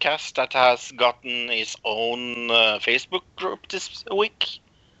podcast that has gotten its own Facebook group this week.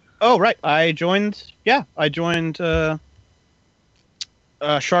 Oh, right. I joined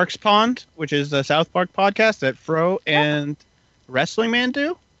Sharks Pond, which is the South Park podcast that Fro and Wrestling Man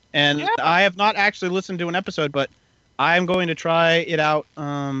do. And I have not actually listened to an episode, but I'm going to try it out.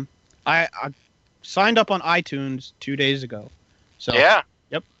 I signed up on iTunes 2 days ago. So Yeah.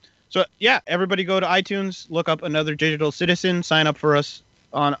 Yep. So yeah, everybody go to iTunes, look up Another Digital Citizen, sign up for us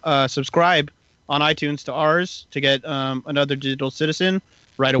on subscribe on iTunes to ours to get Another Digital Citizen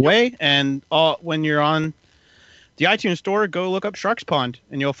right away. And when you're on the iTunes store, go look up Sharks Pond,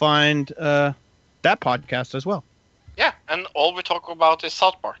 and you'll find that podcast as well. Yeah, and all we talk about is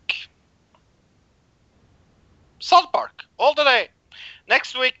South Park. South Park, all the day.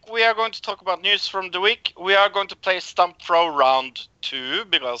 Next week, we are going to talk about news from the week. We are going to play Stump Throw Round 2,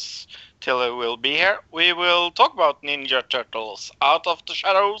 because Tilly will be here. We will talk about Ninja Turtles Out of the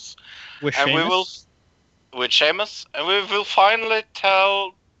Shadows. With Seamus. With Seamus. And we will finally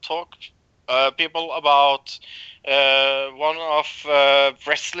talk people about one of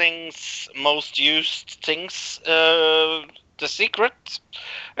wrestling's most used things, The Secret.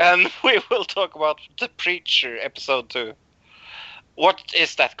 And we will talk about The Preacher, episode 2. What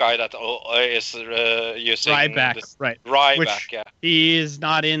is that guy that is using Ryback, right? Ryback, Which yeah. He is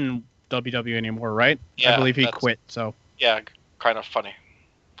not in WWE anymore, right? Yeah, I believe he quit. So yeah, kind of funny.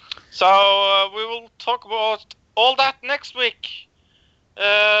 So we will talk about all that next week.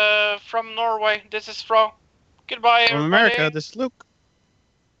 From Norway, this is Fro. Goodbye, from everybody. America, this is Luke.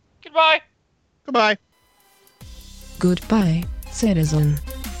 Goodbye. Goodbye. Goodbye, citizen.